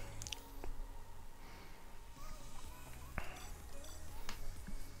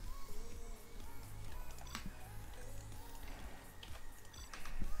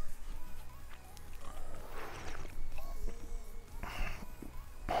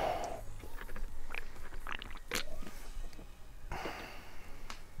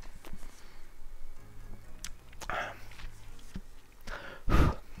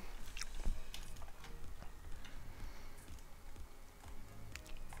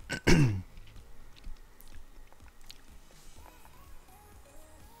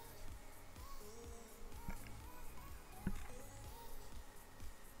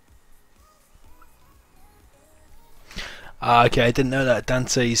 Okay, I didn't know that.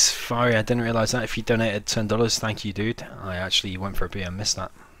 Dante's Fiery, I didn't realise that. If you donated $10, thank you, dude. I actually went for a beer and missed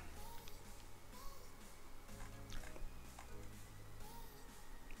that.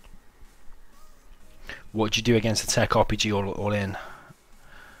 What would you do against a tech RPG all in?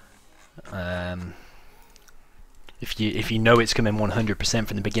 If you know it's coming 100%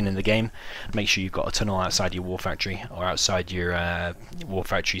 from the beginning of the game, make sure you've got a tunnel outside your war factory or outside your war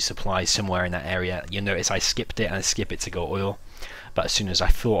factory supplies somewhere in that area. You'll notice I skipped it, and I skip it to go oil. But as soon as I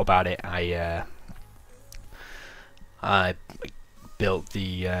thought about it, I built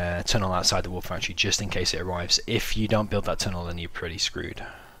the tunnel outside the war factory just in case it arrives. If you don't build that tunnel, then you're pretty screwed.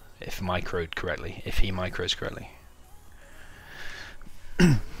 If he microed correctly.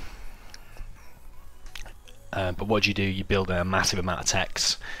 But what you do, you build a massive amount of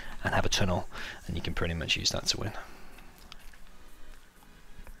techs and have a tunnel, and you can pretty much use that to win.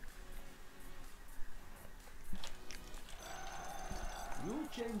 You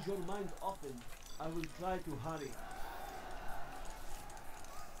change your mind often. I will try to hurry.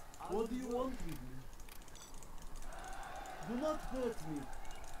 What do you want with me? Do not hurt me.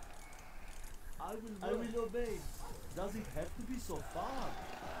 I will obey. Does it have to be so far?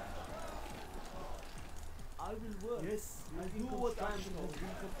 I will work. Yes, I do what I am told.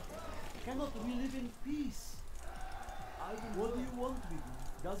 Cannot we live in peace? What do you want with me?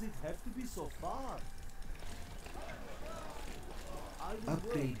 Does it have to be so far? I will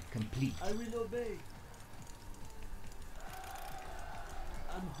Upgrade work. complete. I will obey.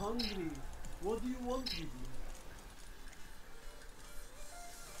 I'm hungry. What do you want with me?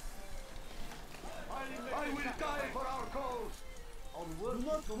 I will die for our cause. Our work do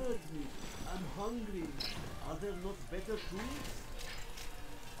not hurt me. I'm hungry. Are there not better tools?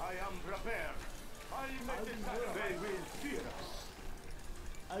 I am prepared. I make the sacrifice. They will fear us.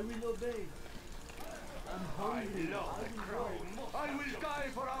 I will obey. I'm hungry. I love the crown. I will die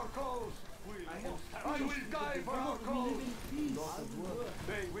for our cause. I will die for our cause.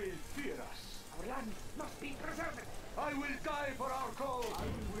 They will fear us. Our land must be preserved. I will die for our cause.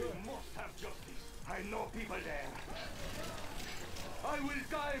 We must have justice. I know people there. I will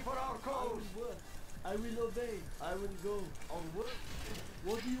die for our cause. I will obey. I will go. On work.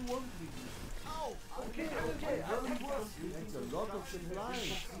 What do you want with me? Oh, Okay, I will work. That's a lot of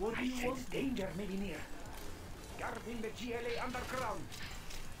supplies. What do you want? Danger may be near. Guarding the GLA underground.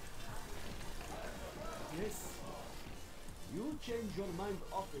 Yes. You change your mind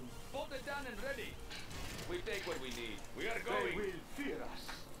often. Bolted down and ready. We take what we need. We are They going. will fear us.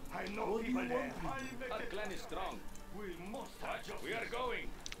 I know What do you people there. want with me? Our clan is strong. We must have justice. We are going.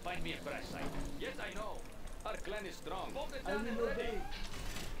 Find me a fresh site. Yes, I know. Our clan is strong. Bolted I down and will ready. obey.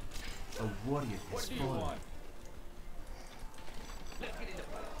 A warrior What has do you fallen. want? Let's get in the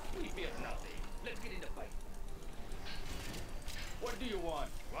battle. We fear nothing. Let's get in the fight. What do you want?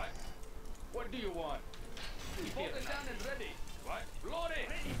 What? What do you want? We fear nothing. Down and ready. What? Loaded.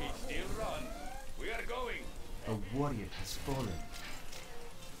 It still runs. We are going. A warrior has fallen.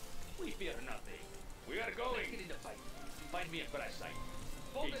 We fear nothing. We are going. Let's get in the fight. Find me a crash site.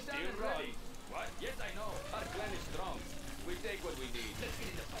 It still runs. What? Yes, I know. Our clan is strong. We take what we need. Let's get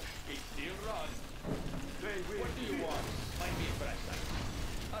in the fight. It still runs. What do you want? Find me a crash site.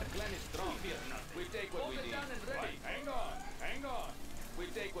 Our clan is strong. We fear nothing. We take what we need. Down and ready. What? Hang on. Hang on. We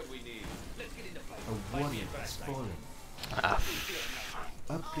take what we need. Let's get in the fight. A warrior has fallen.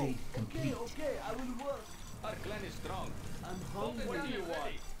 Upgrade complete. Okay, I will work. Our clan is strong. I'm hungry. What do you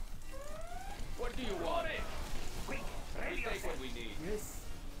want? What do you want? Quick, We ready take what yourself. we need. Yes.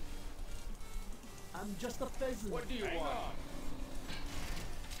 I'm just a peasant. What do you want?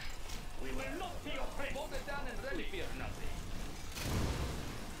 We will not be your friend. Hold it down and ready. We fear nothing.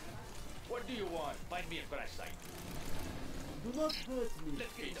 What do you want? Find me a crash site. Do not hurt me.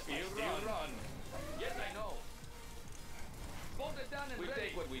 Let's get in the fight. Still run. Yes, I know. Hold it down and we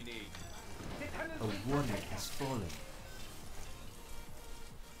take what we need. A warrior has fallen.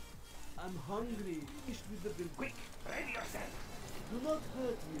 I'm hungry. Finish with the building. Quick, ready yourself. Do not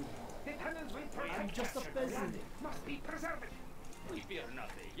hurt me. The tunnels will protect I'm just a us. peasant. Land must be preserved. We fear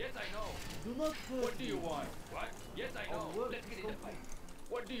nothing. Yes, I know. Do not hurt What do you me. want? What? Yes, I know. I'll work Let's get in the for fight.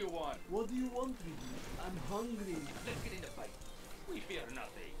 What do you want? What do you want with me? I'm hungry. Let's get in the fight. We fear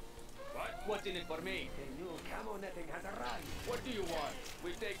nothing. What? What's in it for me? The new camo netting has arrived. What do you want?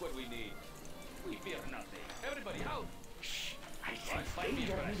 We take what we need. We fear nothing. Everybody out! Shh! I What? sense Find me a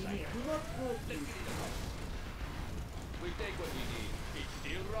danger crash near. site. Do not hurt Let's me. get in the fight. We take what we need. It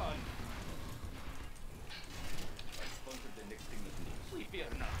still runs. I sponsored the next thing that needs. We fear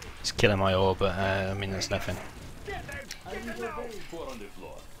nothing. It's killing my ore, but I mean, there's nothing. Get them! I Get them will now! obey. Four on the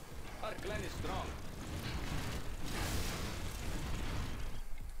floor. Our clan is strong.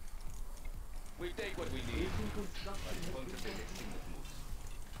 We take what we need. Building construction has Sponsor been the next thing that moves.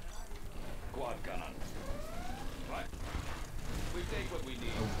 Quad cannon. What? We take what we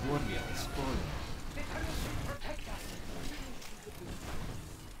need. A warrior has fallen. The tunnels will protect us.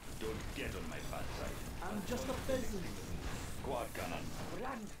 Don't get on my bad side. I'm just a peasant. Quad cannon.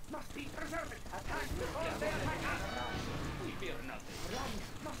 Land must be preserved. Attack before they attack us. We fear nothing. Land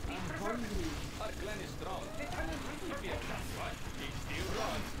must be I'm preserved. hungry. Our clan is strong. The tunnels will We fear protect us. nothing. What? It still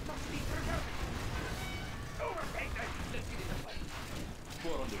runs. Must be preserved. Overtake them. Let's get in the fight.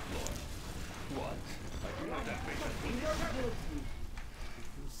 Four on the floor. What? I do not have patience. Do not hurt me. If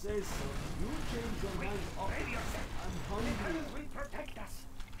you say so, you change your mind often. Ready yourself. I'm The hungry. tunnels will protect us.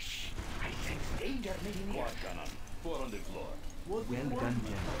 Shh! I sense danger maybe near. Quad cannon. Four on the floor. What do Well you done, want?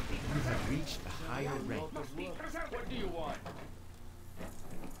 General. You have reached a higher rank. Must be preserved. What do you want?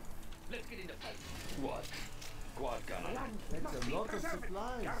 Let's get in the fight. What? Quad cannon. Land That's must a be lot of preserved.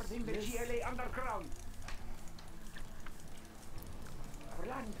 supplies. Guarding the Yes. GLA underground. Our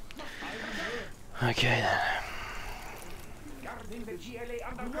land must be preserved. Okay then. Guarding the GLA Do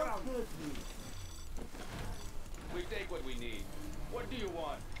not underground. hurt me. We take what we need. What do you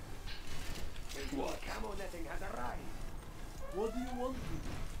want? The new camo netting has arrived. What do you want with me?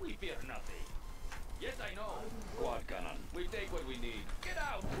 We fear nothing. Yes, I know. Quad cannon. We take what we need. Get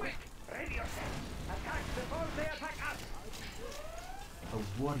out, quick! Ready yourself. Attack before they attack us. A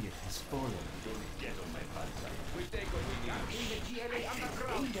warrior has fallen. Don't get on my bad side. We take what we need. Guarding the GLA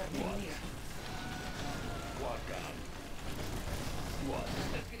underground. Danger maybe near. Quad cannon. What?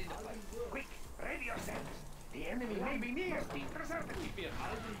 Let's get in the fight. Quick, ready yourselves. The enemy may be near. Be preserved. We fear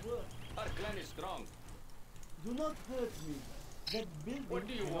nothing. Work. Our clan is strong. Do not hurt me. That building What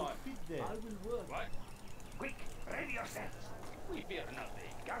do you cannot want? fit there. I will work. What? Quick, ready yourselves. We fear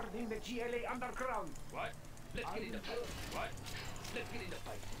nothing. Guarding the GLA underground. What? Let's get in the fight. What? Let's get in the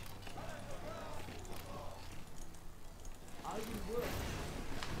fight. I will work.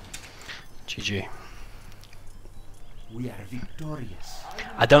 GG. We are victorious.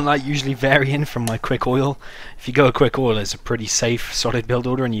 I don't like usually varying from my quick oil. If you go a quick oil, it's a pretty safe, solid build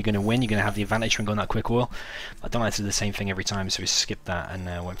order, and you're going to win. You're going to have the advantage from going that quick oil. I don't like to do the same thing every time, so we skipped that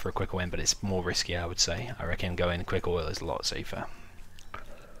and went for a quick win, but it's more risky, I would say. I reckon going quick oil is a lot safer.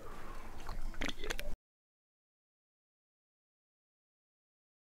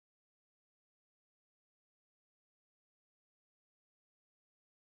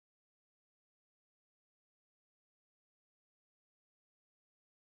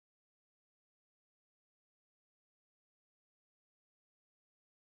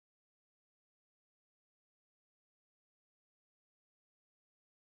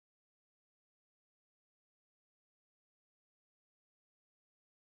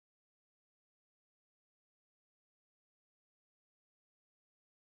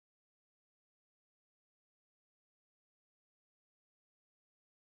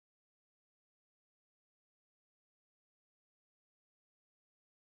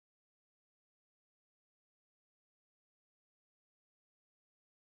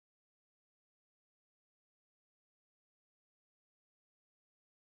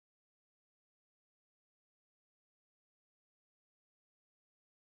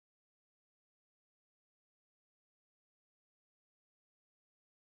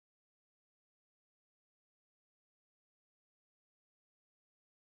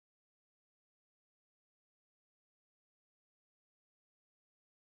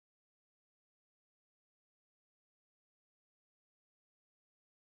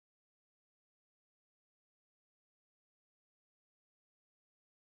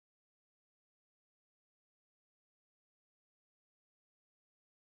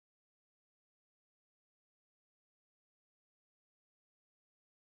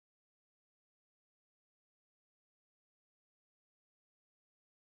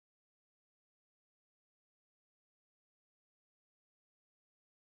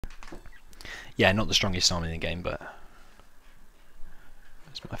 Yeah, not the strongest army in the game, but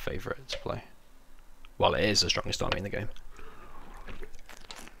it's my favourite to play. Well, it is the strongest army in the game.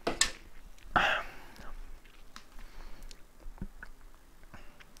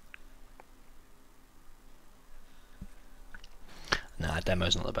 Nah,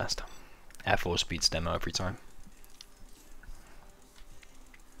 demo's not the best. Air Force beats demo every time.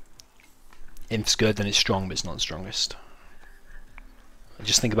 Inf's good, then it's strong, but it's not the strongest.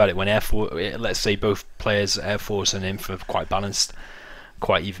 Just think about it, when Air Force, let's say both players, Air Force and Inf, are quite balanced,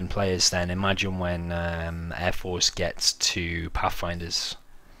 quite even players, then imagine when Air Force gets to Pathfinders.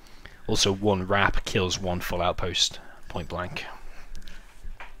 Also, one RAP kills one full outpost, point blank.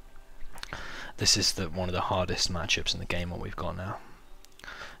 This is one of the hardest matchups in the game, what we've got now.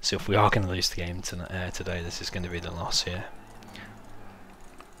 So if we are going to lose the game today, this is going to be the loss here.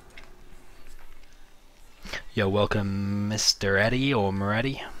 Yo, welcome Mr. Eddie or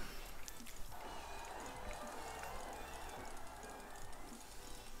Moretti.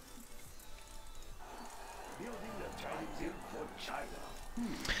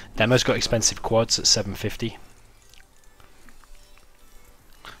 Demo's got expensive quads at 750.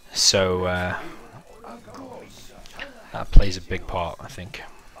 So that plays a big part, I think.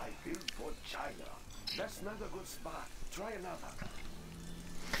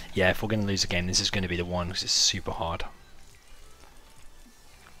 Yeah, if we're going to lose a game, this is going to be the one because it's super hard.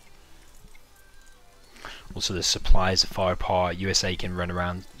 Also, the supplies are far apart. USA can run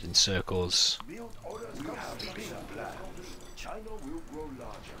around in circles.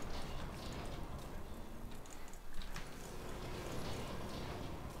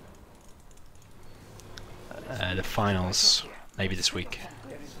 The finals, maybe this week.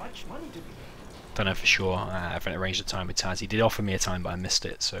 Don't know for sure. I haven't arranged a time with Taz. He did offer me a time, but I missed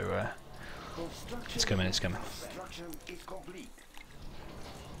it. So it's coming. It's coming.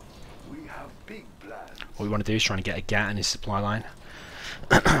 What we want to do is try and get a GAT in his supply line,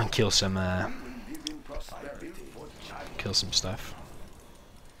 kill some stuff.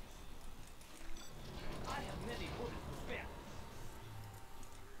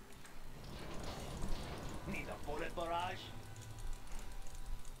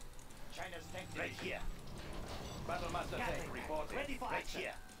 Right here. Battlemaster tank reporting. Right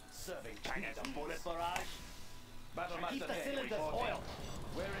here. Serving China's bullet barrage. Battlemaster tank reporting.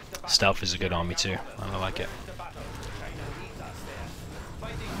 Where is the battle? Stealth is a good army too. I like it.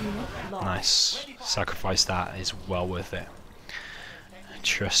 Nice. Sacrifice that is well worth it.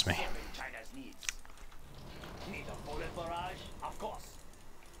 Trust me.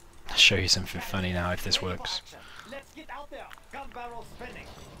 I'll show you something funny now if this works. Let's get out there. Gun barrel spinning.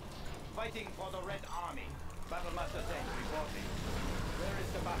 Fighting for the Red Army. Battlemaster tank reporting. Where is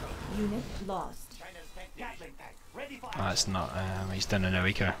the battle? Unit lost. China's tank Gatling tank. Ready for That's not. He's done an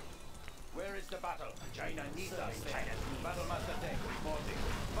eco. Where is the battle? China needs us. Battlemaster tank reporting.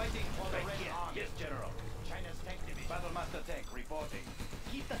 Fighting for the Red Army. Yes, General. China's tank division. Battlemaster tank reporting.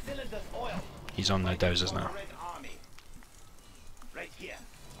 Keep the cylinders oiled. He's on the dozers now. Red Army. Right here.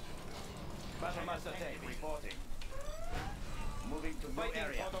 Battlemaster tank reporting. Moving to new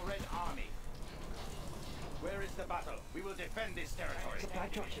area. For the Red Army. Where is the battle? We will defend this territory. Supply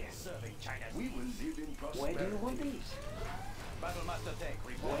truck here. Serving China's We will live in prosperity. Where do you want these? Battlemaster tank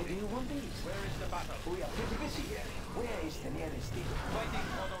Where reporting. do you want these? Where is the battle? We are pretty busy here. Where is the nearest deal? Fighting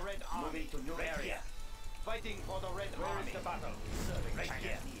for the Red Army. Moving to new area. Fighting for the Red Army. Where is the battle? Serving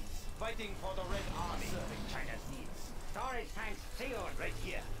China's needs. Fighting for the Red Army. Serving China's needs. Storage tanks sealed. Right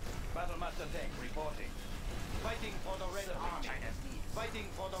here. Battlemaster tank reporting. Fighting for the Red Army. China's needs. Fighting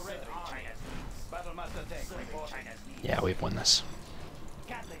for the Red Army. China's needs. Battlemaster tank reporting. China's needs. Yeah, we've won this.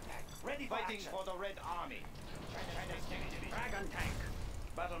 Gatling tank. Ready for fighting action. For the Red Army. China's tank division. Dragon tank.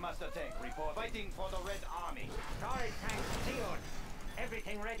 Battlemaster tank reporting. Fighting for the Red Army. Storage tank sealed.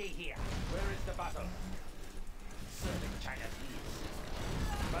 Everything ready here. Where is the battle? Serving China's needs.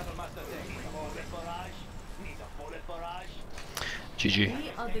 Battlemaster tank reporting. Barrage. Need a bullet barrage. GG. We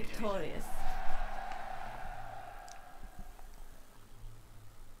are victorious.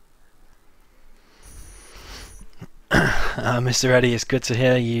 Mr. Eddie, it's good to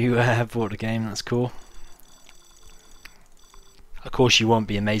hear you have bought the game. That's cool. Of course, you won't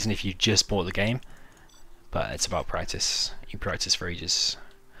be amazing if you just bought the game, but it's about practice. You practice for ages,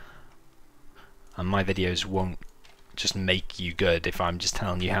 and my videos won't just make you good if I'm just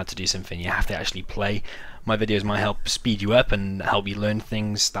telling you how to do something. You have to actually play. My videos might help speed you up and help you learn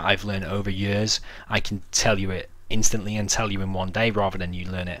things that I've learned over years. I can tell you it instantly and tell you in one day rather than you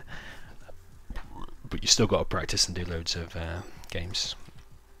learn it. But you still got to practice and do loads of games.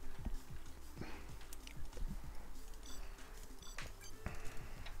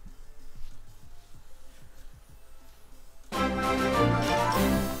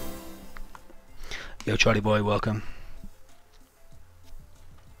 Yo, Charlie boy, welcome.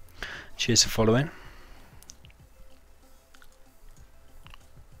 Cheers for following.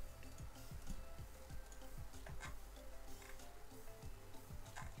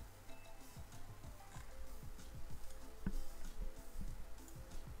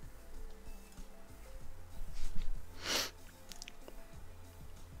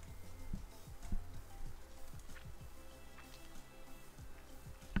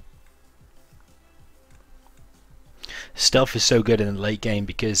 Stealth is so good in the late game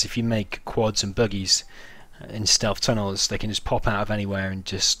because if you make quads and buggies in stealth tunnels, they can just pop out of anywhere and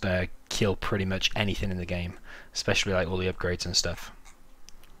just kill pretty much anything in the game, especially like all the upgrades and stuff.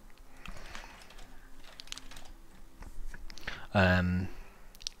 I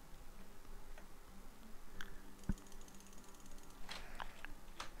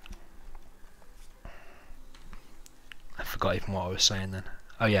forgot even what I was saying then.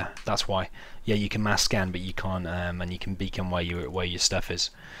 Oh yeah, that's why. Yeah, you can mass scan, but you can't, and you can beacon where your stuff is,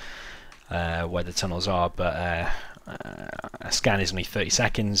 where the tunnels are. But a scan is only 30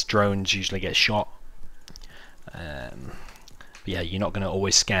 seconds. Drones usually get shot. But yeah, you're not going to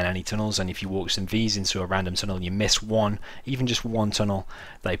always scan any tunnels. And if you walk some V's into a random tunnel and you miss one, even just one tunnel,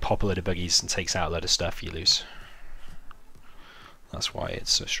 they pop a load of buggies and takes out a load of stuff. You lose. That's why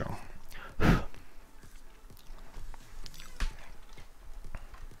it's so strong.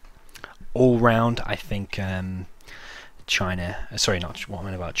 All round, I think China. Sorry, not what I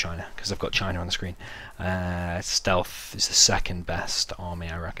meant about China, because I've got China on the screen. Stealth is the second best army,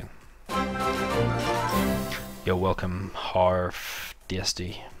 I reckon. You're welcome, Harv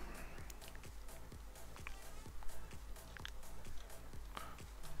DSD.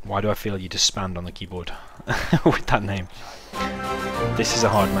 Why do I feel you just spammed on the keyboard with that name? This is a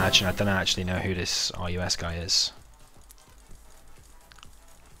hard match, and I don't actually know who this RUS guy is.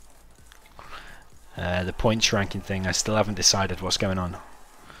 The points ranking thing, I still haven't decided what's going on.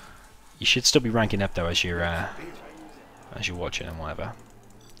 You should still be ranking up though as you're watching and whatever.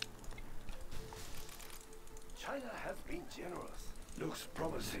 China has been generous. Looks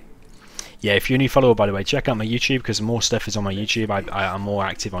promising. Yeah, if you're a new follower, by the way, check out my YouTube because more stuff is on my YouTube. I'm more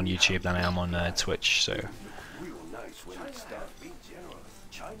active on YouTube than I am on Twitch. So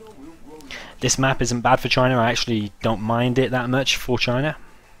this map isn't bad for China. I actually don't mind it that much for China.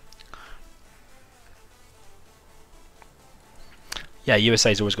 Yeah,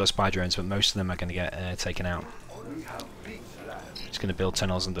 USA's always got spy drones, but most of them are going to get taken out. Just going to build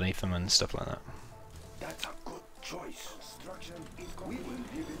tunnels underneath them and stuff like that. That's a good choice. We will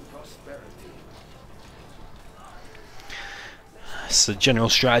live in prosperity. So general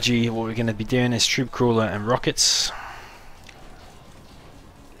strategy, what we're going to be doing is troop crawler and rockets.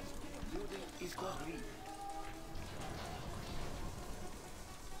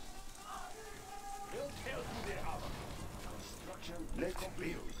 Let's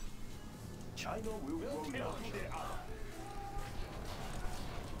build. China will roll out.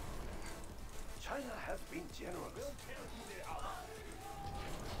 China has been generous. We'll tear through their armor.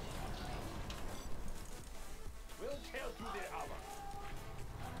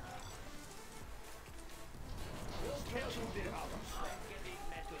 We'll tear through their armor. Getting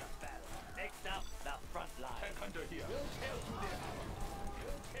men to the battle. Next up, the front line. Tank hunter here. We'll tear through their armor.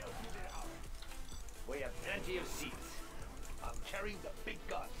 We'll tear through their armor. We have plenty of seats. I'm carrying the big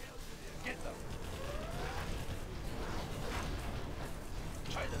gun. Get them.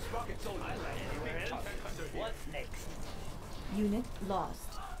 China's rocket soldier. I like anywhere else. What's next? Unit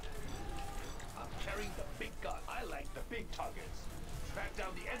lost. I'm carrying the big gun. I like the big targets. Track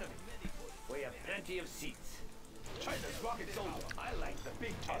down the enemy. We have plenty of seats. China's rocket soldier. I like the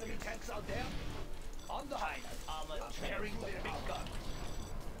big targets. Enemy tanks out there. On the high. I'm carrying the big gun.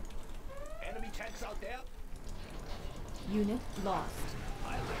 Enemy tanks out there. Unit lost.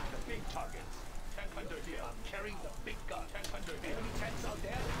 I like the big targets. Tank hunter here. I'm carrying the big gun. Tank hunter here. Enemy tanks out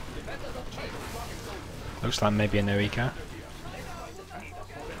there. Defenders of China's rocket soldier. Looks like maybe a no eco.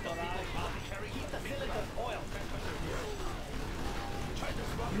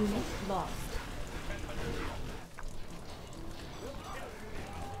 Unit lost.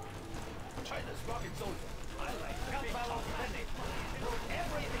 China's rocket soldier. I like the big targets.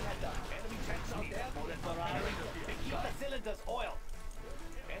 Everything had done. Enemy tanks out there. Keep the cylinders oil.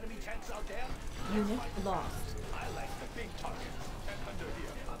 Enemy tanks out there. Unit lost. I like the big targets. Tank hunter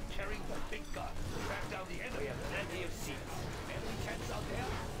here. I'm carrying the big gun. Track down the enemy. We have plenty of seats. Enemy tanks out there.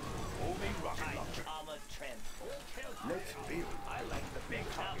 Homing rocket launcher. Armored transport. Let's build. I like the big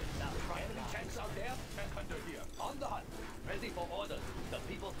targets. Enemy tanks out there. Tank hunter here. On the hunt. Ready for orders. The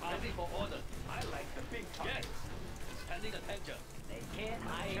people ready for orders. I like the big targets. Standing attention. They can't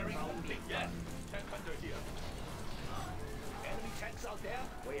hide from me. Yes. Tank hunter out there?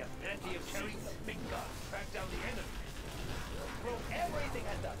 We have plenty of carrying the big guns. Track down the enemy. Throw everything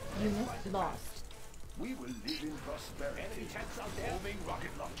at them. Unit lost. We will live in prosperity. Enemy tanks out there. Moving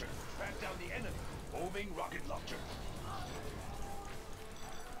rocket launcher. Track down the enemy. Moving rocket launcher.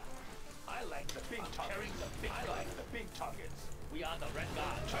 I like the big targets. Carrying the big guns. I like the big targets. We are the Red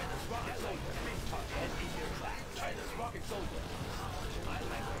Guard. China's rocket soldier. Big target. Head in your track. China's rocket soldier. I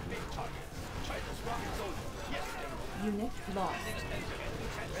like the big targets. China's rocket soldier. Yes, General. Unit lost.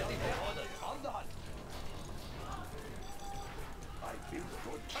 Ready for orders. On the hunt. I built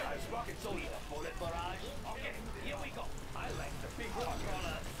for China's rocket soldier. Bullet barrage. Okay, here we go. I like the big target.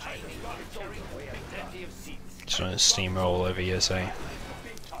 China's rocket soldier. We have plenty of seats. Just want to steamroll over USA.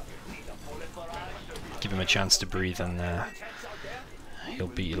 Give him a chance to breathe and he'll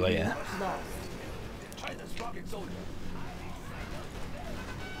beat you later. Lost. China's rocket soldier.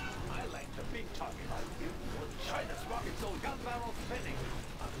 I like the big target. China's rocket soldier. Gun barrel spinning.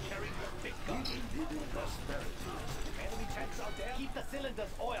 I'm carrying the big gun. Enemy tanks out there. Keep the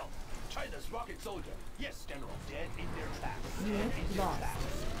cylinders oiled. China's rocket soldier. Yes, General. Dead in their tracks. Unit lost.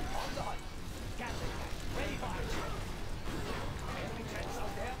 On the hunt. Gatling tank. Ready for action. Enemy tanks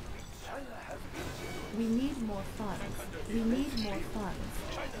out there. China has been zero. We need more funds. We need more funds.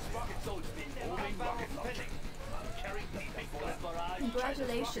 China's rocket soldier. Moving rocket launcher. I'm carrying the big bullet barrage.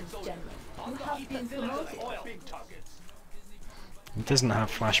 Congratulations, General. You have been promoted. Oil. Big targets. He doesn't have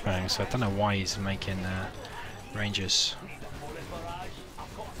flashbang, so I don't know why he's making Rangers. Need a bullet barrage?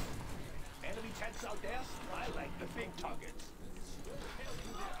 Of course. Enemy tanks out there? I like the big targets.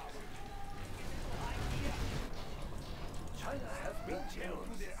 China has been killed.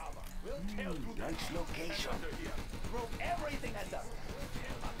 We'll tell you Nice location. under here. Throw everything at them.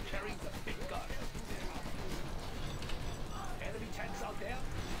 I'm carrying the big gun. Enemy tanks out there?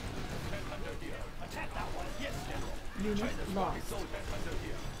 Tank under here. Attack that one. Yes, General. Unit China's lost. rocket soldier under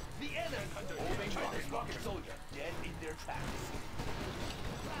here. The enemy under here. China's rocket soldier. Dead in their tracks.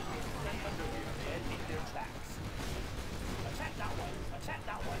 Under here. Dead in their tracks. Attack that one. Attack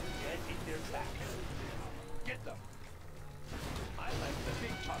that one. Dead in their tracks. Get them. I like the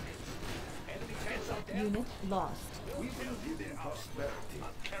big targets. Enemy tanks out there. Unit lost. We will live in prosperity.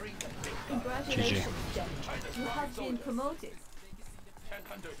 I'm carrying the big gun. Congratulations, General. You have been promoted. Tank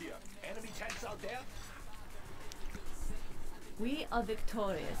under here. Enemy tanks out there. We are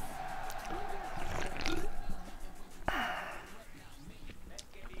victorious.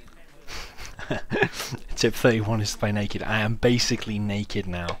 Tip 31 is to play naked. I am basically naked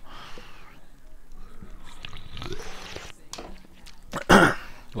now.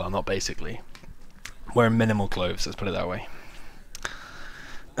 Well, not basically. Wearing minimal clothes, let's put it that way.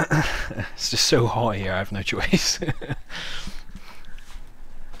 It's just so hot here, I have no choice.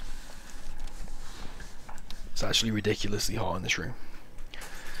 It's actually ridiculously hot in this room.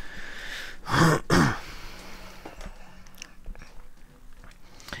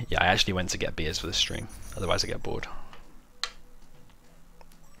 Yeah, I actually went to get beers for this stream, otherwise I get bored.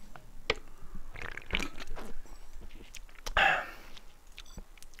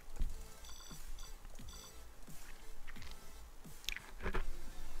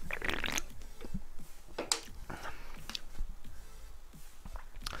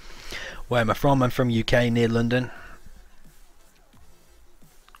 Where am I from? I'm from UK, near London.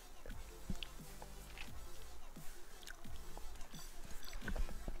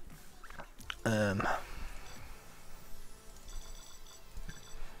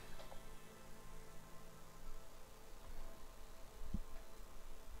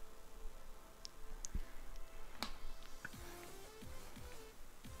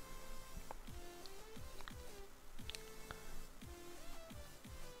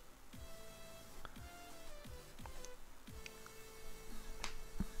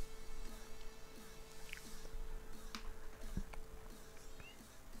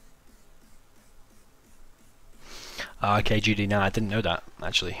 Okay, Judy, no, I didn't know that,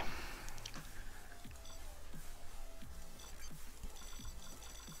 actually.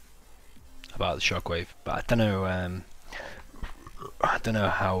 About the shockwave, but I don't know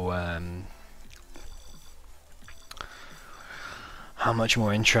how much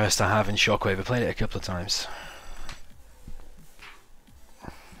more interest I have in shockwave. I played it a couple of times.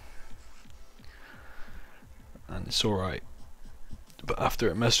 And it's alright. But after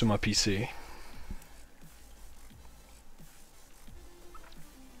it messed with my PC,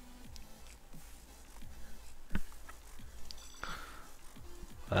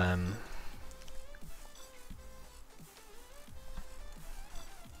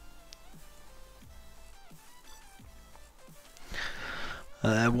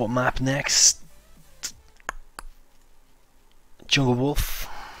 what map next? Jungle Wolf.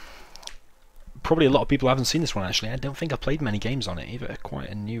 Probably a lot of people haven't seen this one actually. I don't think I've played many games on it either. Quite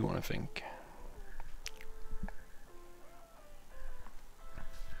a new one, I think.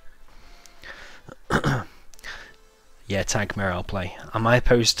 Yeah, Tank Mirror I'll play. Am I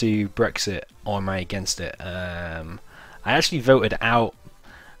opposed to Brexit or am I against it? I actually voted out,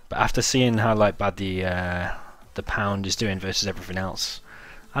 but after seeing how like bad the pound is doing versus everything else,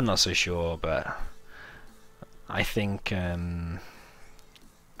 I'm not so sure. But I think I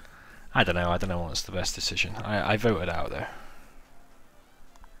don't know. I don't know what's the best decision. I voted out though.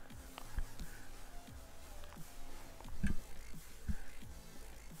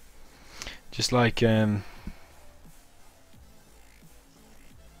 Just like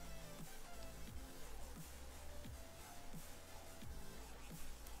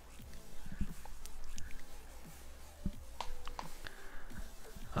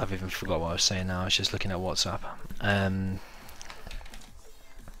I've even forgot what I was saying now. I was just looking at WhatsApp.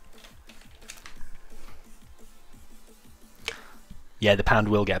 Yeah, the pound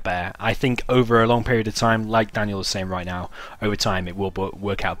will get better. I think over a long period of time, like Daniel is saying right now, over time it will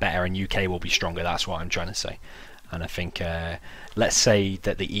work out better and UK will be stronger. That's what I'm trying to say. And I think, let's say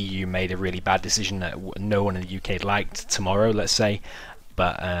that the EU made a really bad decision that no one in the UK liked tomorrow, let's say,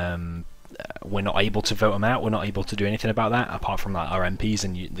 but we're not able to vote them out. We're not able to do anything about that, apart from like our MPs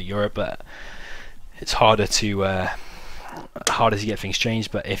in the Europe. But it's harder to get things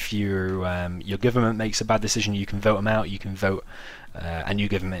changed. But if your government makes a bad decision, you can vote them out. You can vote a new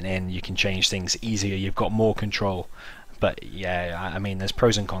government in. You can change things easier. You've got more control. But yeah, I mean, there's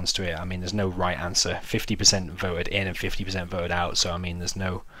pros and cons to it. I mean, there's no right answer. 50% voted in and 50% voted out. So I mean, there's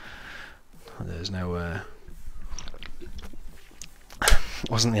no.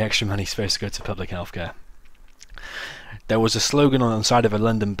 Wasn't the extra money supposed to go to public healthcare? There was a slogan on the side of a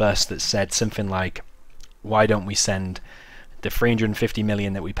London bus that said something like, "Why don't we send the 350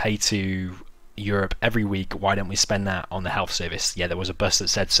 million that we pay to Europe every week? Why don't we spend that on the health service?" Yeah, there was a bus that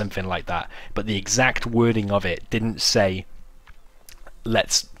said something like that, but the exact wording of it didn't say,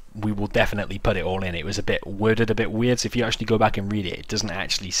 we will definitely put it all in. It was a bit worded a bit weird. So if you actually go back and read it, it doesn't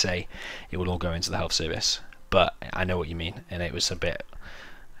actually say it will all go into the health service. But I know what you mean, and it was a bit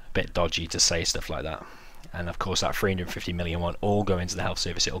dodgy to say stuff like that. And of course that 350 million won't all go into the health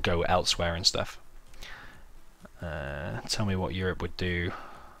service, it'll go elsewhere and stuff. Tell me what Europe would do.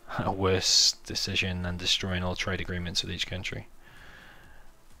 A worse decision than destroying all trade agreements with each country.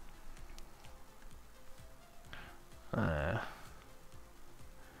 I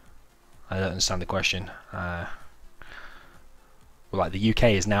don't understand the question. Well, like the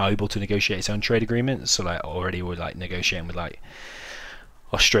UK is now able to negotiate its own trade agreements, so like already we're like negotiating with like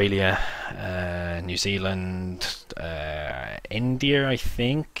Australia, New Zealand, India, I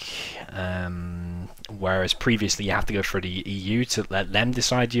think. Whereas previously you have to go for the EU to let them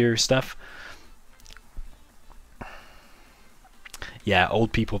decide your stuff. Yeah,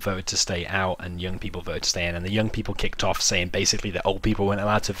 old people voted to stay out and young people voted to stay in, and the young people kicked off saying basically that old people weren't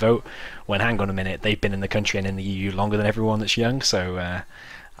allowed to vote, when hang on a minute, they've been in the country and in the EU longer than everyone that's young. So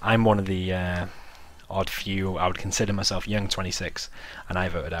I'm one of the odd few. I would consider myself young, 26, and I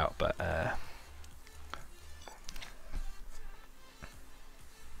voted out. But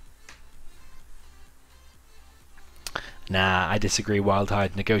nah, I disagree.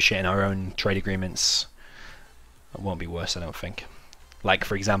 Wildhide negotiating our own trade agreements, it won't be worse, I don't think. Like,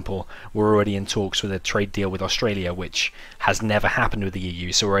 for example, we're already in talks with a trade deal with Australia, which has never happened with the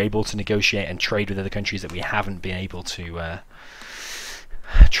EU, so we're able to negotiate and trade with other countries that we haven't been able to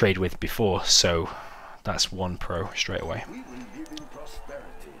trade with before. So that's one pro straight away.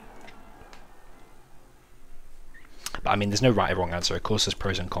 But I mean, there's no right or wrong answer. Of course there's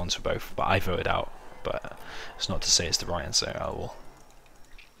pros and cons for both, but I voted out. But it's not to say it's the right answer. I will.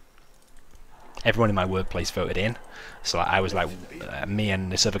 Everyone in my workplace voted in, so like, I was like, me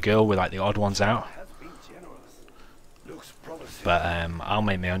and this other girl were like the odd ones out. But I'll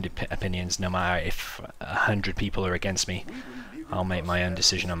make my own opinions, no matter if 100 people are against me. I'll make my own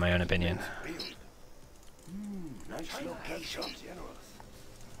decision on my own opinion. Nice location.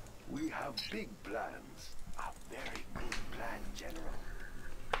 We have big plans. A very good plan, General.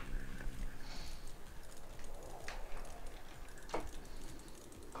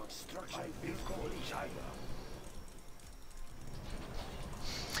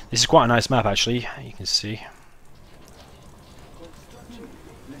 This is quite a nice map, actually. You can see.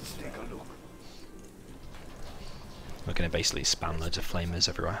 Let's take a look. We're going to basically spam loads of flamers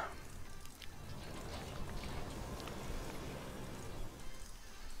everywhere.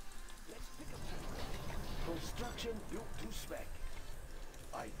 Construction built to spec.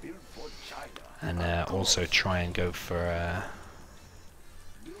 I built for China. And also try and go for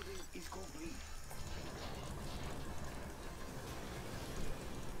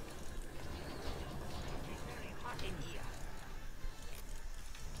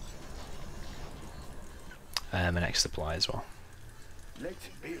An extra supply as well. Let's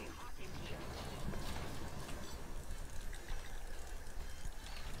build.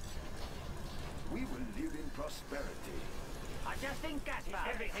 We will live in prosperity. Adjusting gas valve.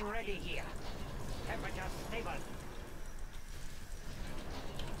 Everything ready here. Temperature stable.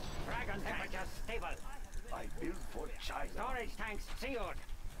 Dragon temperature stable. I build for China. Storage tanks sealed.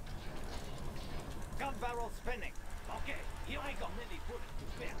 Gun barrel spinning. Okay, here we go.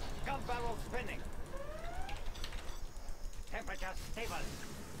 Gun barrel spinning. Temperature stable.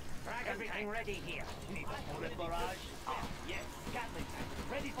 Dragon everything ready here. Need a bullet barrage. Oh, yes. Gatling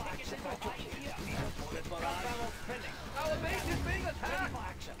tank. Ready for action. Need a bullet barrage. Gun barrel spinning. Our base is being attacked. Ready for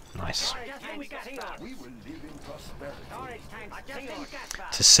action. Nice. We will live in prosperity. Storage tanks adjusting gas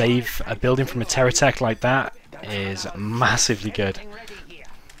valve. To save a building from a terror attack like that is massively good,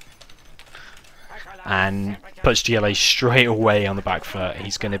 and puts GLA straight away on the back foot.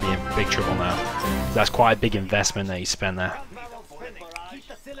 He's going to be in big trouble now. That's quite a big investment that he spent there.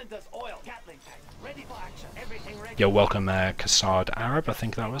 You're welcome, Kassad Arab, I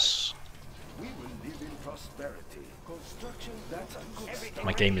think that was. We will live in prosperity. Construction, that's a good start.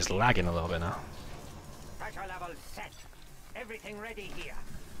 My game is lagging a little bit now. Pressure level set. Everything ready here.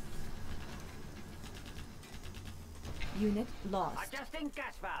 Unit lost. Adjusting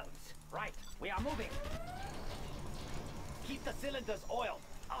gas valves. Right, we are moving. Keep the cylinders oiled.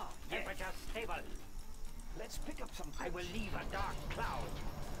 Ah, yes. Temperature stable. Let's pick up some. I will leave a dark cloud.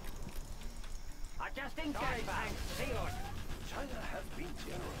 Adjusting gas valves sealed. China has been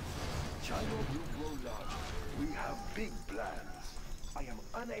generous. China will grow larger. We have big plans. I am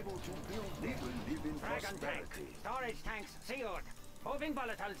unable to build. We will live in Dragon tank. prosperity. Storage tanks sealed. Moving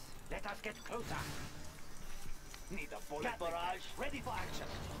volatiles. Let us get closer. Need a bullet barrage. Ready for action.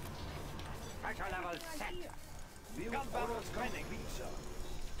 Pressure level set. Gun barrels spinning.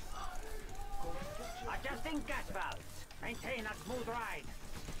 Adjusting gas valves. Maintain a smooth ride.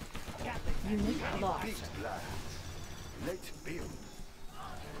 Unit lost. Big plans. Let's build.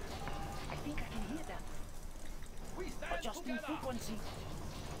 I think I can hear them. Adjusting frequency.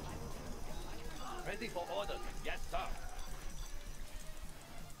 Ready for orders. Yes, sir.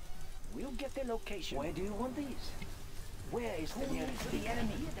 We'll get the location. Where do you want these? Where is the nearest the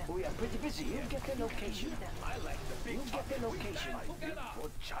enemy? We are pretty busy. We'll get the location. I like the big We'll get the location. For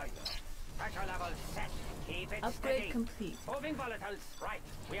China. Pressure level set. Keep it Upgrade steady. complete. Moving volatiles. Right.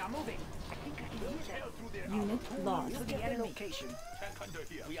 We are moving. I think I can hear them. Unit lost. We'll get the location. Tank under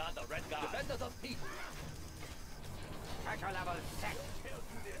here. We are the Red Guard. Defenders of peace. Pressure level set.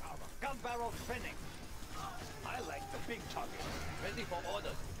 Gun barrel spinning. I like the big target. Ready for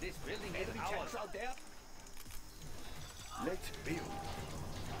orders. This building is ours out there. Let's build.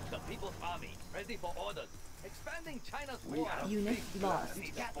 The People's Army. Ready for orders. Expanding China's We war. have Unit big lost.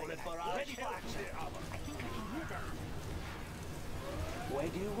 plans. Bullet barrage. Ready for action. I think I can hear them. Where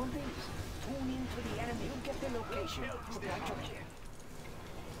do you want these? Tune into the enemy. You'll get the location. Supply drop here.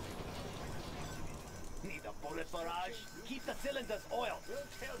 Need a bullet barrage. Keep the cylinders oiled.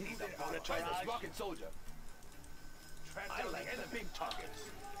 Need a bullet barrage. Rocket soldier. I like the big targets.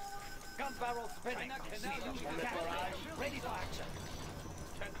 Gun barrel spinning. Need a bullet barrage. Ready for action.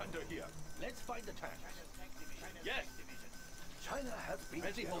 Tank under here. Let's find the tank. Yes. China has been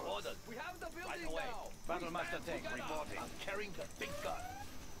Ready for generous. orders. We have the building away. now. Battlemaster tank reporting. I'm carrying the big gun.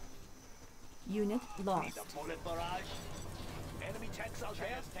 Unit Need lost. a bullet barrage. Enemy tanks out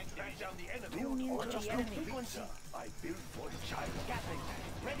there. Track down the enemy. Tune into Orders the enemy. complete, Frequency. sir. I build for China. Gatling tank.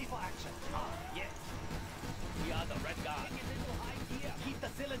 Ready for action. Ah, yes. We are the Red Guard. Keep the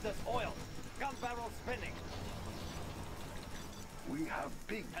cylinders oiled. Gun barrel spinning. We have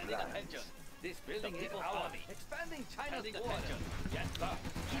big Handing plans. attention. This building is ours. Expanding China's Handing border. attention. Yes, sir.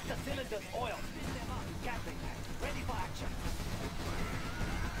 Keep the cylinders oiled. Gatling tank. Ready for action.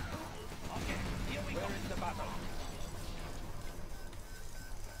 Okay, here we go. Where is the battle?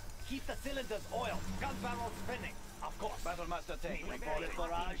 Keep the cylinders oiled. Gun barrel spinning. Of course. Battlemaster tank We're reporting. very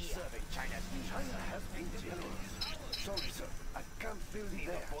barrage. Serving China's needs. China has been generous. Sorry, sir. I can't build Need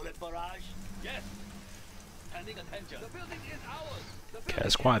there. a bullet barrage. Yes. Handing attention. The building is ours. The Okay, building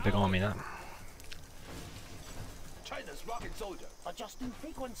it's quite a is big ours. army that. China's rocket soldier. Adjusting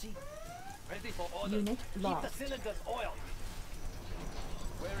frequency. Ready for orders. Unit Keep lost. the cylinders oiled.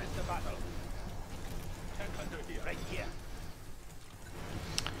 Where is the battle? Tank under here. Right here.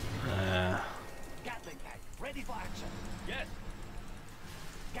 Gatling tank. Ready for action. Yes.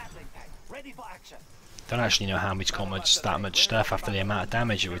 Gatling tank. Ready for action. Don't actually know how much that much stuff after the amount of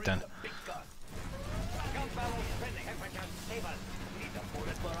damage that we've done. Big gun. Gun barrel spinning. Temperature stable. Need a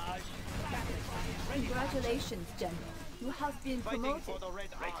bullet barrage. Gatling tank. Ready for action. Congratulations, General. You have been Fighting promoted. for the Red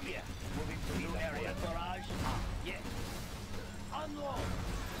Army. Moving to new area. Barrage. Yes. Unload.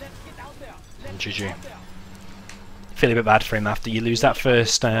 Let's get out there. Let's GG. get out there. Feel a bit bad for him after you lose that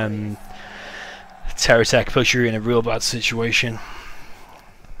first terror attack, puts you in a real bad situation.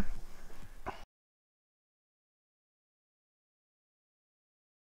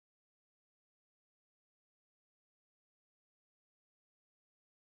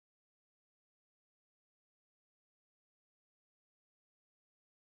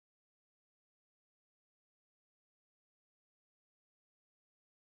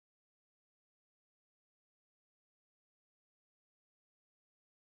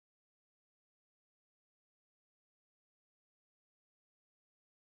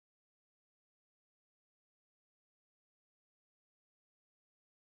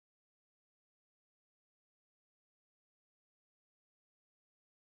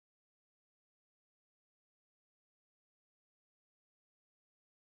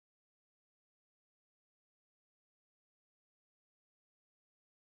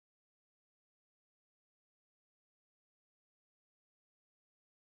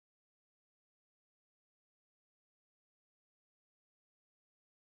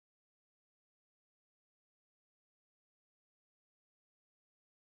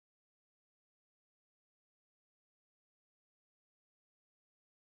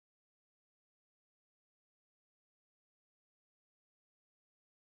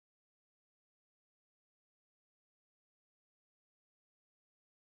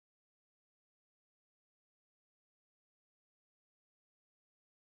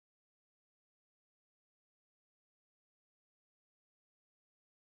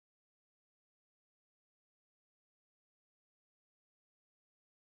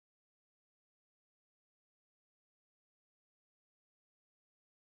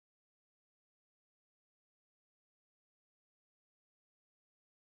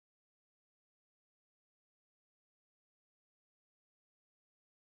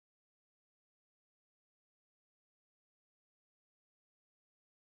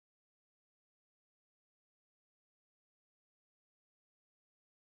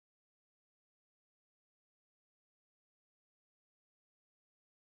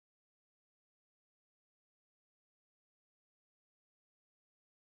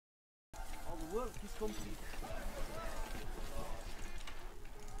 Our work is complete.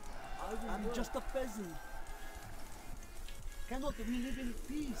 I'm just a peasant. Cannot we live in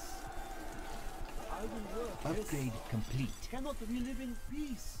peace? I will work. Upgrade complete. Cannot we live in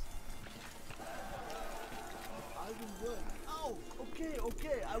peace? I will work. Ow!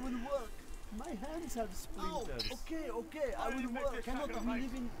 Okay, I will work. My hands have splinters. Ow! Okay, I will work. Cannot we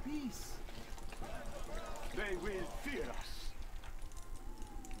live in peace? They will fear us.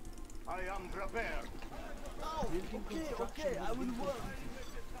 I am prepared. Ow! Okay, I will work.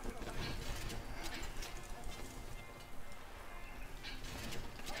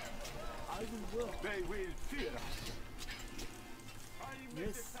 I will work. They will fear us.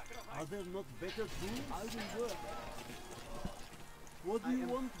 Yes. Are there not better tools? I will work. What do you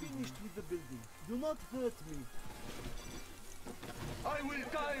want finished with the building? Do not hurt me. I will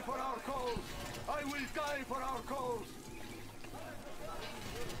die for our cause. I will die for our cause.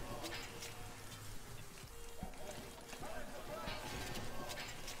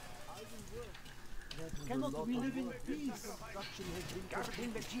 Cannot we live in peace? Construction has been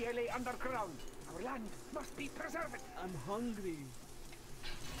Guarding the GLA underground. Our land must be preserved. I'm hungry.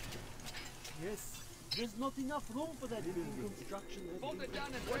 Yes. There's not enough room for that building. Construction has Hold been it down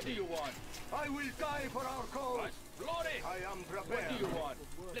and what do you want? I will die for our cause. Bloody! I am What prepared. do you want?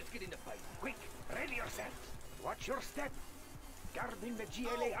 Let's get in the fight. Quick, ready yourself. Watch your step. Guarding the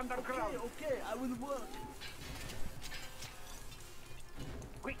GLA underground. Okay, I will work.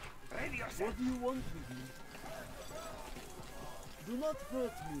 Quick, ready yourself. What do you want with me? Do not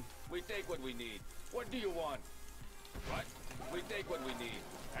hurt me. We take what we need. What do you want? What? We take what we need.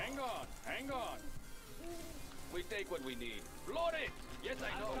 Hang on, hang on. We take what we need. Load it! Yes,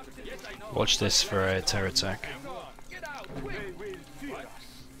 I know. Yes, I know. Watch this for a terror attack. Hang on. Get out, quick! They will fear What? us.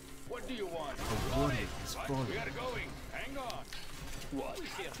 What do you want? A Load warrior it! is What? falling. We are going. Hang on. What?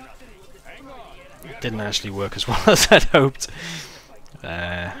 Hang on. We are Didn't going. actually work as well as I'd hoped.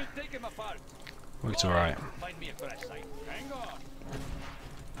 We'll take him apart. Worked alright. Find me a crash site. Hang on.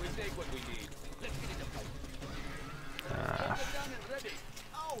 We take what we need. Let's get in the fight. Hold it down and ready.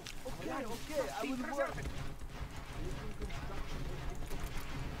 Ow! Okay, I will work.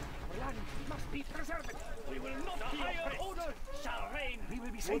 Our land must be preserved. We will not be higher oppressed. order Shall reign. We will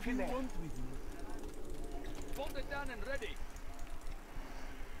be What safe do in you there. want with me? Hold it down and ready.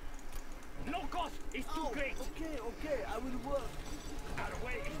 No cost is too great. Okay, okay, I will work. Our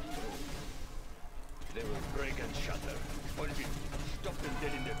way is through. They will break and shatter. Only stop them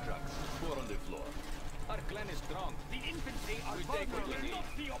dead in their tracks. Four on the floor. Our clan is strong. The infantry are vulnerable. Will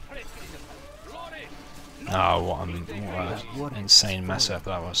not be oppressed. Glory! Oh, what an insane mess up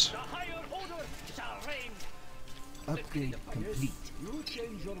that was. The higher order shall reign. Upgrade complete. You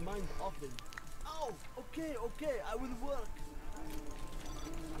change your mind often. Oh, okay, okay, I will work.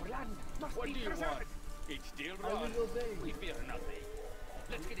 Our land must What be do you preserved. want? It's still I run. will obey. We fear nothing.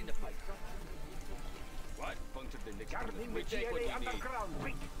 Let's get in the fight. What? Puncture the next Guarding one. the We take what GLA we need. underground.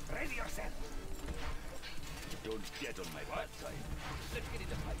 Quick, ready yourself. Don't get on my bad side. Let's get in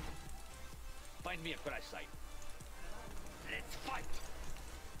the fight. Find me a crash site. Let's fight.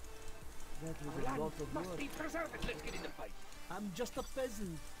 That Our was a lot land of must work. be preserved. Let's get in the fight. I'm just a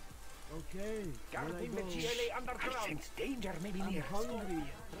peasant. Okay, here I Guarding the go. GLA underground. I sense danger may be I'm near. hungry.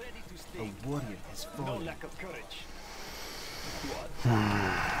 Ready to A sting. warrior has No fallen. lack of courage.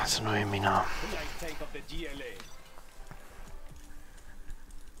 That's annoying me now. Light tank of the GLA.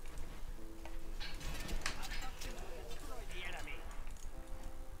 Destroy the enemy.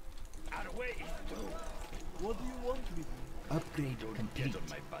 Our way is through. What do you want me to? Upgrade Don't complete. get on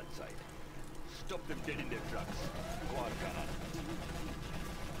my bad side. Stop them dead in their tracks. Quad cannon.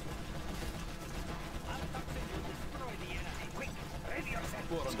 Destroy the enemy. Quick, ready yourself.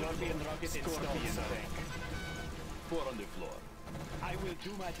 Four on the Scorpion floor. rocket Scorpion installed. tank. Four on the floor. I will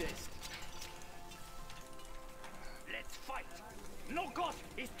do my best. Let's fight. No cost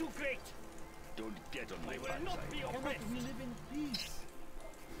is too great. Don't get on my We will bad not side. be Cannot oppressed. we live in peace?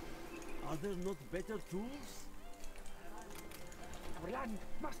 Are there not better tools? Our land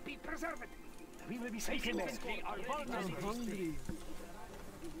must be preserved. We will be safe in there. Are I'm vulnerable. hungry.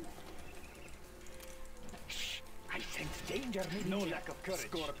 Shh. I sense danger. Maybe no lack of courage.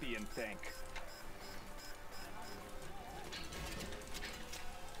 Scorpion tank.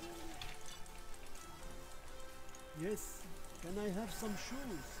 Yes. Can I have some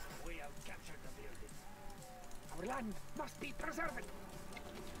shoes? We have captured the building. Our land must be preserved.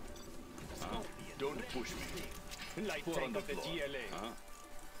 Don't push me. Light Four on tank the of the floor. GLA. Huh?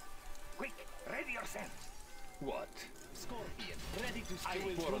 Quick, ready yourself. What? Scorpion, ready to I stay.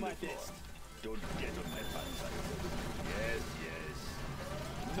 will Four do on my the floor. best. Don't get on my bad side. Yes, yes.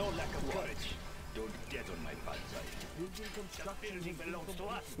 No lack of courage. Don't get on my bad side. Building construction Building is belongs to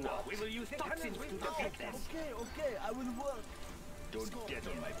us. incomplete. Now we will use toxins to protect them. Okay, okay, I will work. Don't get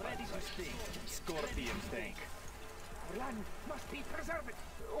on my bad Ready to side. sting. Scorpion tank. Our land must be preserved.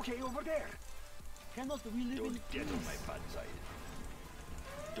 Okay, over there. Cannot we live in Don't get on my bad side.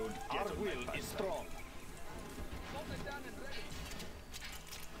 Don't get Our on will my bad is side. strong.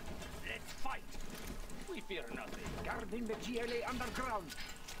 Let's fight. We fear nothing. Guarding the GLA underground.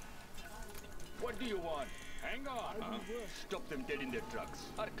 What do you want? Hang on. Huh? Stop them dead in their tracks.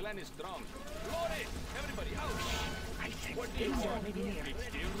 Our clan is strong. Glory! Everybody out! I sense What do you danger want? may be near. It's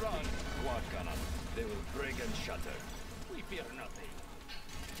still run. Quad cannon. They will break and shatter. We fear nothing.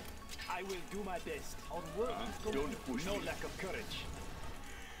 I will do my best. our work is complete. Don't push No me. lack of courage.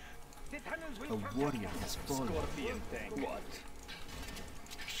 The tunnels will A protect warrior us. has fallen. Scorpion tank. What?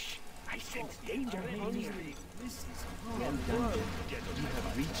 I sense danger may be near. Hungry. This is Well hard done. work. Get on You my have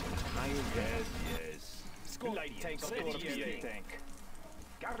bad reached side. a higher rank. Yes, yes. Light tank of the GLA tank.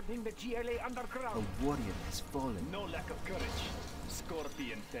 Guarding the GLA A underground. warrior has fallen. No lack of courage.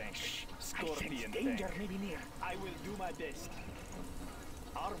 Scorpion tank. Scorpion I sense danger may be near. I will do my best.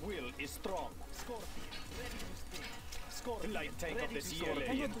 Our will is strong. Scorpion, ready to sting. Scorpion, light tank of the GLA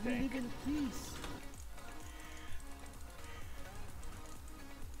Cannot we live tank. in peace?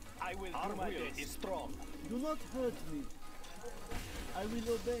 I will do my best. Is strong. Do not hurt me. I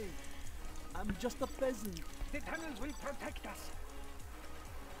will obey. I'm just a peasant. The tunnels will protect us.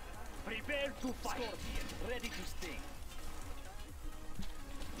 Prepare to fight. Scorpion, ready to sting.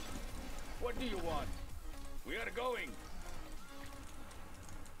 What do you want? We are going.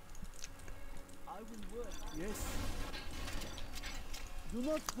 I will work. Yes. Do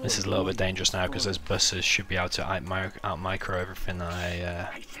not hurt This is a little me. bit dangerous now because those buses should be able to out micro everything that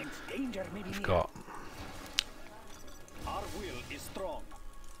I sense danger may be I've near. got. Our will is strong.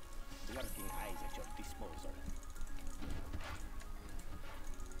 Lurking eyes at your disposal.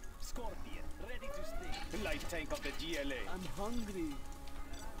 Scorpion, ready to sting. Light tank of the GLA. I'm hungry.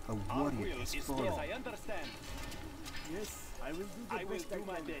 A Our warrior will has is fallen. Yes, I understand. Yes, I will do the I will best do I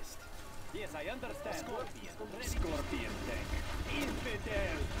my can. best. Yes, I understand. Scorpion tank.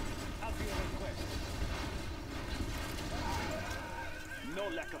 Infidel. As your request. No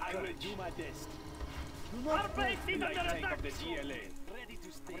lack of courage. I will do my best. Do not Our base hurt is me. under attack. Of the GLA. Ready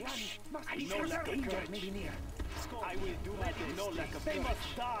to sting. No lack of courage. I will do my best. No lack of courage. They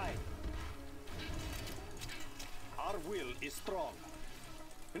must die. Our will is strong.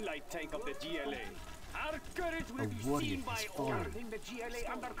 Light tank of the GLA. Our courage will be seen by all. Guarding the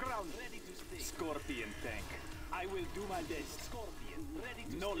GLA underground. Scorpion tank. I will do my best. Scorpion, ready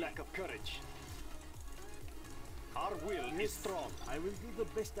to no lack of courage. Our will is strong. I will do the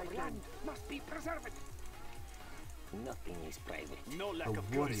best I can. Land must be preserved. Nothing is private. No lack of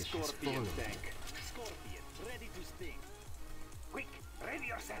courage, Scorpion tank. Scorpion, ready to sting. Quick, ready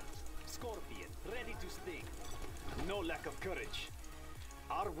yourselves. Scorpion, ready to sting. No lack of courage.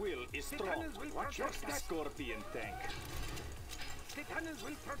 Our will is The strong. tunnels will watch your step. Scorpion tank. The tunnels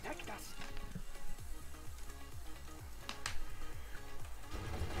will protect us.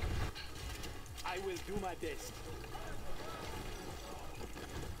 I will do my best.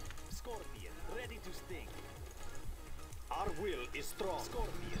 Scorpion, ready to sting. Our will is strong.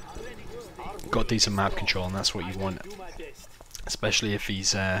 Scorpion, ready to sting. Our will Got decent is map strong. control, and that's what you I will want, do my best. especially if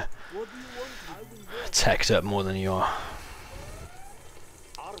he's What do you want? I will work. teched up more than you are.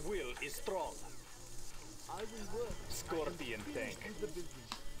 Our will is strong. I will work. Scorpion tank. With the business.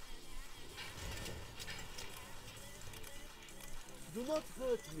 Do not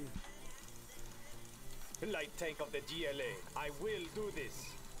hurt me. Light tank of the GLA. I will do this.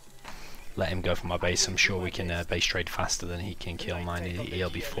 Let him go for my base. I'm sure we can base trade faster than he can kill mine. He'll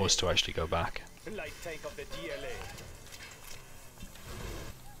be forced to actually go back. Light tank of the GLA.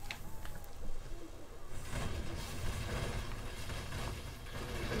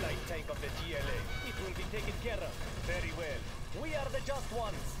 Light tank of the GLA. It will be taken care of. Very well. We are the just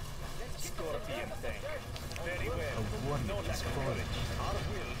ones. Scorpion tank. Very well. No lack of courage. Our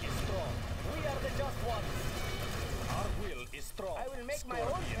will is strong. We are the just ones. Our will is strong. I will make my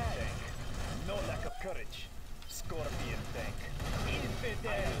own tank. No lack of courage. Scorpion tank.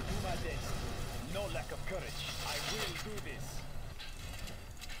 Infidel. I will do my best. No lack of courage. I will do this.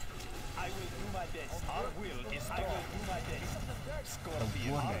 I will do my best. Our will is strong. I will do my best.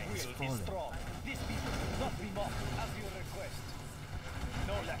 Scorpion, our will is strong. This people will not be mocked as you request.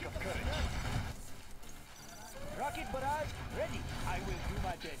 No lack of courage. Rocket barrage, ready. I will do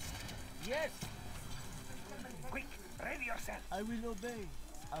my best. Yes. Quick, ready yourself. I will obey.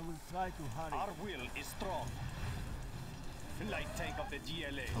 I will try to hurry. Our will is strong. Light tank of the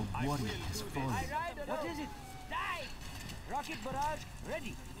GLA. I will do this. I ride alone. What is it? Die! Rocket barrage,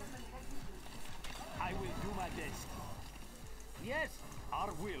 ready. I will do my best. Yes,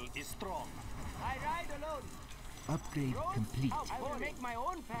 our will is strong. I ride alone. Upgrade complete. I will make my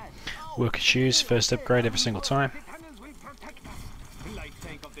own path. Worker choose first upgrade every single time. The tunnels will protect us. Light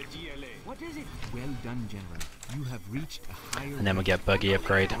tank of the GLA. What is it? Well done, General. You have reached a higher And then we get buggy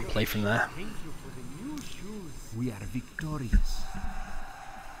upgrade and play from there. Thank you for the new shoes. We are victorious.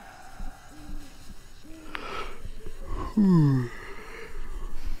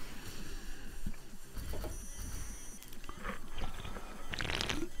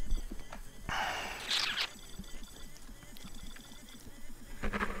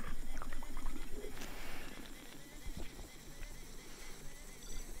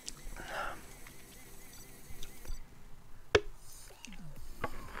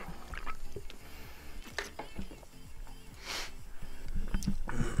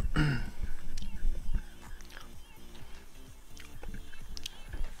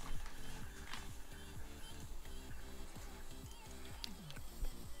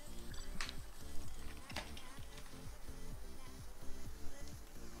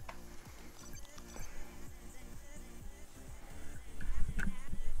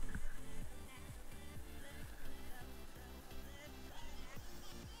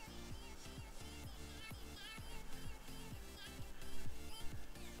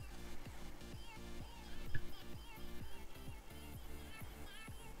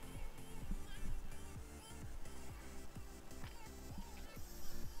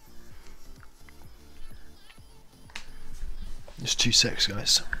 Just 2 secs,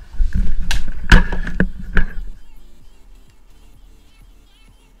 guys.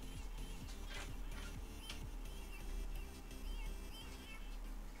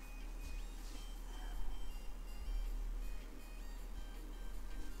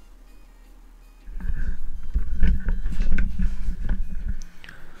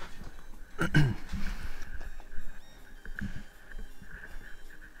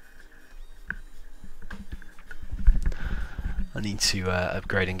 I need to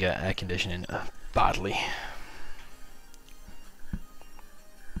upgrade and get air conditioning badly.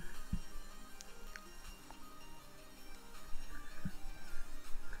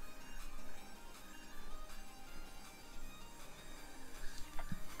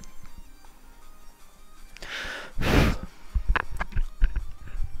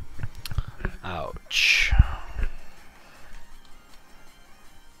 Ouch.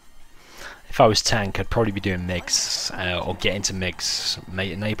 If I was tank, I'd probably be doing MiGs, or get into MiGs,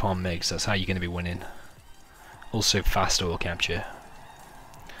 napalm MiGs. That's how you're going to be winning. Also fast oil capture.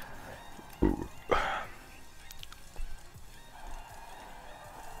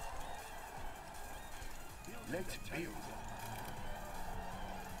 Let's build.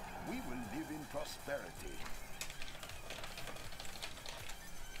 We will live in prosperity.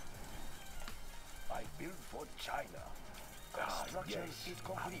 I build for China. Construction is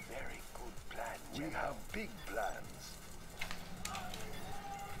complete. A very good plan. We have big plans.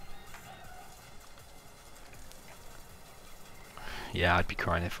 Yeah, I'd be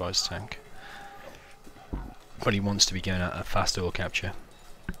crying if I was tank. But he wants to be going at a fast oil capture.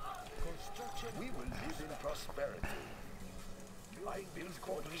 We will live in prosperity. I build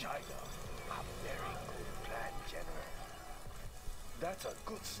for China. A very good plan, General. That's a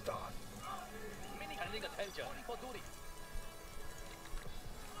good start. Paying attention. For duty.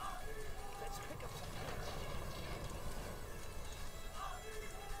 Let's pick up some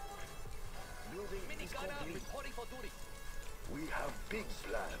Moving mini gunner reporting for duty. We have big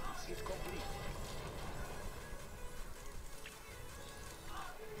plans. It's complete.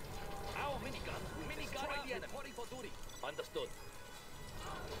 Our minigun reporting for duty. Understood.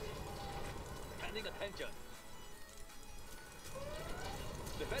 Paying attention.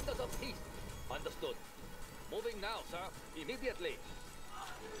 Defenders of peace. Understood. Moving now, sir. Immediately.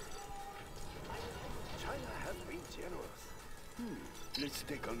 China has been generous. Let's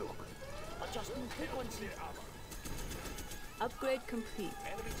take a look. Adjusting frequency. Upgrade complete.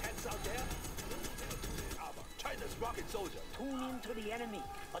 Enemy tanks out there. China's rocket soldier. Tune in to the enemy.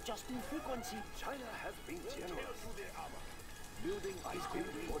 Adjusting frequency. China has been generous. Building is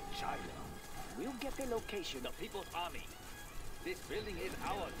built for China. We'll get the location. The People's Army. This building is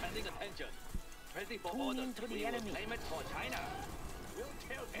ours. Paying attention. Ready for Tune orders. in to the We enemy. will claim it for China. We'll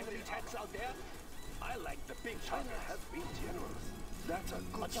tell enemy tanks out there. I like the big China has been generous. That's a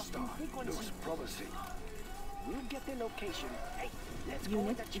good Adjusting start. frequency. Looks promising. We'll get the location. Hey, let's go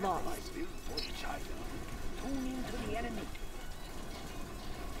Unit with the lost. challenge. I build for China. Tune in to the enemy.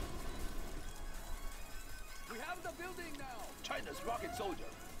 We have the building now. China's rocket soldier.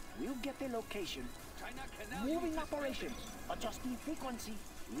 We'll get the location. China can now Moving use this operations. Adjusting frequency.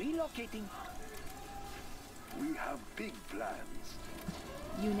 Relocating. We have big plans.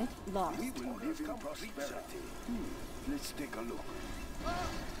 Unit lost. We will live in prosperity. Let's take a look.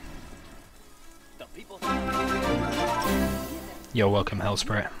 The People's You're welcome,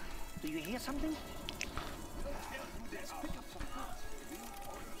 Hellspirit. Do you hear something?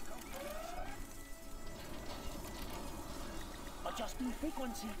 Adjusting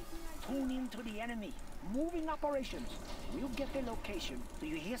frequency. Tune in to the enemy. Moving operations. We'll get the location. Do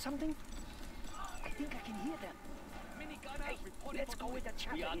you hear something? I think I can hear them. Hey, let's go with the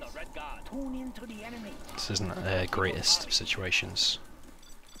We are the chapters. Red Guard. Tune in to the enemy. This isn't the greatest of situations.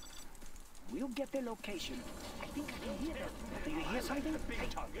 We'll get the location. I think I can hear them. Do you hear something?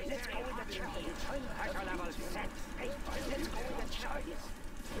 Hey, let's go with the chapters. Pressure level set. Hey, let's go with the chapters.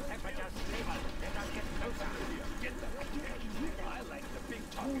 Temperature stable. Let us get closer. I think I can hear them. I like the big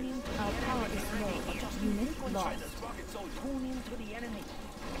Tune in to the Our power enemy. is low. Adjusting Unit frequency. lost. rocket soldier. Tune in to the enemy.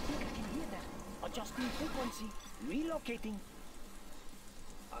 I think I can hear them. Adjusting frequency. Relocating.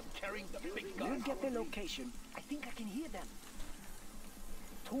 I'm carrying the big We'll gun. get the location. I think I can hear them.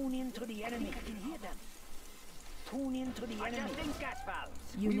 Tune in to the enemy. I think I can hear them. Tune in to the enemy. Adjusting gas valves.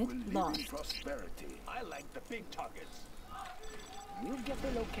 We will Unit live in lost. prosperity. I like the big targets. We'll get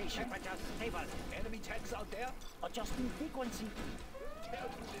the location. Temperature stable. Enemy tanks out there. Adjusting frequency.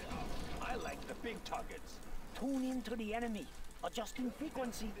 I like the big targets. Tune in to the enemy. Adjusting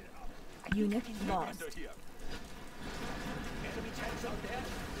frequency. Unit lost. Under here. Enemy tanks out there.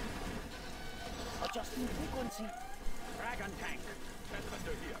 Adjusting frequency. Dragon tank.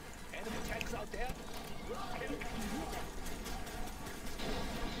 Under here. Enemy tanks out there.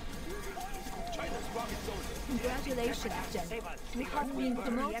 China's rocket soldier. Congratulations, General. You have been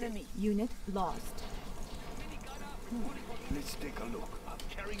promoted. Unit lost. Let's take a look. I'm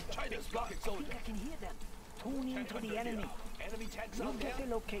carrying China's rocket soldier. I can hear them. Tune in to the enemy. Enemy tanks We'll out there. get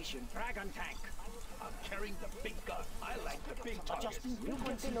the location. Dragon tank. I'm carrying the big gun. I like the big targets. Adjusting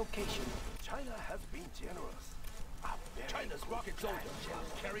frequency. We'll get the location. China has been generous. China's rocket soldier.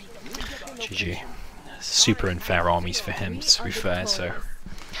 I'm carrying the big gun. GG. Super unfair armies for him, to be fair, so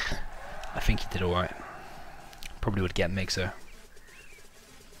I think he did alright. Probably would get MiGs though.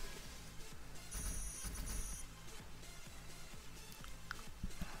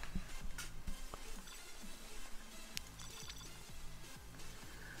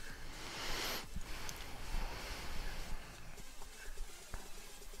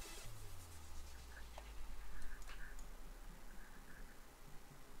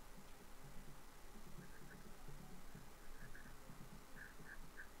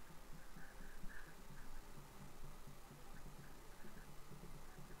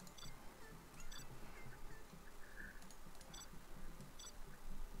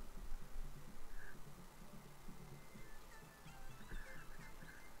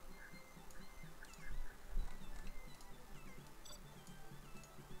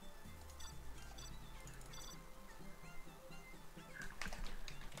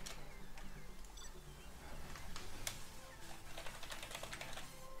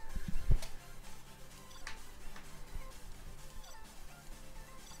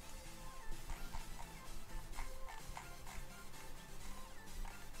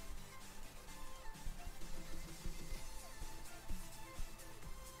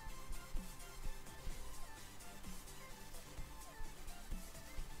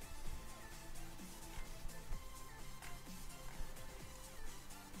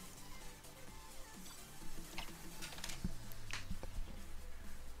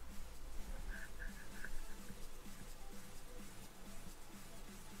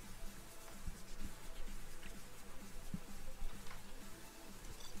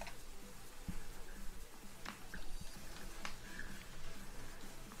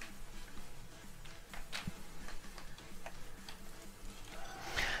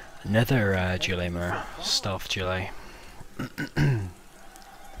 Another Dueler Stealth Dueler.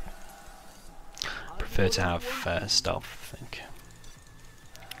 Prefer to have stealth, I think.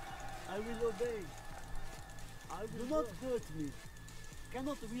 I will obey. Do not hurt me.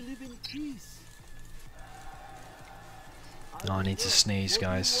 Cannot we live in peace? No, I need to sneeze,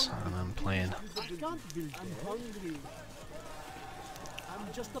 guys, and I'm playing. I can't build. I'm hungry.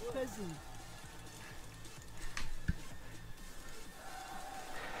 I'm just a peasant.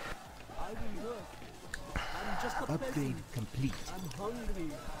 I will work. I'm just a Upgrade peasant. complete. I'm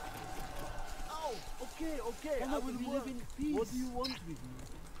hungry. Oh, okay. I will live in peace. What do you want with me?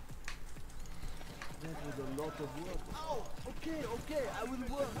 That was a lot of work. Oh, okay. I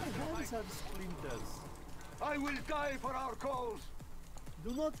will work. My hands have splinters. I will die for our cause.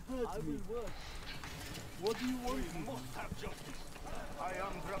 Do not hurt me. I will work. What do you want with me? We must have justice. I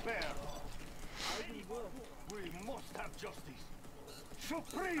am prepared. I will work. We must have justice.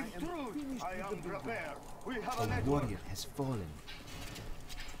 Supreme I am truth. finished I with am the building. prepared. We have a A network. warrior has fallen.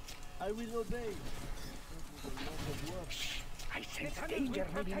 I will obey. That was a lot of work. I sense danger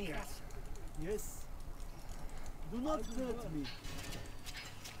moving near. Yes. Do not hurt me.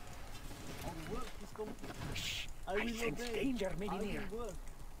 The work is complete. I will sense obey. danger maybe I near. will work.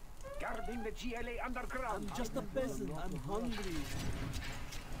 Guarding the GLA underground. I'm just a peasant. I'm hungry.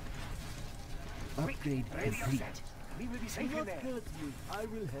 Upgrade Ready complete. yourself. We will be Do safe in not there. hurt me. I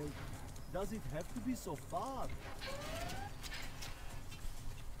will help. Does it have to be so far?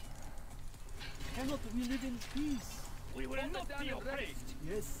 Cannot we live in peace? We will not be oppressed.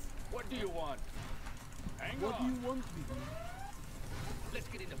 Yes. What do you want? Hang What do on. you want with me? Let's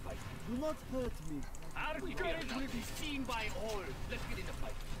get in the fight. Do not hurt me. Our courage will be seen by all. Let's get in the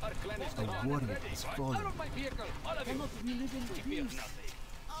fight. Our clan is A strong warrior and ready. has Out fallen. of my vehicle, all of you. Cannot we live in We fear peace? nothing.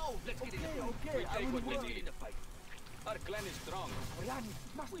 Oh, Let's get in the fight. okay. We I take will what we work. need in the fight. Our clan is strong. Orion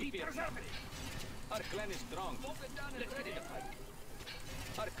must We be fear preserved. nothing. Our clan is strong. Let's get in the fight.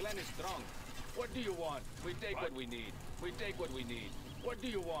 Our clan is strong. What do you want? We take what we need. We take what we need. What do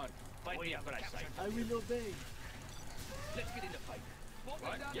you want? Fight me up, I say. I will obey. Let's get in the fight. What?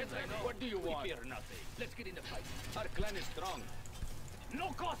 Yes, I know. What do you want? We fear nothing. Let's get in the fight. Our clan is strong. No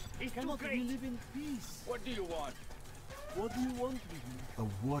cost is too Cannot we great. live in peace? What do you want? What do you want with me? A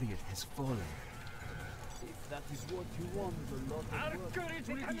warrior has fallen. If that is what you want, a lot Our of work. courage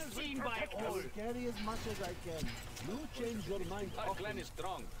will be seen by all. I'll carry as much as I can. You change your mind Our often. clan is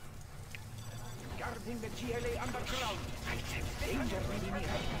strong. Guarding the GLA underground. I sense danger maybe near.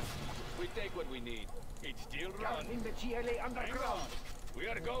 We take what we need. It's still run. Guarding the GLA Hang underground. on. We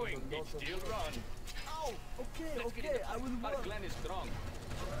are going. It's still run. Oh, okay, Let's get in okay, the I fight. will Our work. clan is strong.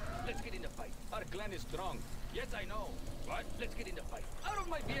 Let's get in the fight. Our clan is strong. Yes, I know. What? Let's get in the fight. Out of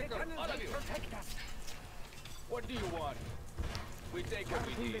my vehicle, all of you. Protect us. What do you want? We take what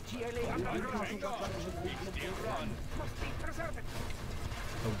we Guarding the need. GLA Hang underground. on. It's still run. Must be preserved.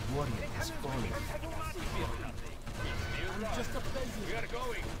 A warrior has fallen. We fear nothing. It's still I'm run. just a peasant. We are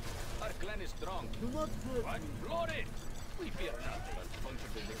going. Our clan is strong. Do not hurt What? me. Load it. We fear nothing.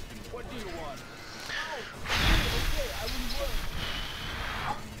 What do you want? Okay, I will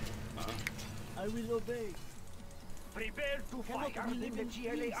work. I will obey. Prepare to Cannot fight. we Guarding live the in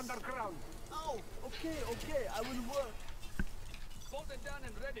GLA peace? underground. Oh, okay, I will work. Bolted down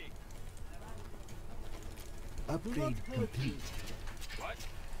and ready. Upgrade hurt me. complete. What?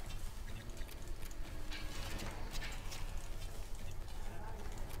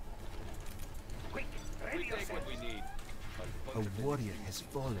 Quick, ready We take yourself. what we need. A warrior has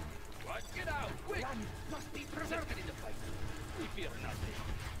fallen. What? Get out! Quick! Land must be Let's preserved. get in the fight. We fear nothing.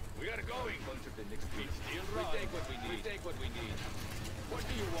 We are going. To the next beat. Still run. We take what we need. We take what we need. What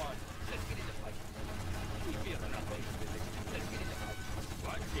do you want? Let's get in the fight. We fear nothing. Let's get in the fight.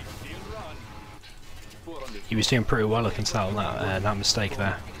 What? It's still run. 400. He was doing pretty well up until that mistake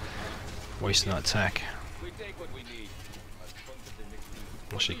there. Wasting that attack. We take what we need.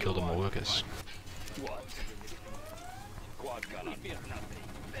 Actually killed all my workers. What? Quad gun. We fear nothing.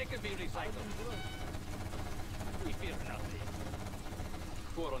 They can be recycled. We fear nothing.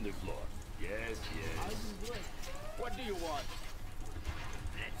 4 on the floor. Yes, I yes. will work. What do you want?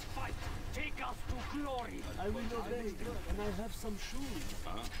 Let's fight. Take us to glory. I will obey. And I have some shoes.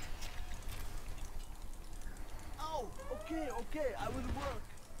 Huh? Oh, okay, I will work.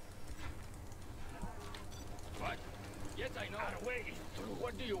 What? Yes, I know. Our way is through.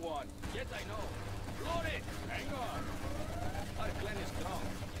 What do you want? Yes, I know. Load it! Hang on! Our clan is strong.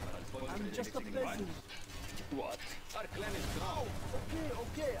 I'm just a peasant. What? Our clan is strong.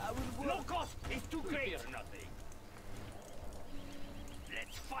 Okay, I will No work. cost is too We great. fear nothing.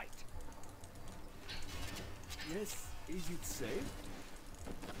 Let's fight. Yes, is it safe?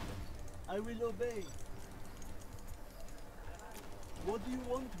 I will obey. What do you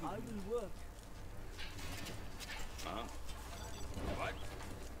want me? I will work. Huh? What?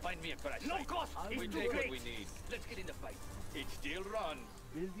 Find me a crash No site. cost! We It's take too what great! we need. Let's get in the fight. It still runs.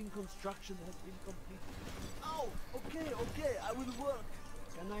 Building construction has been completed. Oh, okay, I will work.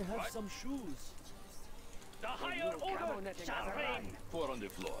 Can I have What? some shoes? The higher order shall reign! 4 on the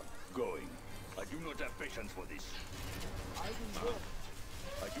floor. Going. I do not have patience for this. I will work.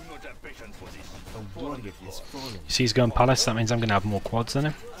 I do not have patience for this. A 4 on the warrior floor. has fallen. You see he's going Palace, that means I'm going to have more quads than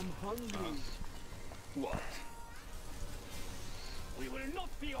him. I'm hungry. What? We will not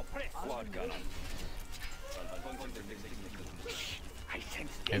be oppressed! Quad cannon. I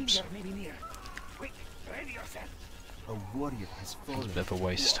sense Oops. danger may be near. Quick, ready yourself! A warrior has It's a fallen. bit of a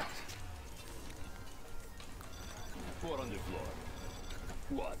waste. 4 on the floor.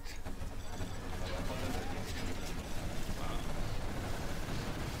 What?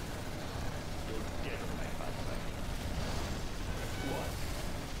 Don't get on my bad side. What?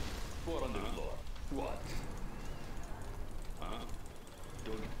 4 on the floor. What? Huh?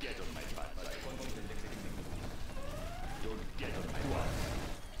 Don't get on my bad side. Don't get on my bad side.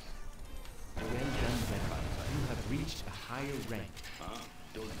 Well done, General. You have reached a higher rank. Huh?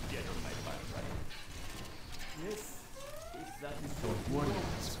 Don't get on my bad side. Yes, if that is A warrior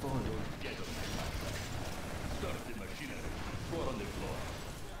has fallen. Get on my bad side. Start the machinery. 4 on the floor.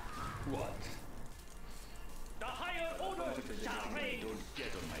 What? The higher order shall reign! Don't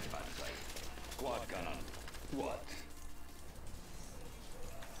get on my bad side. Quad cannon. What?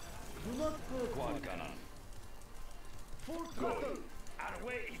 do not hurt Quad me. cannon. For Go. battle. Our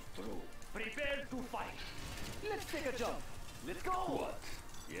way is through. Prepare to fight. Let's take a jump. Let's go. What?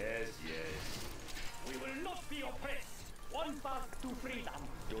 Yes, yes. We will not be oppressed. One path to freedom.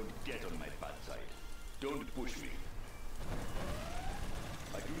 Don't get on my bad side. Don't push me.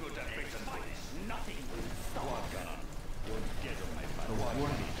 I do not have patience for this. Nothing will stop Quad us. cannon. Don't get on my bad A side.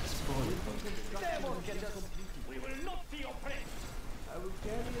 warrior has fallen. Construction has been completed. We will not be oppressed. I will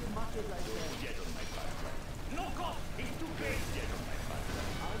carry as much as I can. Get on my bad side. No cost is too great. Get on my bad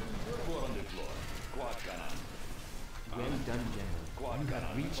side. I will work. 4 on the floor. Quad cannon. Well done, General. Quad You have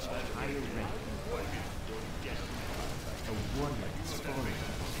cannon. reached a higher rank. Don't get on my bad side. A warrior has fallen.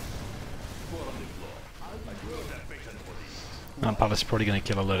 4 on the floor. I do not have patience for this. That Palace is probably going to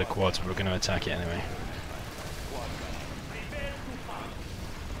kill a load of quads, but we're going to attack it anyway. Quad cannon. Prepare to fight.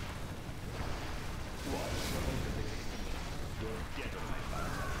 What? Don't get on my bad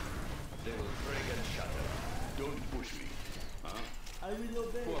side. They will break and shatter. Don't push me. Huh? I will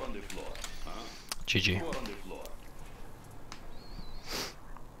obey. 4 on the floor. Huh? GG. 4 on the floor.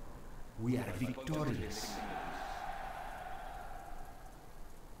 We are victorious.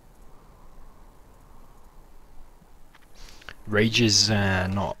 Rage is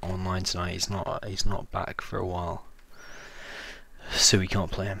not online tonight. He's not back for a while, so we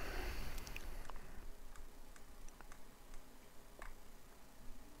can't play him.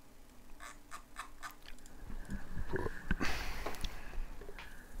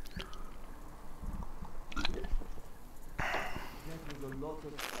 That was a lot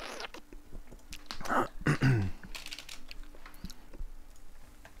of...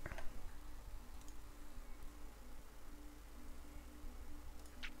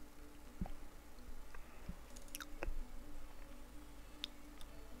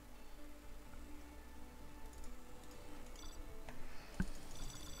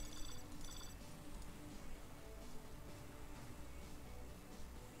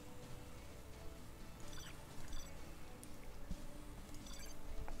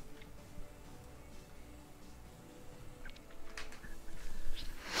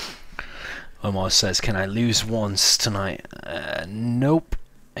 Omar says, can I lose once tonight? Nope,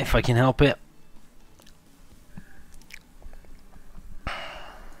 if I can help it.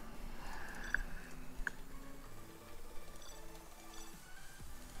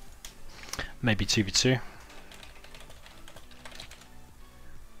 Maybe 2v2.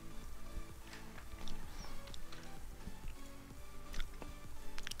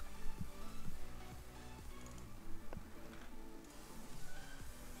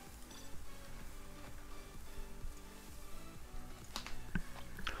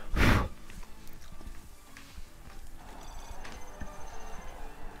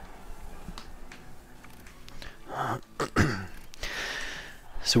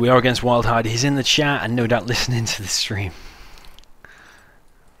 So we are against Wildhide. He's in the chat and no doubt listening to the stream.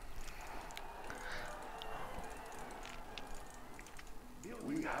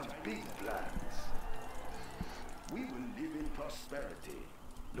 We have big plans. We will live in prosperity.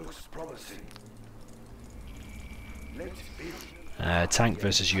 Looks promising. Let's build. Tank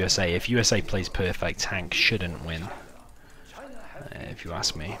versus USA. If USA plays perfect, Tank shouldn't win, if you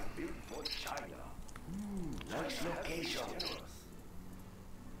ask me. Nice location.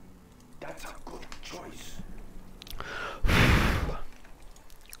 That's a good choice.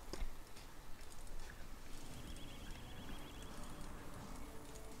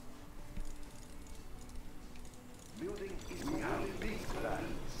 Building is we have big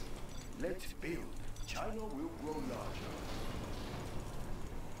plans. Let's build. China will grow larger.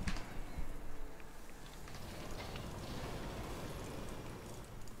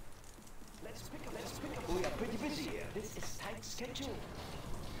 Let's pick up. We are pretty busy here. This is tight schedule.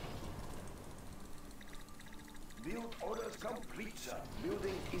 Build orders complete, sir.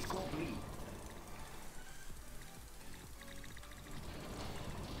 Building is complete.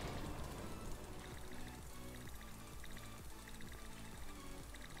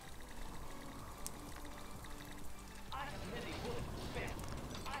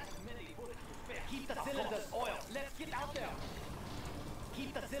 Keep the cylinders oil. Let's get out there.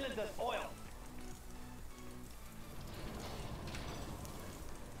 Keep the cylinders oil.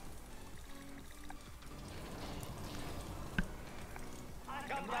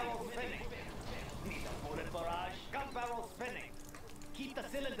 Gun barrel spinning. Need a bullet barrage. Gun barrel spinning. Keep the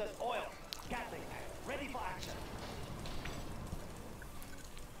cylinders oil. Gatling ready for action.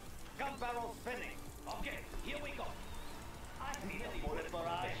 Gun barrel spinning. Okay, here we go. I need a bullet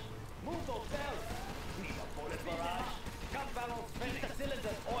barrage. Move those barrels. Need a bullet barrage. Gun barrel spinning. Keep the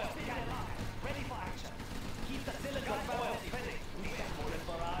cylinders oil. Gatling ready for action. Keep the cylinders oil spinning. Need a bullet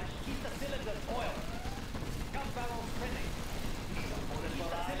barrage. Keep the cylinders oil. Gun barrel spinning. Need a bullet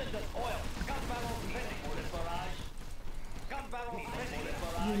barrage. Cylinders oil. Gun barrel spinning. Bullet barrage. Gun barrel spinning.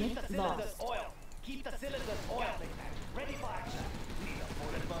 Keep the cylinders oil. Keep the cylinders oil. Ready for action. Need a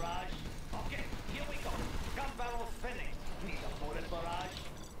bullet barrage. Okay, here we go. Gun barrel spinning. Need a bullet barrage.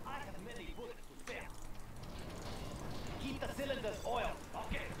 I have many bullets to spare. Keep the cylinders oil.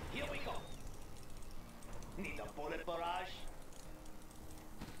 Okay, here we go. Need a bullet barrage.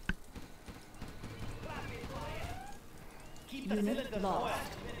 Keep the cylinders oil.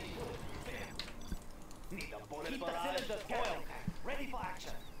 Need a bullet barrage. Keep the cylinders oil. Ready for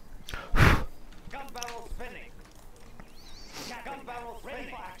action. Gun barrel spinning. Gun barrel ready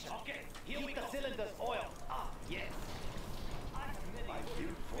for action. Okay, here we go. Keep the cylinders oil. Ah, yes.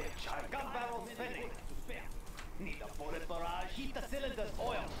 Gun barrel spinning. Need a bullet barrage. Keep the cylinders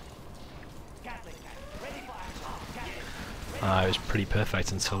oil. Gatling ready for action. It was pretty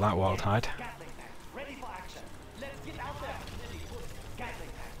perfect until that wild hide. Gatling ready for action. Let's get out there.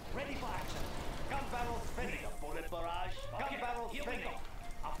 Gatling ready for action. Gun barrel spinning. Need a bullet barrage. Gun barrel spinning.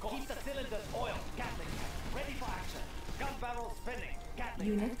 Of course. Keep the cylinders oil. Gatling ready for action. Gun barrel spinning. Gatling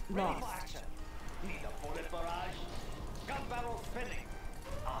Unit ready lost. for action. Need a bullet barrage. Gun barrel spinning.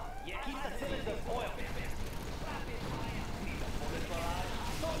 Ah, yeah. Keep the cylinders oil. Need a bullet barrage.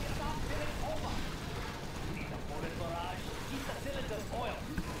 Don't stop till it's over. Need a bullet barrage. Keep the cylinders oil.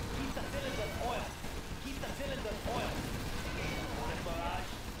 Keep the cylinders oil. Keep the cylinders oil. Need a bullet barrage.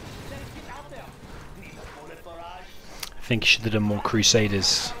 Let's get out there. Need a bullet barrage. I think he should have done more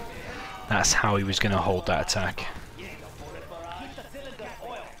Crusaders. That's how he was going to hold that attack.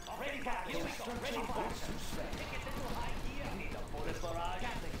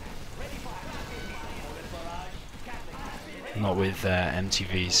 Not with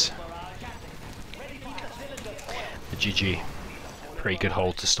MTVs. The GG. Pretty good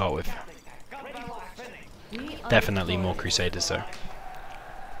hold to start with. Definitely more Crusaders though.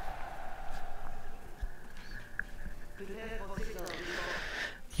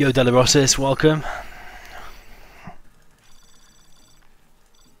 Yo Delarosis, welcome.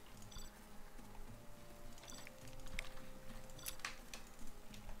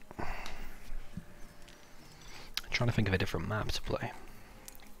 Trying to think of a different map to play.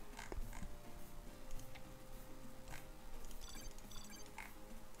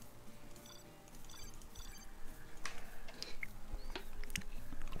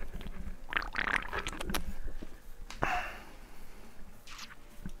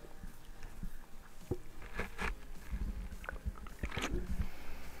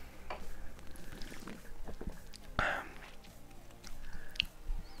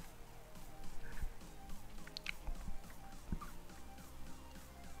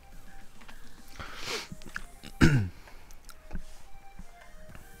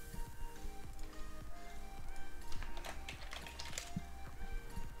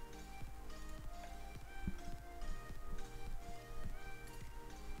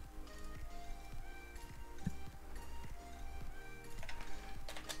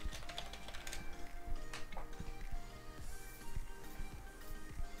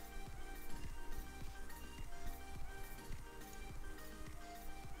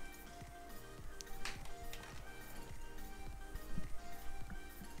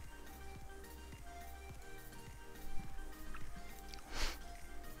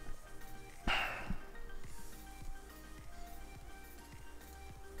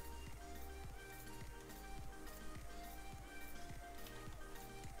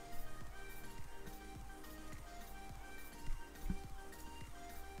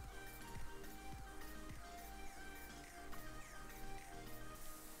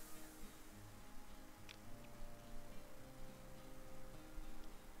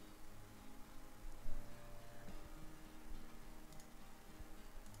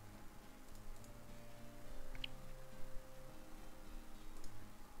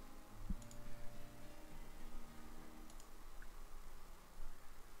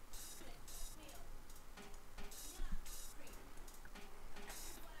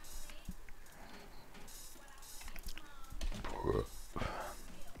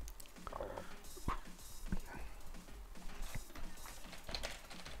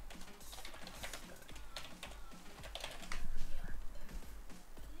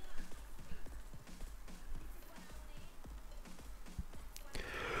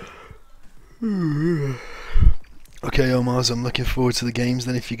 Okay, Omars, I'm looking forward to the games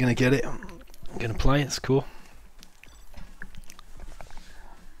then. If you're going to get it, I'm going to play. It's cool.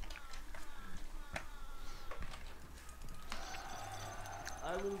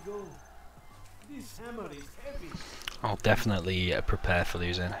 I will go. This hammer is heavy. I'll definitely prepare for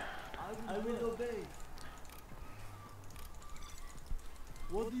losing. I will obey.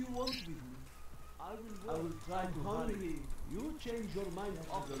 What do you want with me? I will try to hungry. You change your mind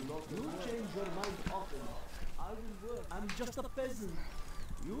often. You change your mind often. I will work. I'm just a peasant.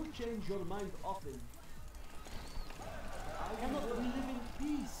 You change your mind often. I cannot we live in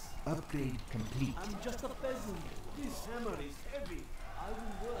peace. Upgrade complete. I'm just a peasant. This hammer is heavy. I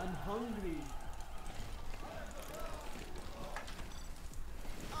will work. I'm hungry.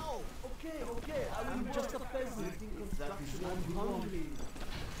 Oh, okay. I'm just a peasant. I'm hungry.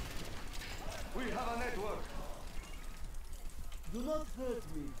 We have a network. Do not hurt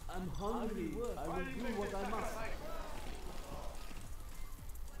me. I'm hungry. I will do what I must.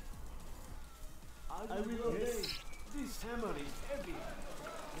 I will obey. This hammer is heavy.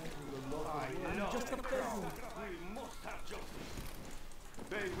 I'm just a peasant. We must have justice.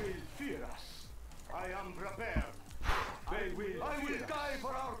 They will fear us. I am prepared. They will. I will die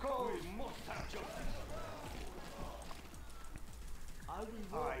for our cause. We must have justice.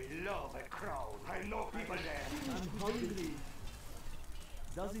 I love a crowd. I know people there. I'm hungry.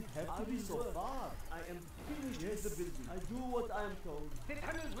 Does it have to be so far? I am finished the building. I do what I am told. The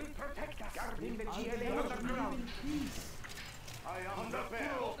tunnels will protect us. Guarding the I GLA will live underground. in peace. I am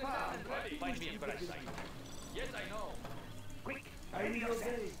prepared. Find me a fresh site. Yes, I know. Quick, I ready will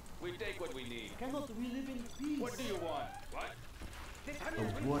yourself. obey. We take what we need. Cannot we live in peace? What do you want? What? The A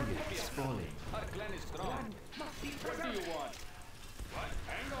tunnels will warrior protect is us. falling. Our clan is strong. Land must be What do preserved. you want? What?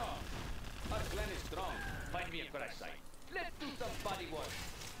 Hang on. Our clan is strong. Find me a fresh site. Let's do some body work.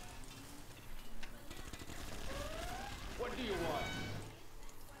 What do you want?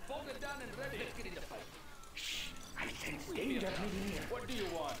 Fold it down and ready. Let's get in the fight. Shh, I sense danger moving near. What do you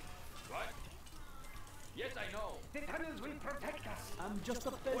want? What? Yes, I know. The tunnels will protect us. I'm just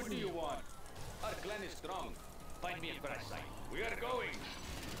a peasant. What do you want? Our clan is strong. Find me a fresh site. We are going.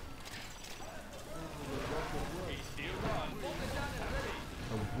 It's still on. Fold it down and ready.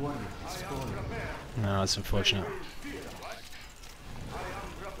 A warrior is falling. No, that's unfortunate. What? I am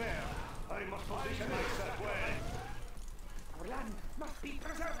prepared. I must position myself well. Our land must be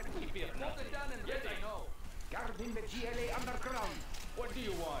preserved. We fear nothing. Fold it down and ready. Yes, I know. Guarding the GLA underground. What do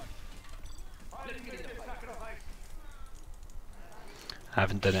you want? Let's get in the fight. Sacrifice. I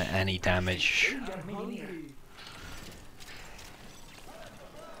haven't done it any damage. Danger moving near. Hungry.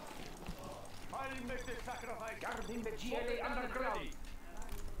 I'll make the sacrifice. Guarding the GLA underground.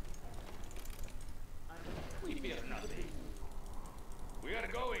 We fear nothing. We are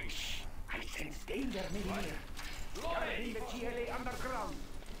going. I sense danger moving near. Guarding Glory! the GLA underground.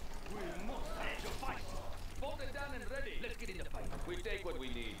 We must have to fight. Fold it down and ready. Let's get in the fight. We take what we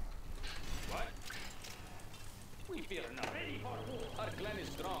need. What? We fear nothing. Ready for war. Our clan is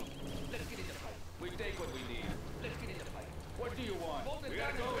strong. Let's get in the fight. We take what we need. Let's get in the fight. What do you want? We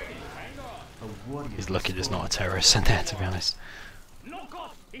are going. Hang on. A warrior He's lucky is there's falling. not a terrorist in there, to be honest. No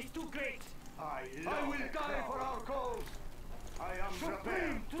cost is too great. I will die for our cause. I am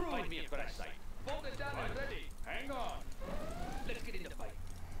prepared. Find me a fresh site. Fold it down and ready. Hang on. Let's get in the fight.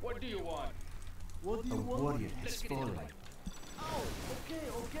 What do you want? What do A you want? warrior Let's is get in the falling. fight. Oh,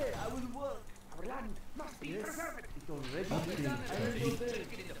 okay. I will work. Our land must be Yes, preserved. it already Fold it is. down I and ready. will obey. Let's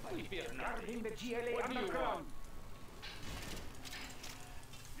get in the fight. We fear nothing. Guarding the GLA What do you underground. want?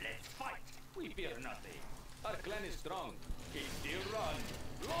 Let's fight. We fear nothing. Our clan is strong. It still runs.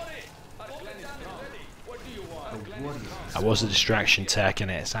 Glory! Our clan is strong. What do you want? Our A clan is warrior strong. is That was a distraction tech, and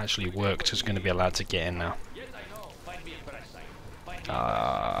it's actually worked. Who's going to be allowed to get in now? Yes, I know. Find me a fresh site. Find me a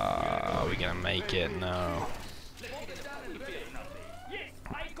Are we going to make it? No. Let's get it down and we fear nothing. Yes,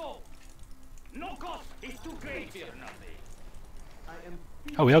 I go. No cost is too We great. fear nothing. I am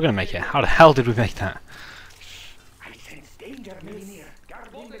Oh, we are going to make it. How the hell did we make that? I sense danger moving near.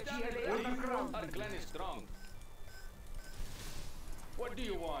 Guarding Fold the it down and GLA ready. underground. Our clan is strong. What do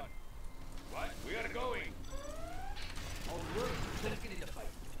you want? What? We are going. Let's get in the fight.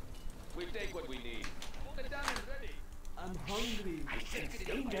 We take what we need. Fold it down and ready. I'm hungry. I sense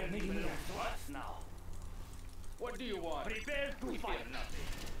danger moving near. What now? What do you want? Prepare to We fear fight. nothing.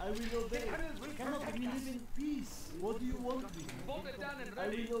 I will obey. tunnels will Cannot protect we us. live in peace? What do you want with me? Fold it down and I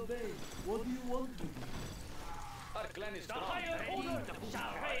ready. will obey. What do you want with me? Our clan is The strong. higher order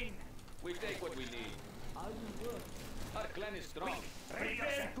shall reign. We take what we need. I will work. Our clan is strong.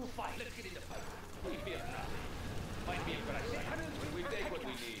 Prepare to fight. Let's get in the fight. We fear nothing. Find me a fresh site. We take what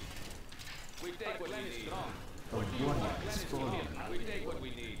we need. We take what we need. Strong. A warrior has fallen. We take what we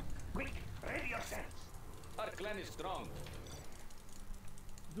need. Quick, ready yourselves. Our clan is strong.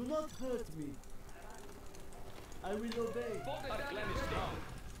 Do not hurt me. I will obey. Our clan is strong.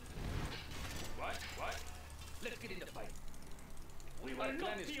 What? What? Let's get in the fight. We Our will clan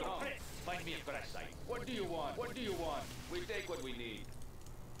not is be strong. oppressed. Find me a fresh site. What do you want? What do you want? We take what we need.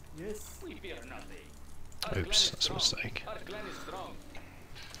 Yes. We fear nothing. Our Oops, clan is that's a strong. mistake. Our clan is strong.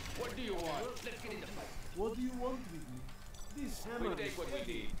 What do you want? Let's get in the fight. What do you want with me? This We hammer take is what we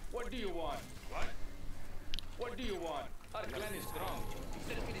heavy. need. What do you want? What? What do you want? Our clan is strong.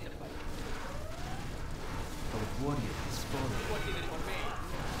 Let's get in the fight. A warrior has fallen. What did it for me?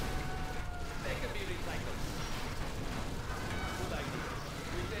 They can be recycled. Good idea.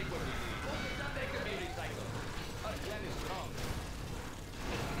 We take what we need. They can be recycled. Our clan is strong.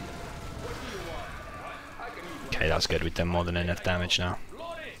 Let's get in the fight. What do you want? What? I can use Okay, that's good. We've done more than enough damage now.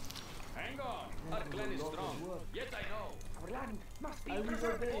 Load it! Hang on. Our clan is strong. Yes, I know. Our land must be I will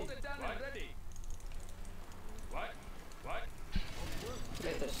preserved. obey. Hold it down and ready. What? What?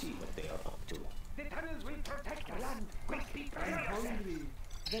 Let us see what they are up to. The tunnels will protect our land. Quick, be I'm prepared yourselves. hungry.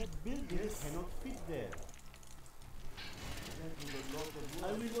 That building cannot fit there. That is a lot of work.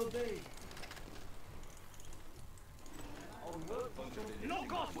 I will obey. Our work is complete. No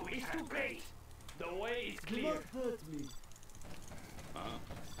gospel is too great. The way is Do clear. not hurt me.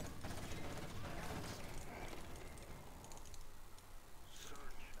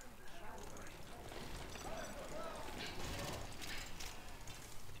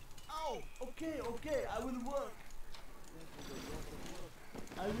 Okay, okay, I will work.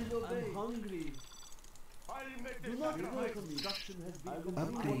 I will obey. I'm hungry. I'll make Do this not sacrifice. hurt me. Instruction has been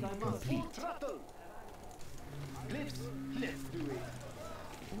completed. Upgrade What I must. complete. Throttle. Let's do it.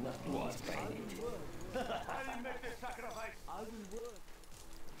 What was I right? will work. I'll make this sacrifice. I will work.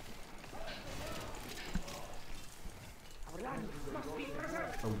 Our land must be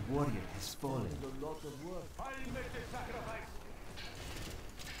preserved. A warrior has fallen. It's a lot of work. I'll make this sacrifice.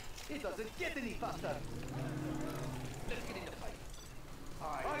 It doesn't get any faster. Let's get in the fight.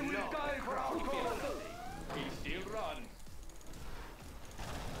 I will die for our We fear cause. nothing. We still run.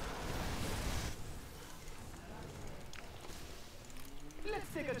 Let's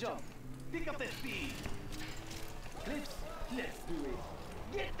take a jump. Pick up the speed. Clips, let's do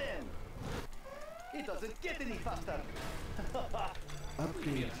it. Get them. It doesn't get any faster.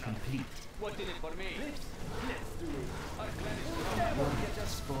 Upgrade complete. What did it for me? Clips, let's do it. Our clan is strong. Warrior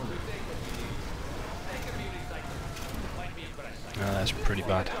has fallen. We take what we need. They can be recycled. Find me a fresh site. Oh, that's pretty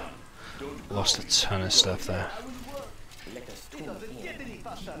bad. Lost a ton of stuff there. I will work. Let us It turn doesn't in. get any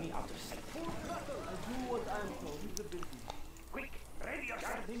faster. Keep me out of sight. I do what I'm told. It's the business. Quick, ready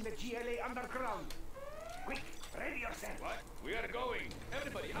yourself. Guarding the GLA underground. Quick, ready yourself. What? We are going.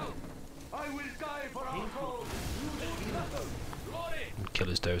 Everybody out. I will die for our cause. Load it.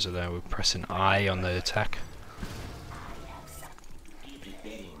 Killer's dozer there. We're pressing I on the attack.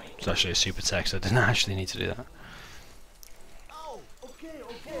 It's actually a super text. I didn't actually need to do that. Oh, okay,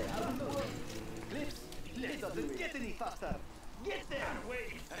 okay, I will work. Clips, it doesn't get any faster. Get them.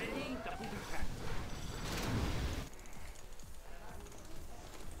 Wait, ready the booby trap.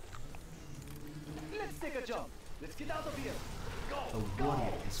 Let's take a jump. Let's get out of here. A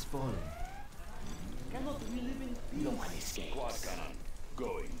warrior has fallen. Cannot we live in peace? No one escapes. Quad cannon.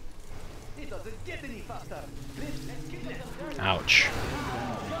 Going. It doesn't get any faster. Clips, let's get them. Ouch. You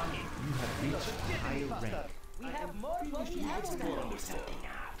have reached higher rank. We have more bloody ammo now.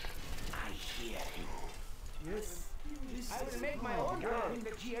 I hear you. Yes. This I will is make my hard own work. guard in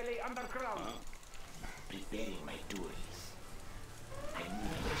the GLA underground. Preparing my tools. I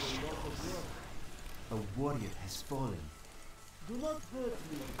move the shadows. A warrior has fallen. Do not hurt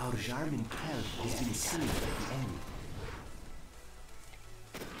me. Our Jarman Kell has been sealed by the enemy.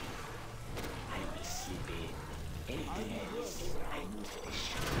 I will slip in. Anything else, I move the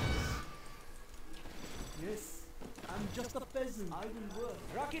shadows. Yes. I'm just a peasant. I will work.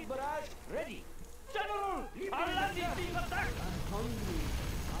 Rocket barrage ready. General, our land is being attacked. I'm hungry.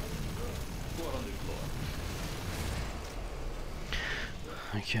 Four on the floor.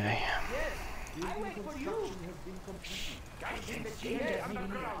 Okay. Yes, I Building wait for you. construction has been completed. Guys in the GLA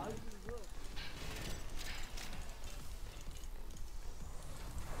underground.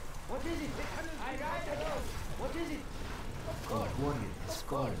 What is it? I got it. What is it? A warrior has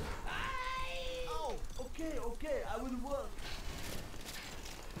fallen. Oh, okay, okay, I will work.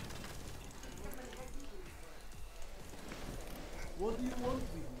 What do you want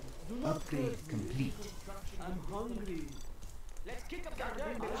with me? Do not Upgrade hurt me. complete. I'm hungry. Let's kick up the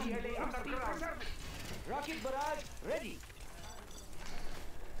dirt in the GLA underground. Rocket barrage ready.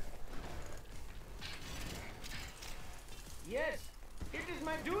 Yes, it is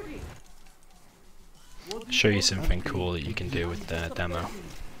my duty. Show you something cool that you can do with the demo.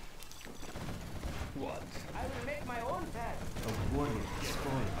 What? I will make my own path. A warrior has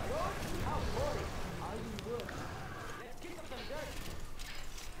fallen. How boring. I will work. Let's kick up some dirt.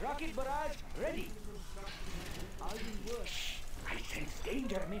 Rocket barrage ready. I will work. I sense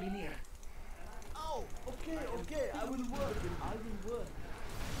danger maybe near. Oh, okay, I will work. I will work.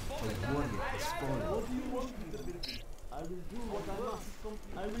 A warrior has fallen. What do you want with the building? I will do what I must.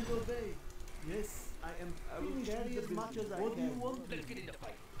 I will obey. Yes, I will carry as much as I can. What do you want? Let's get in the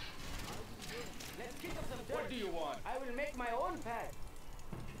fight. Let's kick up some dirt. What do you want? I will make my own path.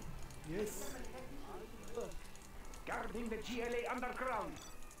 Yes. Guarding the GLA underground.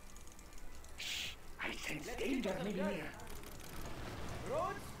 Shh! I sense danger maybe near.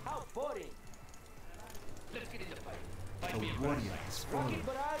 Roads? How boring. Let's get in the fight. A Find me a warrior crash has site. fallen. Rocket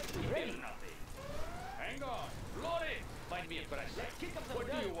barrage ready. Nothing. Hang on. Load it. Find me a crash site. Let's kick up some What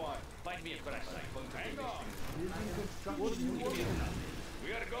do dirt. you want? Find me a crash site. Hang on. Building construction. What do you want?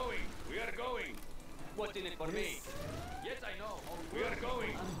 We are going. We are going. What's in it for me? Yes, I know. We are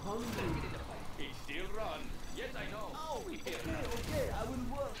going. I'm hungry. Get in the fight. He still run. Yes, I know. Oh, We still okay, I will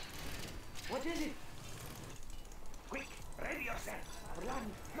work. What is it? Quick, ready yourself. Run.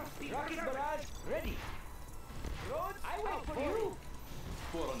 Must be Rocket preserved. barrage ready. Roads? I wait for you.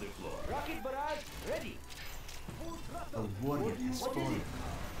 4 on the floor. Rocket barrage ready. A warrior has What is fallen. it?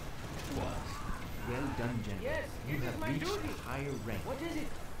 Well done, General. Yes, You it is have my reached duty. a higher rank. What is it?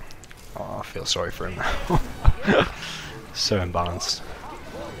 Oh, I feel sorry for him now. So imbalanced.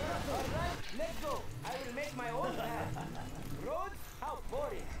 Alright, let's go. I will make my own path. Roads? How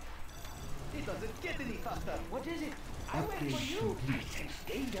boring. It doesn't get any faster. What is it? I wait Upgrade for you. complete. I sense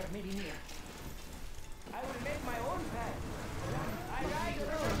danger maybe near. I will make my own path. I ride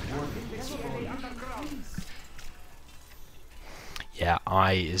alone. Warrior The has GLA fallen. underground. Yeah,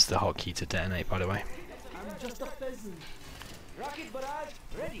 I is the hotkey to detonate, by the way. I'm just a peasant. Rocket barrage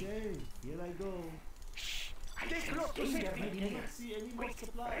ready. Okay, here I go. I Stay sense close to danger safety. maybe I near. don't see any more Quick,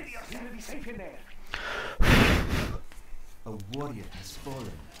 supplies. ready yourself. You'll be safe in there. A warrior has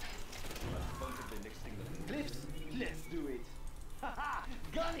fallen. Cliffs, let's do it. Haha,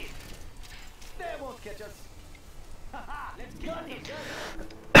 gun it. They won't catch us. Haha, let's gun it.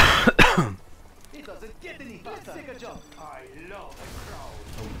 It doesn't get any faster. Let's take a jump. I love the crowd.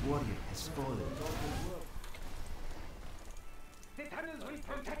 A warrior has fallen. The tunnels will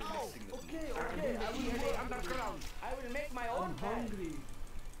protect us. Okay, I I will work. underground. I will make my own I'm path. hungry.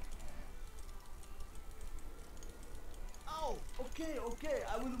 Oh, okay,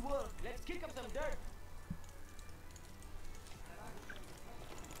 I will work. Let's kick up some dirt.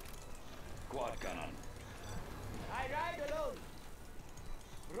 Quad cannon. I ride alone.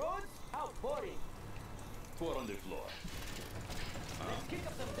 Roads? How boring. 4 on the floor. Let's kick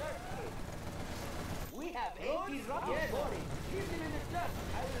up some dirt. We have 80 rockets. Yes. Boring. Leave them in the dirt.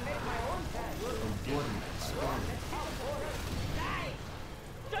 I will make my own path. A warrior has fallen. How boring. Die!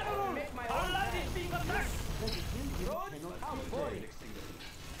 I will make my own path. Roads? How boring.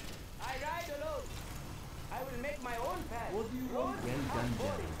 I ride alone. I will make my own path. What do you want? Roads? Well How done,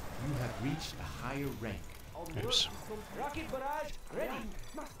 General. boring. You have reached a higher rank. Oops. Rocket barrage ready.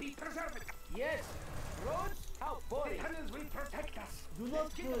 Must be preserved. Yes. Roads? How The boring. tunnels will protect us. Do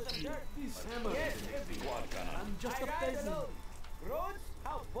not Kick up hurt some me. dirt. This hammer. Yes. Quad cannon. I'm just I a ride peasant. alone. Roads?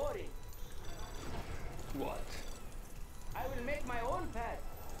 How boring. What? I will make my own path.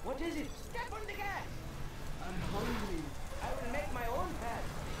 What is it? Step on the gas. I'm hungry. I will make my own path.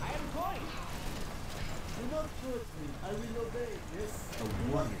 I am going. Do not hurt me. I will obey. Yes. A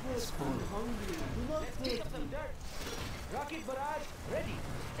warrior has I'm fallen. hungry. Do not Let's kick hurt up me. some dirt. Rocket barrage ready.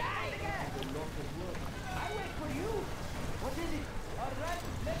 Step on the gas. A lot of work. I wait for you. What is it? All right,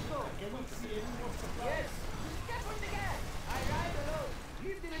 let's go. Cannot see any more supplies. Yes. Step on the gas. I ride alone.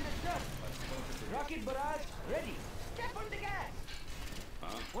 Leave them in the dirt. Rocket barrage ready. Step on the gas.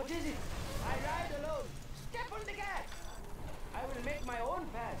 What is it? I ride alone. Step on the gas. I will make my own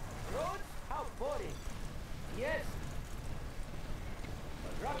path. Roads? How boring. Yes.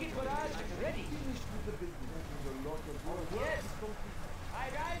 Rocket barrage ready. Finished with the building. That is a lot of work. Yes. It's complete. I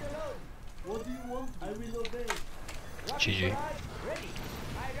ride alone. What do you want? I will obey. Rocket GG. barrage ready.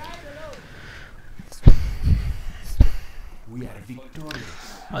 I ride alone. We are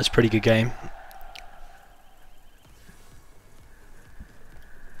victorious. That's a pretty good game.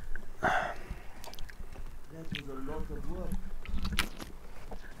 That was a lot of work.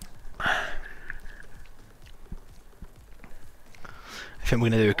 I think we're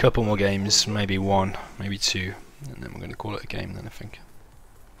going to do a couple more games, maybe 1, maybe 2, and then we're going to call it a game then, I think.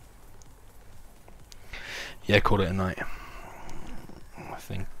 Yeah, call it a night.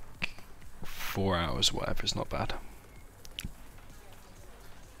 think 4 hours, whatever, is not bad.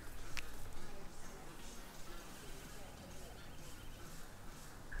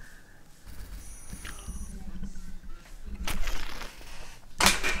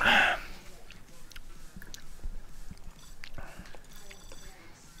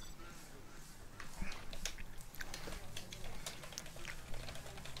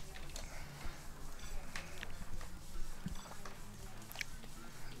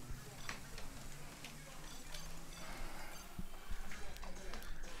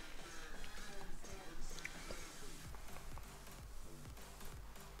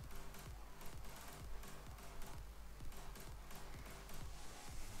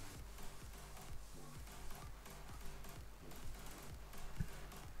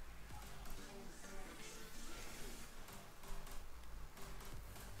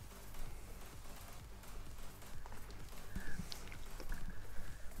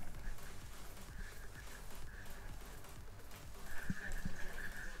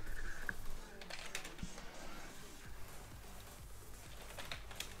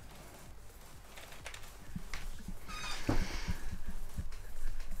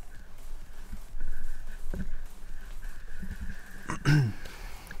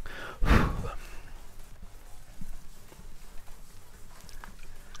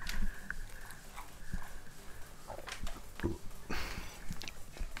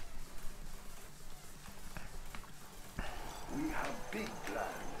 We have big plans.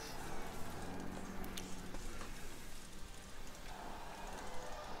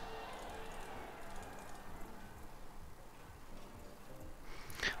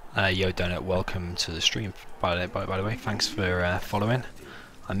 Yo Donut, welcome to the stream. By the way, thanks for following.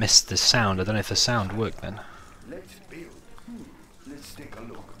 I missed the sound. I don't know if the sound worked then. Let's build. Let's take a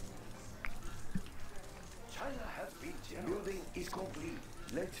look. China has been generous. Building is complete.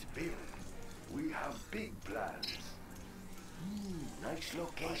 Let's build. We have big plans. Nice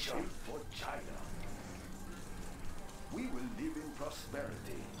location for China. We will live in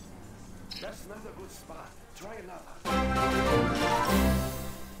prosperity. That's not a good spot. Try another.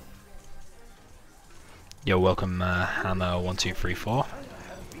 Yo, welcome Hammer1234.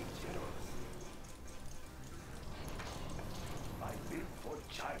 I build for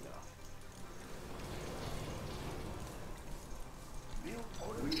China.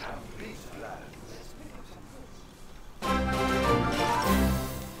 We have big plans.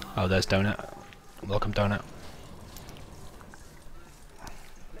 Oh, there's Donut. Welcome, Donut.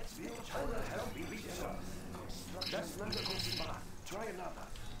 That's not a good spot. Try another.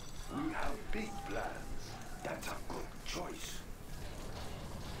 We have big plans. That's a good choice.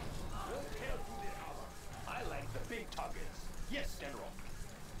 I like the big targets. Yes, General.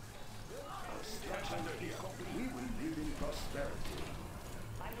 We will live in prosperity.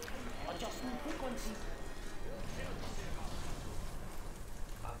 Adjustment frequency.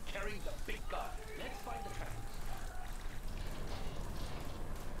 I'm carrying the big gun. Let's find the tracks.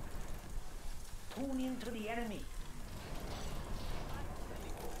 Tune into the enemy.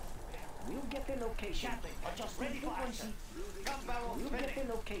 We'll get the location. Adjusting frequency. We'll get the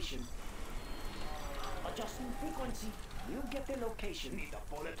location. Adjusting frequency. We'll get the location. Need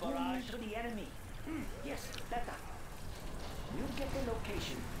a bullet Tune barrage. into the enemy. Yes, better. We'll get the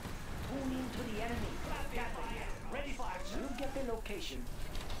location. Tune into the enemy. Ready for action. We'll get the location.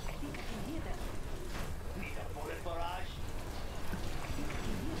 I think I can hear them. Need a bullet barrage.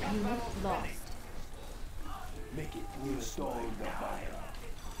 Unit lost. Make it restore the fire.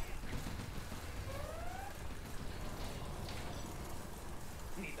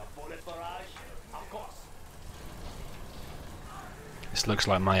 Need a bullet barrage. Of course. This looks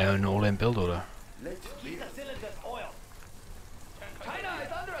like my own all-in build order. Let's Keep build. the cylinders oil. China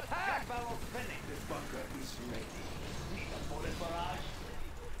is under attack. Barrel spinning. The bunker is ready. Need a bullet barrage.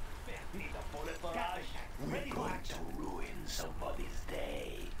 Need a bullet barrage. We're Ready for going action. to ruin somebody's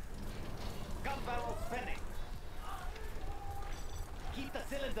day. Gun barrel spinning. Keep the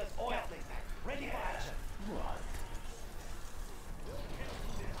cylinders oil. Ready for action. What?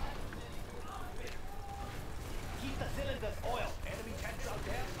 Keep the cylinders oil. Enemy tanks out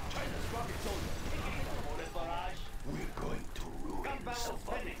there. China's rocket soldier. Bullet barrage. We're going to ruin Gun barrel spinning.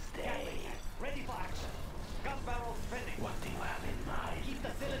 somebody's day. Ready for action. Gun barrel spinning. What do you have in mind? Keep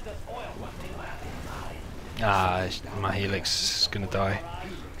the cylinders oil. What do you have in mind? My helix is gonna die.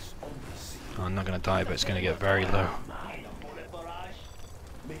 Helix on the sea. Oh, I'm not gonna die, but it's gonna get very low. Mine. Bullet barrage.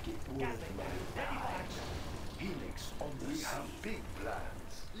 Make it worth my time. Helix on the sea. We have big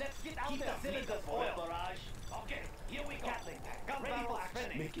plans. Let's get out there. Keep the cylinders oil. Barrage. Okay, here we go. Gun barrel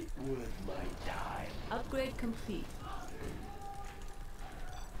spinning. Make it worth my time. Upgrade complete.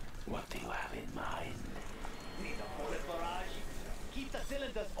 do you have in mind? Need a bullet barrage? Keep the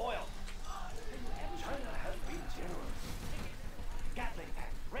cylinders oiled. China has been generous. Gatling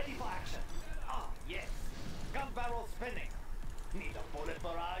tank, ready for action. Ah, yes. Gun barrel spinning. Need a bullet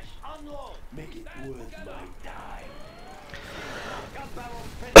barrage? Unload. Make it worth my time. Gun barrel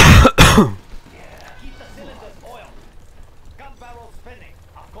spinning. Keep the cylinders oiled. Gun barrel spinning.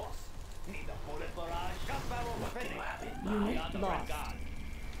 Of course. Need a bullet barrage? Gun barrel spinning. Unit lost. Guard.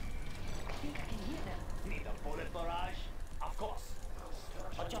 I think I can hear them. Need a bullet barrage? Of course.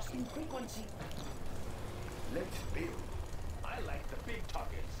 Adjusting frequency. Let's build. I like the big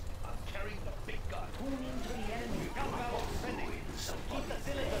targets. I'm carrying the big gun. Tune into the enemy. Gun barrel spinning. Keep the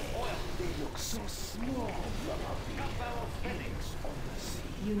cylinders oiled. They look so small from up Gun barrel spinning. on the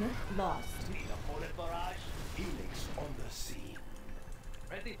sea. Unit lost. Need a bullet barrage? Helix on the sea.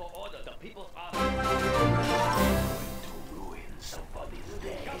 Ready for order. The people's army. To ruin somebody's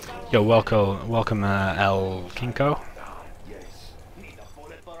day. Yo, welcome, El Kinko. Yes. Need a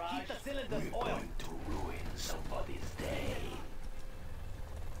bullet barrage? Keep the cylinders We're oiled. going to ruin somebody's day.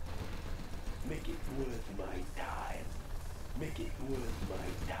 Make it worth my time. Make it worth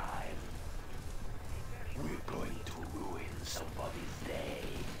my time. We're going to ruin somebody's day.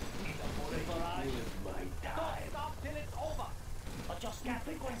 Need a bullet barrage? Worth my Don't time. stop till it's over. Adjust gas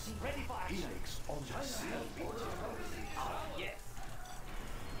frequency. Ready for action. Helix on the sea. Ah, yes.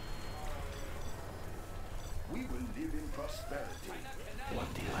 We will live in prosperity.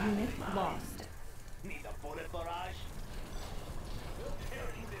 What do you have Unit in mind? lost. Need a bullet barrage?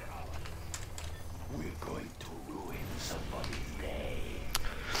 We're going to ruin somebody's day.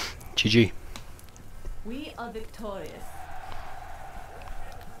 GG. We are victorious.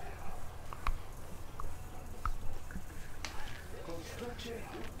 Construction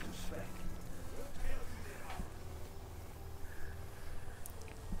up to spec.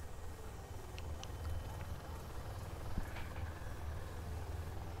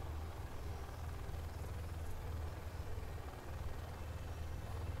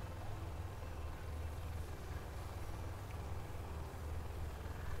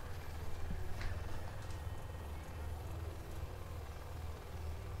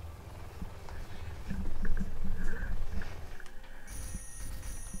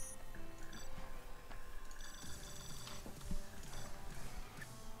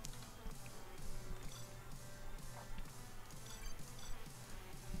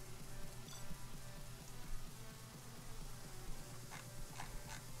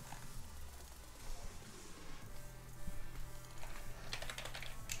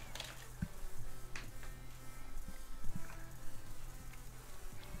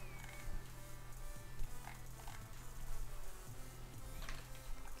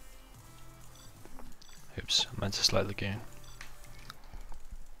 Oops, I meant to select the game.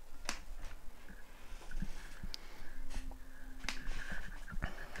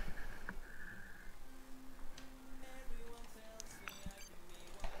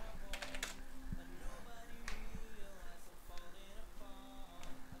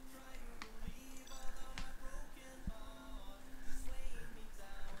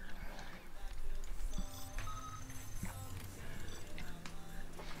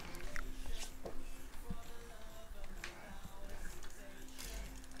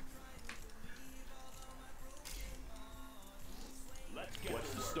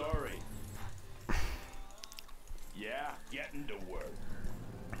 What's the story? Yeah, getting to work.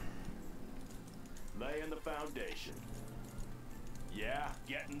 Laying the foundation. Yeah,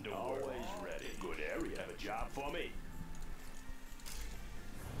 getting to work. Always ready. Good area. Have a job for me.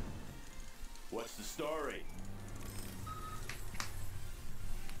 What's the story?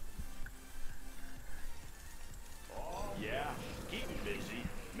 Yeah, keep me busy.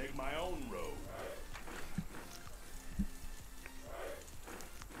 Make my own road.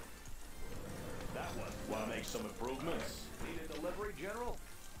 That one. Want to make some improvements? Need a delivery, General?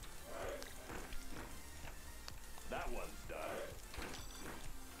 That one's done.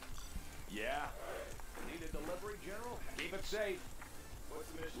 Yeah? Need a delivery, General? Keep it safe. What's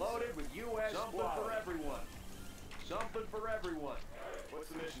the mission? Loaded with U.S. Something for everyone. Something for everyone. What's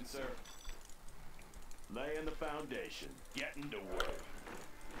the mission, sir? Laying the foundation. Getting to work.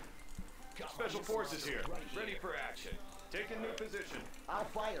 Special forces here. Ready for action. Taking new position. I'll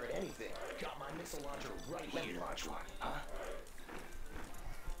fire at anything. Got my missile launcher right Let me launch one, huh?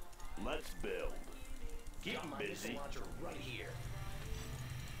 Let's build. Keep Got my busy. missile launcher right here.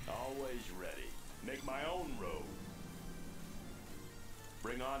 Always ready. Make my own road.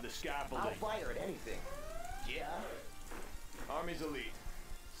 Bring on the scaffolding. I'll fire at anything. Yeah? Army's elite.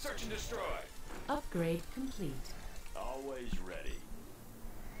 Search and destroy. Upgrade complete. Always ready.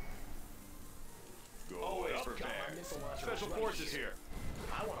 missile launcher. Special right forces here.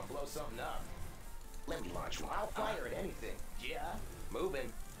 I want to blow something up. Let me launch one. I'll fire at anything. Yeah,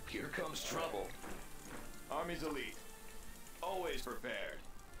 moving. Here comes trouble. Army's elite. Always prepared.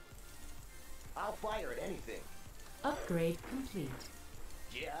 I'll fire at anything. Upgrade complete.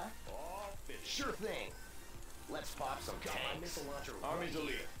 Yeah, All finished. sure thing. Let's pop some tanks. Got my missile launcher. Army's right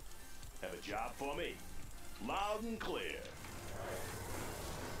elite. here. Have a job for me. Loud and clear.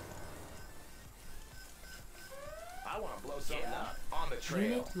 I want to blow something up. On the trail.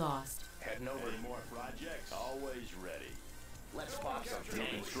 Unit lost. Heading over. Any more projects? Always ready. Let's pop some New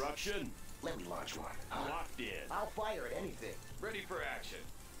tanks. construction. Let me launch one. Locked in. I'll fire at anything. Ready for action.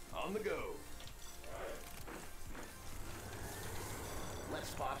 On the go. Let's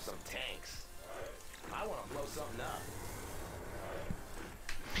pop some tanks. I want to blow something up.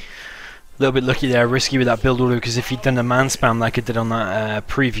 A little bit lucky there, risky with that build order, because if he'd done a man spam like I did on that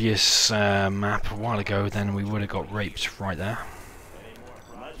previous map a while ago, then we would have got raped right there. Any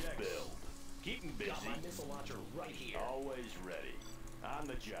more projects? Let's build. Keep 'em busy. Got my missile launcher right here. Always ready. On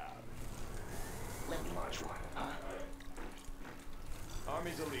the job. Let me launch one.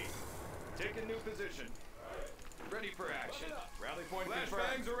 Army's elite. Taking new position. Ready for action. Rally point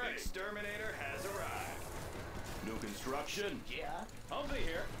confirmed. The exterminator has arrived. New construction. Yeah. Humvee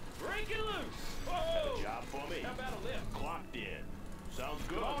here. Break it loose. Whoa. Have a job for me. How about a lift? Clocked in. Sounds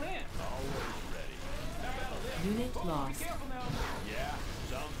good. Come on in. Always ready. How about a lift? Unit lost. Be careful now. Yeah.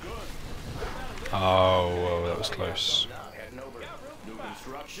 Sounds good. Oh, whoa, that was close. Heading over. New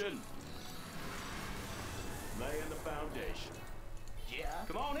construction. Laying the foundation. Yeah.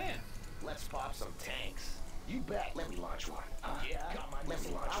 Come on in. Let's pop some tanks. You bet. Let me launch one. Yeah. Got my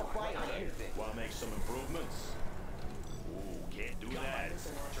missile launcher. I'll fire at anything. Want to make some improvements? Ooh, can't do Got my that.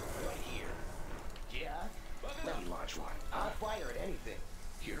 missile launcher right here. Yeah. Let me launch one. I'll fire at anything.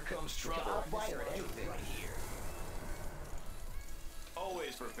 Here comes trouble. I'll fire at anything. Right here.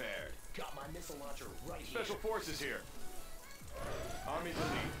 Always prepared. Got my missile launcher right here. Special forces here. Army's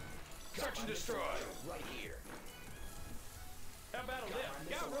elite. Search and destroy. Right here. How about a Got my lift?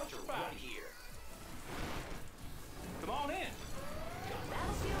 missile Got room launcher for right five. here. Come on in.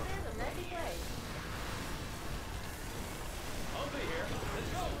 Battlefield is a messy place. Humvee here. Let's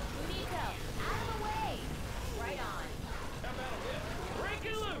go. Nico, out of the way. Right on. How about a lift?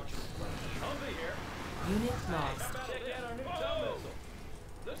 Break it loose. Humvee here. Unit lost. Check out our new tow missile.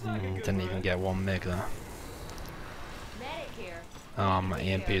 Looks like a good Didn't even run. get 1 mig there. Medic here. My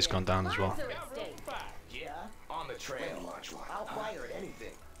EMP has gone down as well. Lives are at Got room stake. for five. Yeah. On the trail. Launch one. I'll fire at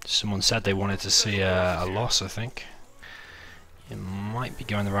anything. Someone said they wanted to see a loss, I think. It might be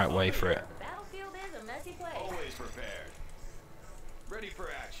going the right way for it. The battlefield is a messy place. Always prepared. Ready for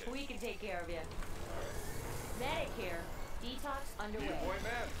action. We can take care of you. Medic here. Detox Need a underway. point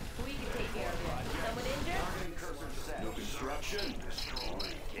man. We can take care of you. Someone injured? New construction.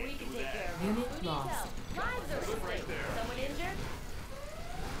 We can take care of you. Unit Who needs lost. help? Lives are at Right stake. there. Someone injured?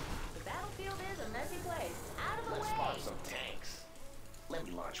 The battlefield is a messy place. Out of the Let's way. pop some tanks. Let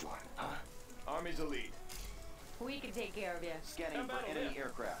me launch one. Army's elite. We can take care of you. Scanning for enemy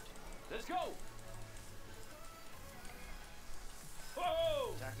aircraft. Let's go.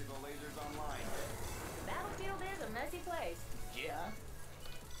 Whoa. Tactical lasers online. The battlefield is a messy place. Yeah.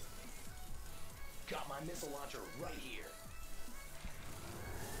 Got my missile launcher right here.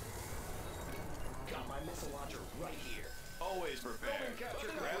 Got my missile launcher right here. Always prepared.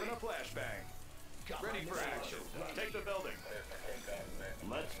 Grabbing a flashbang. Got my Ready for missile action. launcher right Take the building.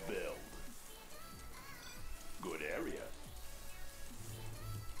 Let's build. Good area.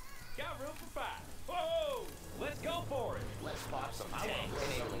 Got room for five. Whoa! Let's go for it. Let's pop some tanks.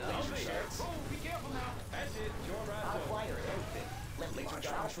 Humvee here. Oh, be careful now. That's it. Your right I'll zone. fire at anything. Let me launch.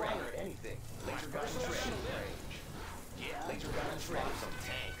 I'll fire at anything. Laser gun trap. Yeah. Laser gun trap. Pop some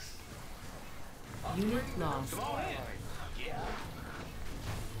tanks. Unit lost. Come on in. Yeah.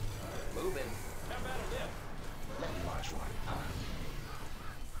 Moving. How about a lift? Let me launch one.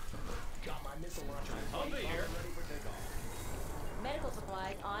 Got my missile launcher Humvee here. Medical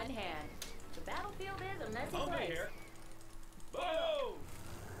supplies on hand. The battlefield is a messy Humvee place. here. Whoa!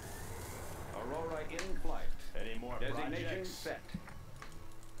 Aurora in flight. Any more Designation projects? set.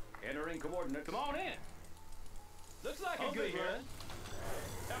 Entering coordinates. Come on in. Looks like a Humvee good here. run.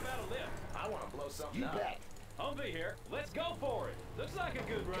 How about a lift? I want to blow something You up. bet. Humvee here. Let's go for it. Looks like a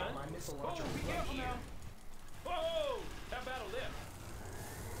good run. Got my missile Whoa, launcher be right careful here. now. Whoa! How about a lift?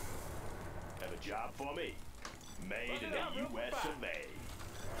 Have a job for me. Made in the US of A.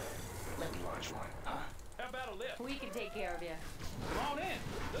 Let me launch one. How about a lift? We can take care of you. Come on in.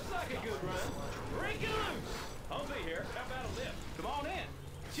 Looks like a good run. Break it loose. Humvee here. How about a lift? Come on in.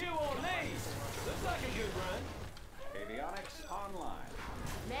 Chew on these. Looks like a good run. online.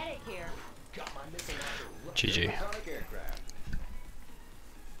 Medic here. Got my missile launcher. GG. Atomic aircraft.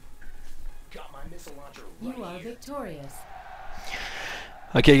 Got my missile launcher. You are victorious.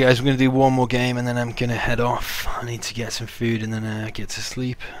 Okay guys, we're going to do one more game and then I'm going to head off. I need to get some food and then get to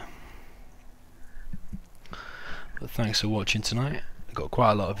sleep. But thanks for watching tonight. I got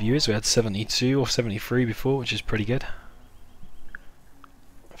quite a lot of viewers. We had 72 or 73 before, which is pretty good.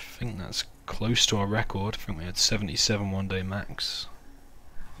 I think that's close to our record. I think we had 77 one day max.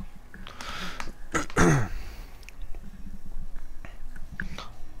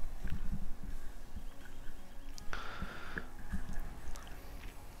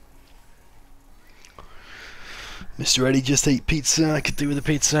 Mr. Eddie just ate pizza. I could do with a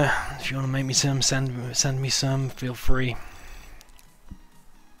pizza. If you want to make me some, send me some. Feel free.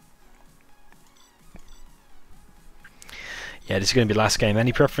 Yeah, this is going to be the last game.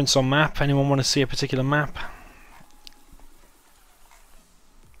 Any preference on map? Anyone want to see a particular map?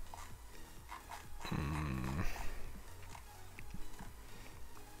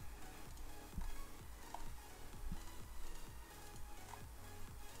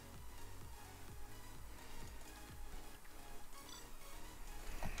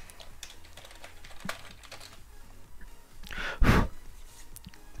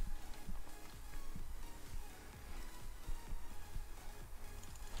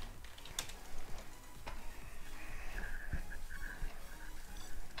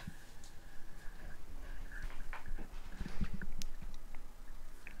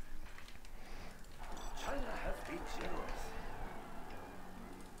 China has been generous.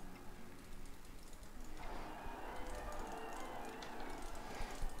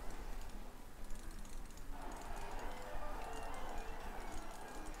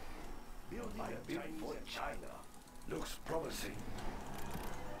 Building a big for China. Looks promising.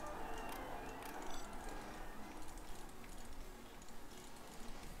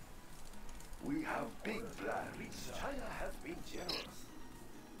 We have big plans. China has been generous.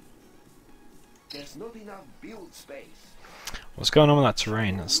 There's not enough build space. What's going on with that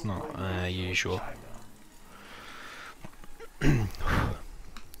terrain? That's not usual.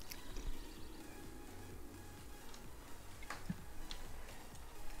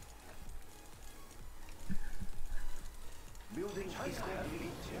 Building is going to be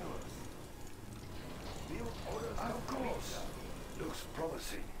generous. Build orders of course. Looks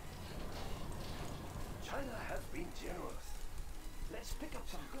promising. China has been generous. Let's pick up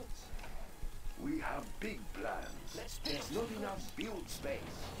some goods. We have big plans. There's not enough build space.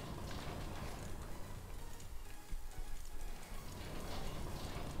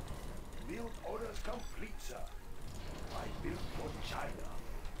 Build orders complete, sir. I built for China.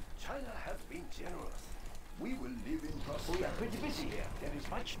 China has been generous. We will live in prosperity. We are pretty busy here. There is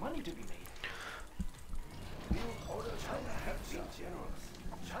much money to be made. Build orders. China has been generous.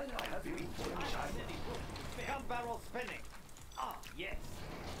 China has been for China. Gun barrel spinning. Ah, yes.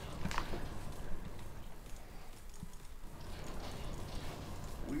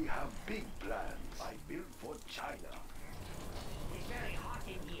 We have big plans. I built for China. It's very hot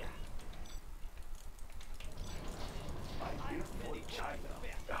in here. I built for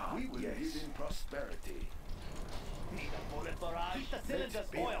China. We will live in prosperity. Need a bullet barrage. Keep the cylinders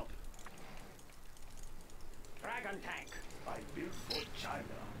build. oiled. Dragon tank. I built for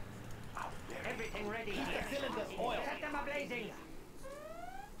China. Everything ready here. Keep the cylinders oiled. Set them ablazing.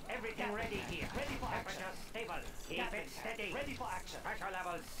 Everything ready here. Ready for action. Stable. Keep it steady. Ready for action. Pressure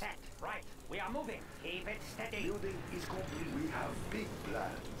levels set. Right. We are moving. Keep it steady. Building is complete. We have big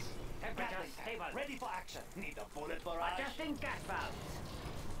plans. Temperature stable. Ready for action. Need a bullet barrage. Adjusting gas valves.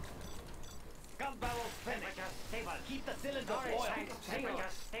 Gun barrel spinning. Temperature stable. Keep the cylinders oiled. Tanks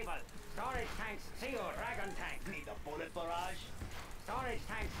temperature stable. Storage tanks sealed. Dragon tank. Need a bullet barrage. Storage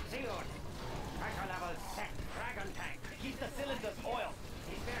tanks sealed. Pressure level set. Dragon tank. Keep the cylinders oiled.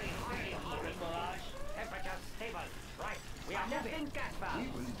 It's very hot in here. Bullet barrage. Temperature stable. Right. We are moving. Gas valves. We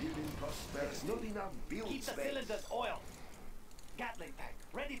will live in prosperity. There's not enough build Keep the space. cylinders oiled. Gatling tank.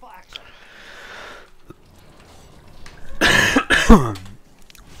 Ready for action.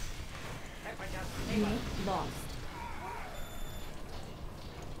 Temperature stable. Unit lost.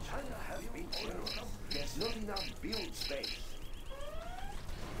 China has been generous. There's not enough build space.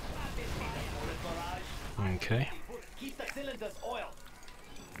 Bullet barrage. Okay. Keep the cylinders oiled.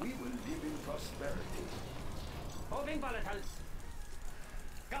 We will live in prosperity. Moving volatiles.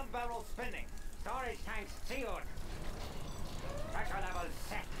 Gun barrel spinning. Storage tanks sealed. Pressure levels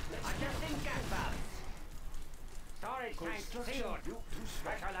set. Adjusting gas valves. Storage tanks sealed. Built to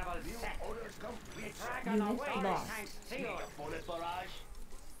spec. Pressure levels Build set. orders complete. Dragon Unit away. lost. Storage tanks sealed. Bullet barrage.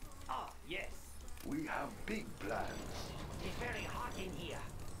 Ah, yes. We have big plans. It's very hot in here.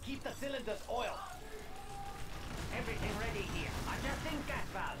 Keep the cylinders oiled. Everything ready here. Adjusting gas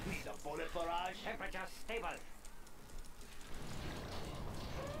valve. Need a bullet barrage. Temperature stable.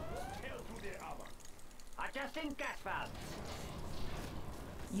 Tear through their armor. Adjusting gas valves.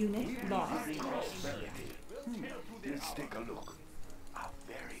 Unit lost. Prosperity. Let's take a look. A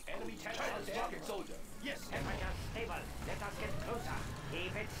very Enemy China's rocket soldier. Yes. Temperature stable. Let us get closer.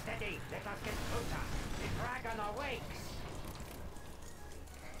 Keep it steady. Let us get closer. The dragon awakes.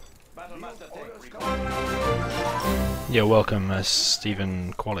 Battle Master tank orders recall. You're welcome,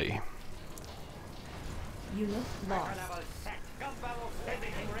 Stephen Quality. Unit Fire lost. level set. Gun barrels.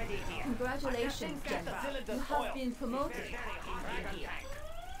 Everything ready here. Congratulations, Adjusting gas General. valve. You have been promoted. Very hot in here.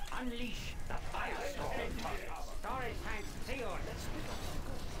 Unleash the firestorm. Storage tanks sealed.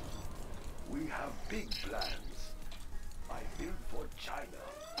 We have big plans. I build for China.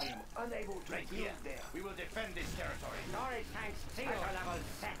 I am unable to Right build here. there. We will defend this territory. Storage tanks sealed. Fire level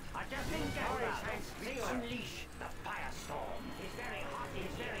set. Adjusting gas storage tanks sealed. Unleash the firestorm. It's very hot.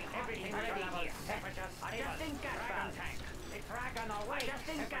 It's very hot. Everything ready here. Temperature stable. Adjusting gas valve. Tank. The dragon away.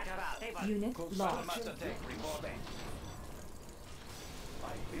 Adjusting gas valve. Unit Battle lost. Master tank reporting.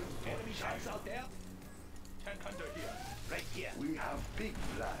 I build for Enemy tanks China. out there. Tank hunter here. Right here. We have big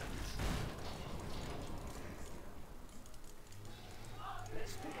plans.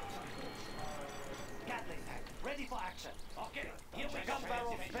 Gatling tank. Ready for action. Okay. Here we gun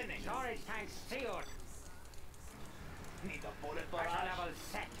barrel spinning. Storage tanks sealed. Need a bullet Fire barrage. level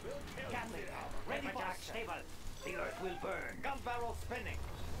set. Gatling tank. Ready for Temperature action. stable. The earth will burn. Gun barrel spinning.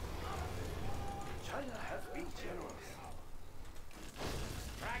 China has been generous.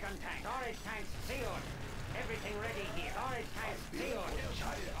 Dragon tank. Storage tanks sealed. Everything ready here. Storage tanks sealed.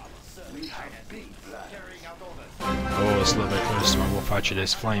 We have big plans. Carrying out orders. Oh, it's a little bit close to my wolf archer.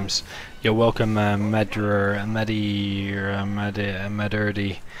 There's flames. You're welcome, Medurdi.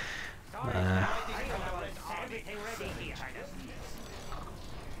 Everything ready here.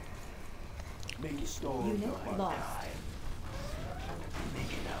 Make storm Unit lost. Make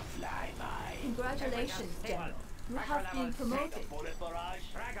it a flyby. Congratulations, General. You have been promoted. Bullet barrage.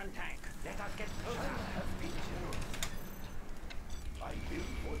 Dragon tank. Let us get closer. Has been generous. I build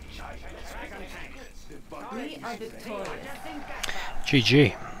for China. Dragon tank. The We are victorious. Adjusting gas valve.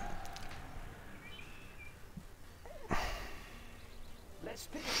 GG. Let's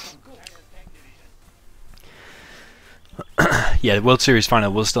pick up some good. Yeah, the World Series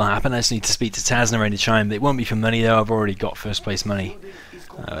final will still happen. I just need to speak to Taz and arrange a time. It won't be for money though. I've already got first place money.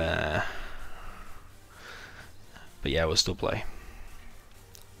 But yeah, we'll still play.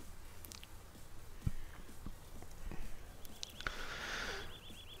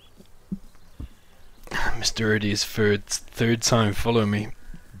 Mr. Eardy's third time following me.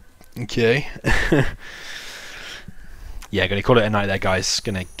 Okay. Yeah, gonna call it a night there, guys.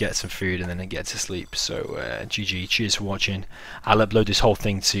 Gonna get some food and then get to sleep. So GG, cheers for watching. I'll upload this whole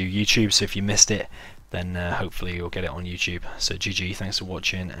thing to YouTube, so if you missed it, then hopefully you'll get it on YouTube. So GG, thanks for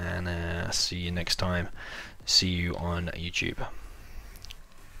watching, and see you next time. See you on YouTube.